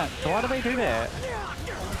 God damn it! Why do they do that?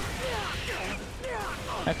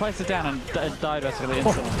 I placed it down and it died basically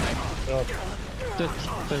instantly. God.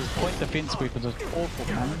 Those point defense weapons are awful,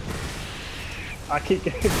 man. I keep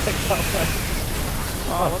getting picked up.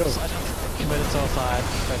 Oh, whoops, I just committed suicide,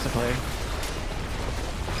 basically.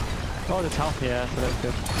 Oh, there's health here, so that's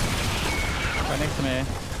good. Right next to me.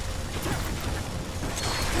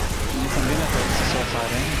 Need some benefits to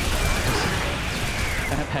suiciding.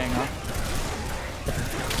 And it paying off.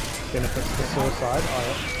 Benefits to suicide?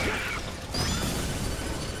 Oh,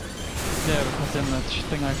 Yeah, because then the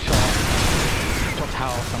thing I shot dropped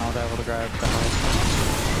health and I was able to grab the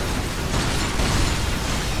health.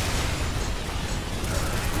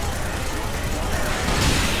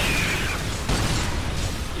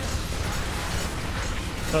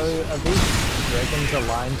 So are these dragons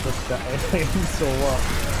aligned with the aliens or what?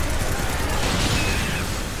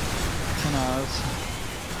 Who knows?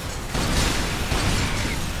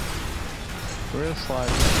 Real slide.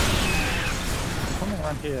 Something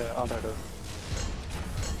around here. Oh, there it is.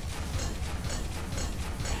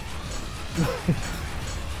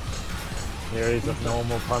 Series of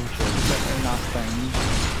normal punches. Definitely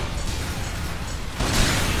nothing.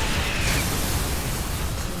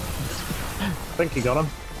 I think you got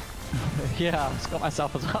him. Yeah, I just got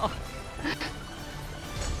myself as well.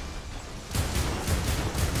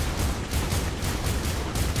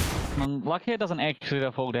 I'm lucky it doesn't actually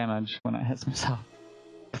do full damage when it hits myself.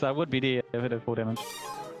 Because I would be dead if it did full damage.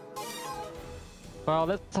 Well,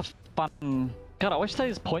 that's a fun... God, I wish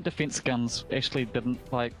these point defense guns actually didn't,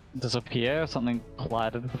 like, disappear or something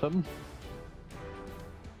collided with them.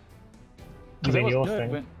 You mean it was your good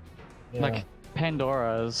thing? when- Yeah. Like,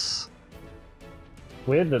 Pandora's...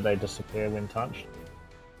 Where did they disappear when touched?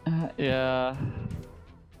 Yeah.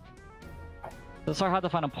 It's so hard to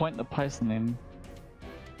find a point to place them in.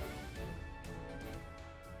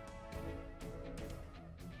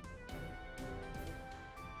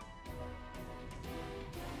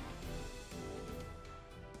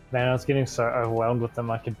 Man, I was getting so overwhelmed with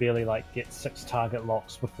them I could barely like get 6 target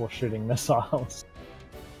locks before shooting missiles.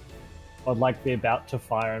 I'd like be about to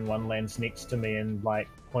fire and one lands next to me and like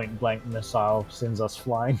point blank missile sends us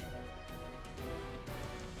flying.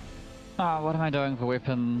 Ah, what am I doing for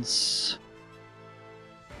weapons?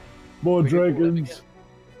 More We could- dragons!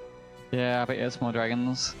 Yeah, I bet it's more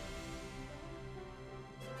dragons.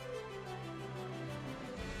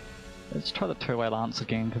 Let's try the two-way lance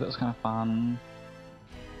again because it was kind of fun.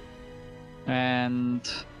 And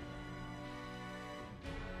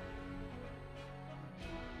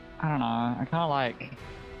I don't know. I kind of like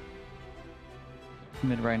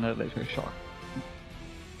mid-range electric shock.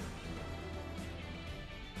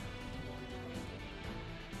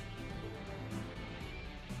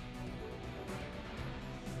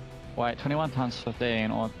 Wait, 21 times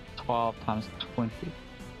 15 or 12 times 20?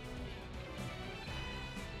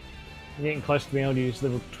 You're getting close to being able to use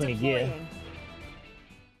level 20 gear. Deploying.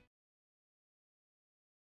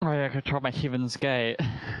 Oh yeah, I could try my Heaven's Gate.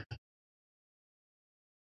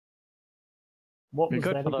 What Be was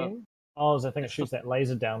good that for the- again? Oh, I think it shoots that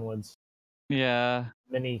laser downwards. Yeah,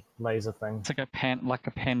 Mini laser thing. it's like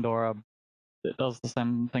a Pandora. It does the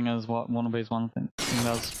same thing as what Wannabe's one thing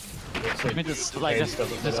does. Which means it's like just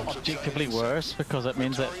objectively worse because it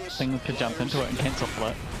means that things could jump into it and cancel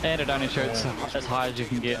it. And it only shoots as high as you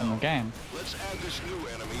can get in the game. Let's add this new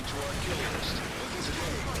enemy to our kill list.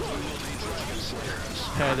 Today, we will be dragon slayers.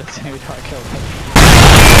 Okay, that's who I killed.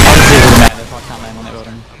 That's why I can't land on that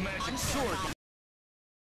building. A magic sword.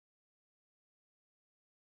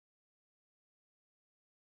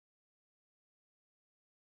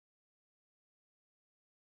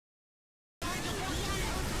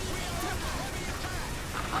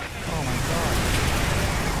 Oh my god.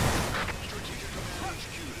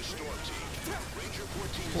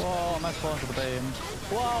 Whoa, I'm falling to the beam.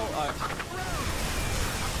 Whoa! Oh.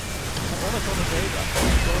 I'm almost on the beam. I'm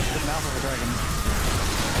going to the mouth of a dragon.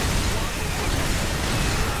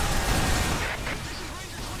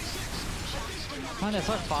 Man, they're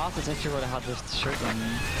so fast, it's actually really hard just to shoot them.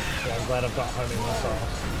 Yeah, I'm glad I've got homing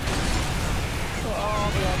missiles. Oh,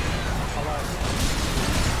 God. Hello.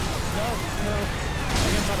 No, no. I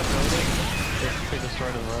can find a building. It's be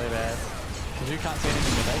destroyed is really bad. Because you can't see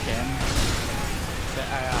anything that they can. The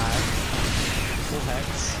AI. Full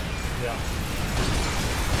hacks. Yeah.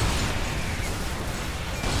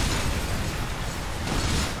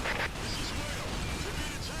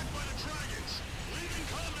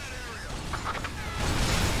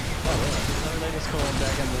 they just call them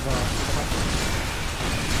dragons as well.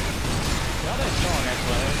 Yeah, they're strong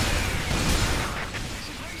actually. This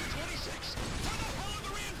is Ranger 26. How the hell are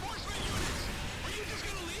the reinforcement units? Are you just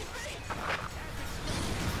gonna leave me?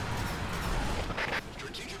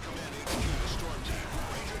 Strategic Command HQ to Storm Team.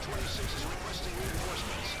 Ranger 26 is requesting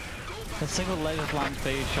reinforcements. Go back. The single laser blind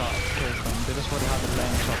B shot kills them. They just really have the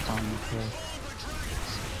lane shots on them too.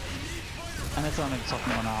 And it's only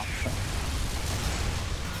softening one up. But...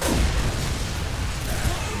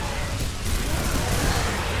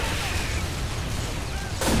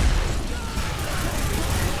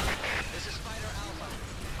 This is Spider Alpha.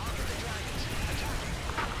 I'll get the dragons.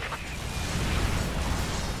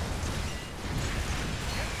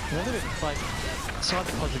 It's like, it's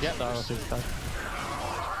hard to get though with these guys.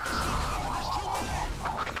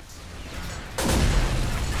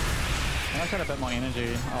 I wish I had a bit more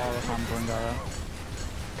energy all the time going there.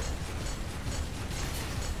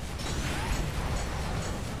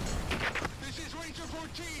 This is Ranger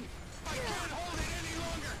 14. I can't hold it any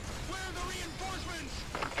longer. Where are the reinforcements?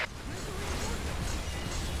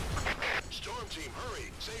 Storm Team,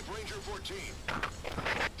 hurry. Save Ranger 14.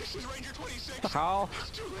 This is Ranger 26. How? It's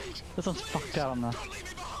too late. This one's Please, fucked out on there. don't leave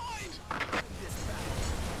me behind.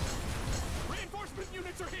 Reinforcement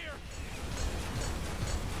units are here!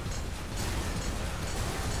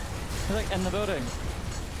 He's like in the building.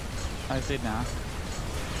 Oh, he's dead now.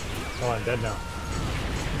 Oh, I'm dead now.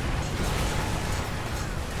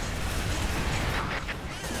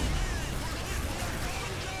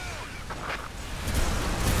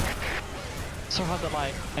 So hard to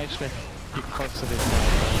like actually get close to these guys.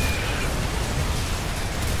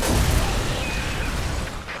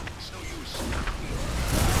 It's no use.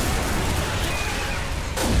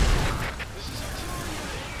 This is artillery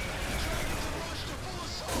unit. The dragons have launched a full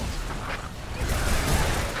assault.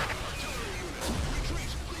 Artillery units,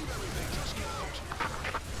 retreat. Leave everything. Just get out.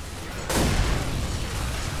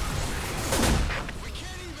 We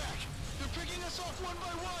can't evac. They're picking us off one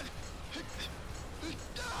by one.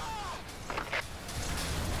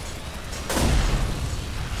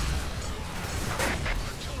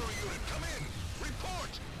 Artillery unit, come in.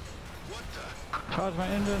 Report. What the? Charge my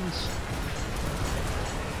engines.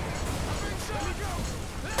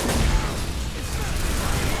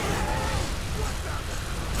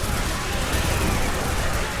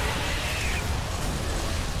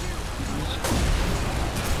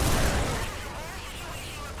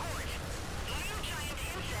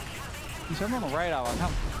 He's on the radar, I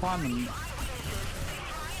can't find them.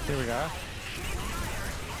 There we go.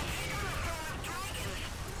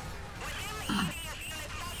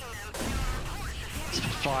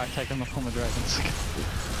 Fire taking the former dragons.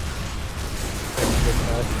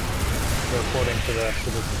 We're reporting to the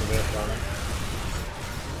citizens of Earth, darling.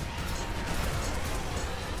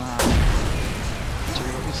 So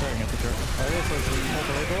what are you saying at the dragons? Oh, this is the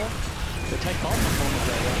radar. They take on the former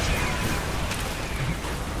dragons.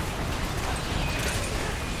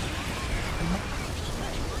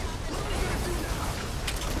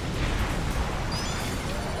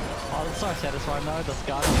 Oh, that's so satisfying though. This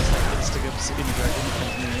gun just like insta-gives any dragon.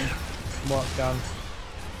 What gun?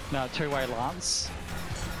 No, two-way lance.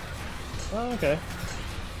 Oh, okay.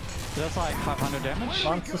 That's like 500 damage.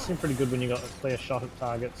 Lances seem pretty good when you got a clear shot at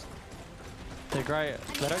targets. They're great.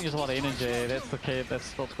 They don't use a lot of energy. That's the key.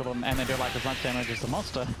 That's what's good on, and they do like as much damage as the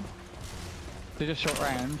monster. They're just short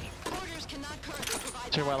range. Orders cannot currently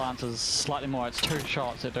provide Two-way lances, slightly more. It's two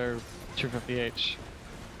shots that do 250 each.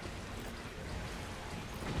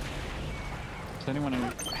 Is anyone in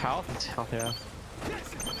health? It's health here.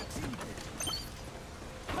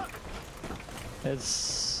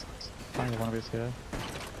 It's only one of us here.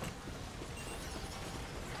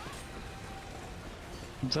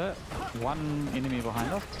 Is that one enemy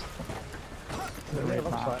behind us? Yeah, it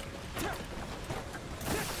looks like.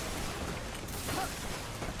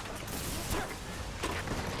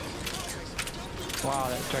 Wow,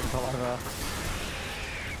 that dragon fell over.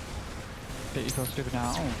 Bet you feel stupid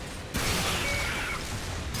now. Oh.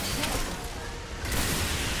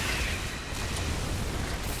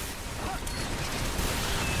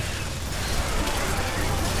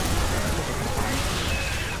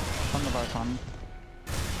 On the Voton.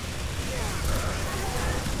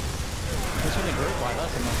 It's really group like that,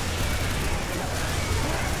 isn't it?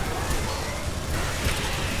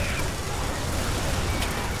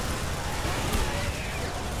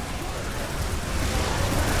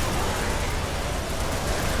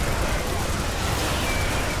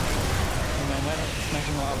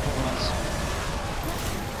 Making a lot of problems.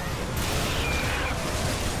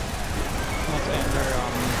 Let's enter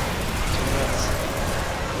to this.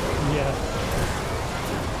 Yeah.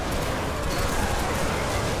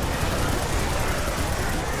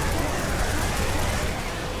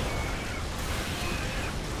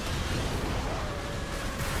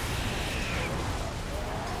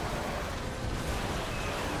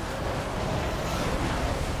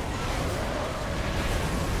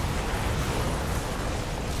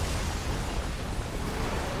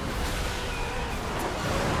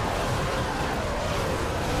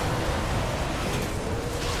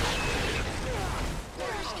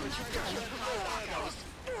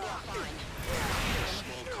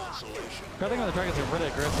 I think the dragons are really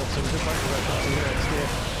aggressive, so we just like to rotate to here instead.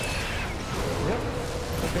 Yep.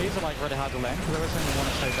 The bees are like really hard to land because every time we want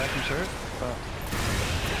to stay back and shoot, but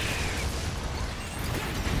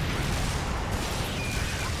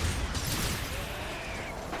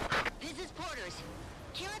This is Porters.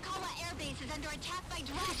 Kirakala Air Base is under attack by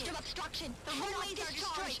dragons. System obstruction. The runways are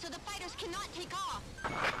destroyed, so the fighters cannot take off.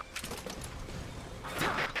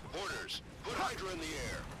 Orders. Put Hydra in the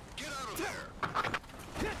air. Get out of there.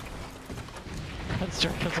 that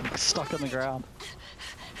dragon's like stuck on the ground.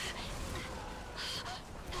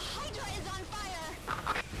 The Hydra is on fire.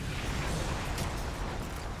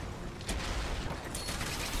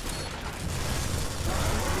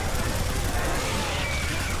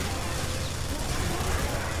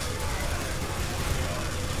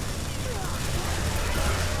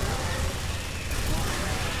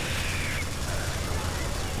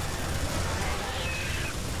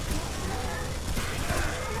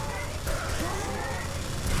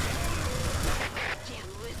 Damn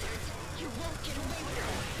lizards! You won't get away with it!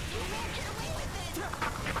 You won't get away with it!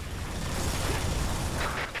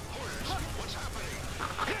 Orders. What's happening?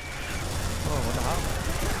 Oh, what the hell?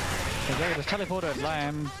 The dragon just teleported,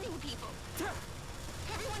 lame. Burning people!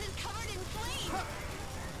 Everyone is covered in flames!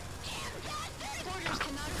 Damn bastards! Porters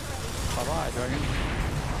cannot hurry. Bye bye, dragon.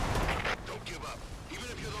 Don't give up. Even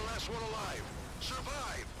if you're the last one alive.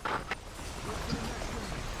 Survive.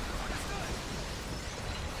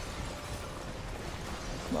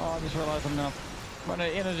 Oh, I just realized I'm gonna run out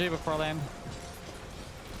of energy before I land.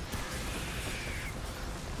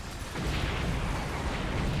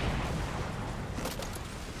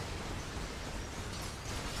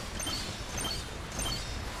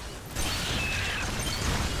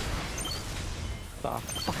 The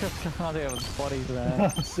fuck is going on there with bodies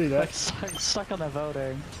there? See Like that? stuck on the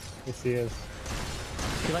building. Yes, he is.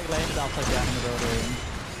 He like landed upside down in the building.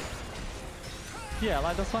 Yeah,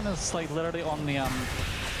 like this one is like literally on the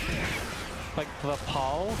like the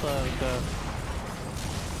pole, the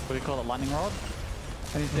what do you call it, lightning rod?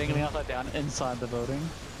 And he's dangling upside down inside the building.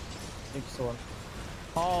 Excellent.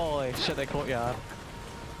 Holy shit, they courtyard.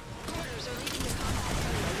 Porters are leaving the combat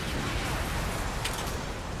area.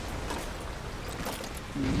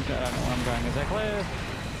 I don't know where I'm going exactly.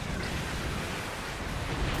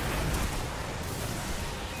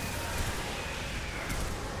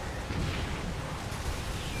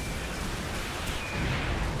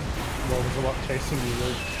 Well, there's a lot chasing you,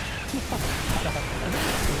 Luke. This is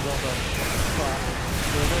awesome. But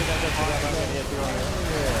we're really going to figure out how to get through on it.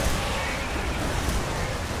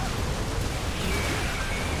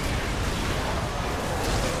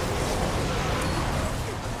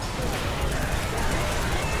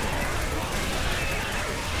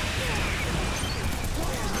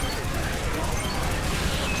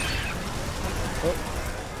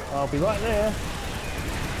 Oh, I'll be right there.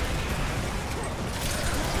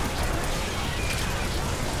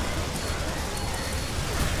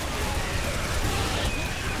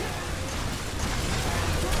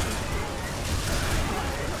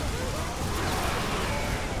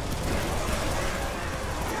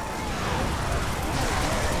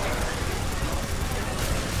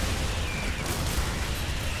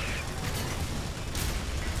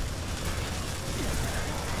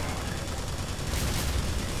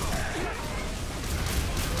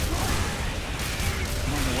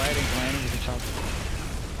 I'm waiting for my enemies to charge.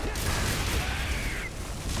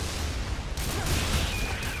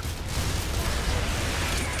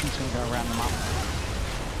 I'm just gonna go around them up.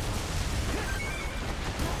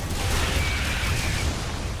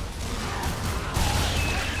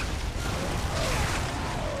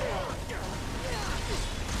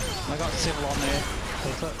 I got civil on there.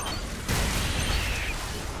 That's it.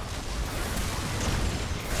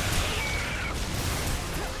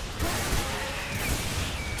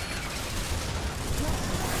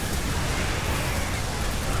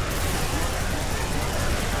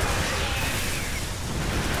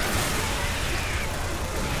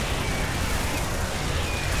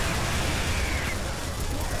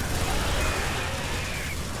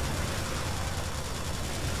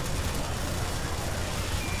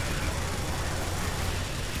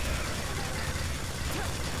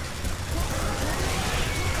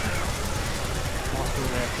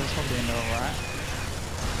 This will be into it, right?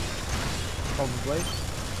 Probably.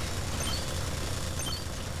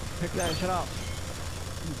 Pick that shit up.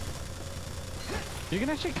 You can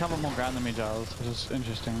actually cover more ground than me, Giles, which is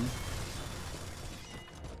interesting.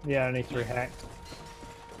 Yeah, only 3 hacked.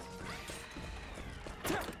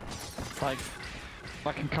 Like,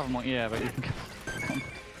 I can cover more, yeah, but you can cover.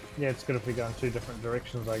 Yeah, it's good if we go in 2 different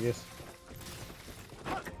directions, I guess.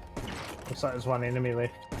 Looks like there's one enemy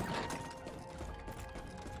left.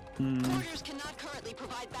 Porters cannot currently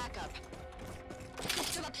provide backup.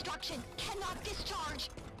 System obstruction cannot discharge.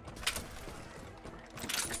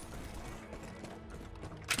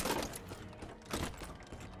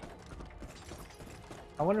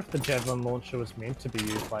 I wonder if the Javelin launcher was meant to be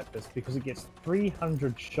used like this because it gets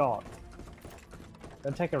 300 shot.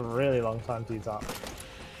 It'll take a really long time to use up.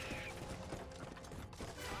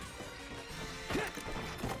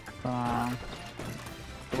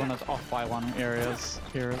 The one that's off by one areas.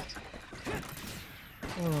 Here.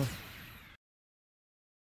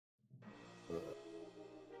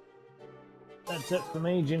 That's it for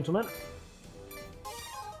me, gentlemen.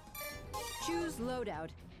 Choose loadout.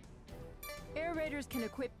 Air Raiders can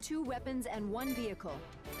equip 2 weapons and 1 vehicle.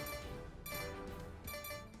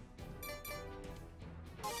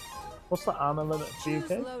 What's the armor limit for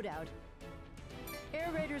Choose UK? loadout.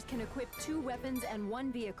 Air Raiders can equip 2 weapons and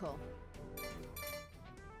 1 vehicle.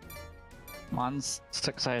 Mine's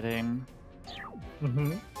 618.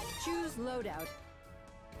 Mm-hmm. Choose loadout.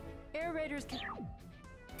 Air Raiders can...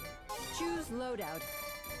 Choose loadout.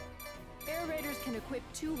 Air Raiders can equip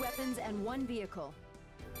 2 weapons and 1 vehicle.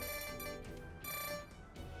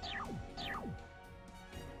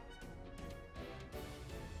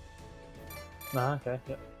 Ah, okay,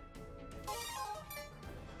 yep.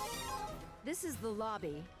 This is the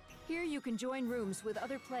lobby. Here you can join rooms with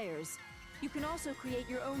other players. You can also create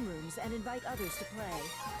your own rooms and invite others to play.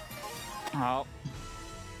 Oh.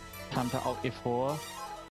 Time to Alt F4.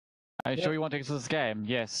 Are you sure you want to exit this game?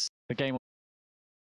 Yes. The game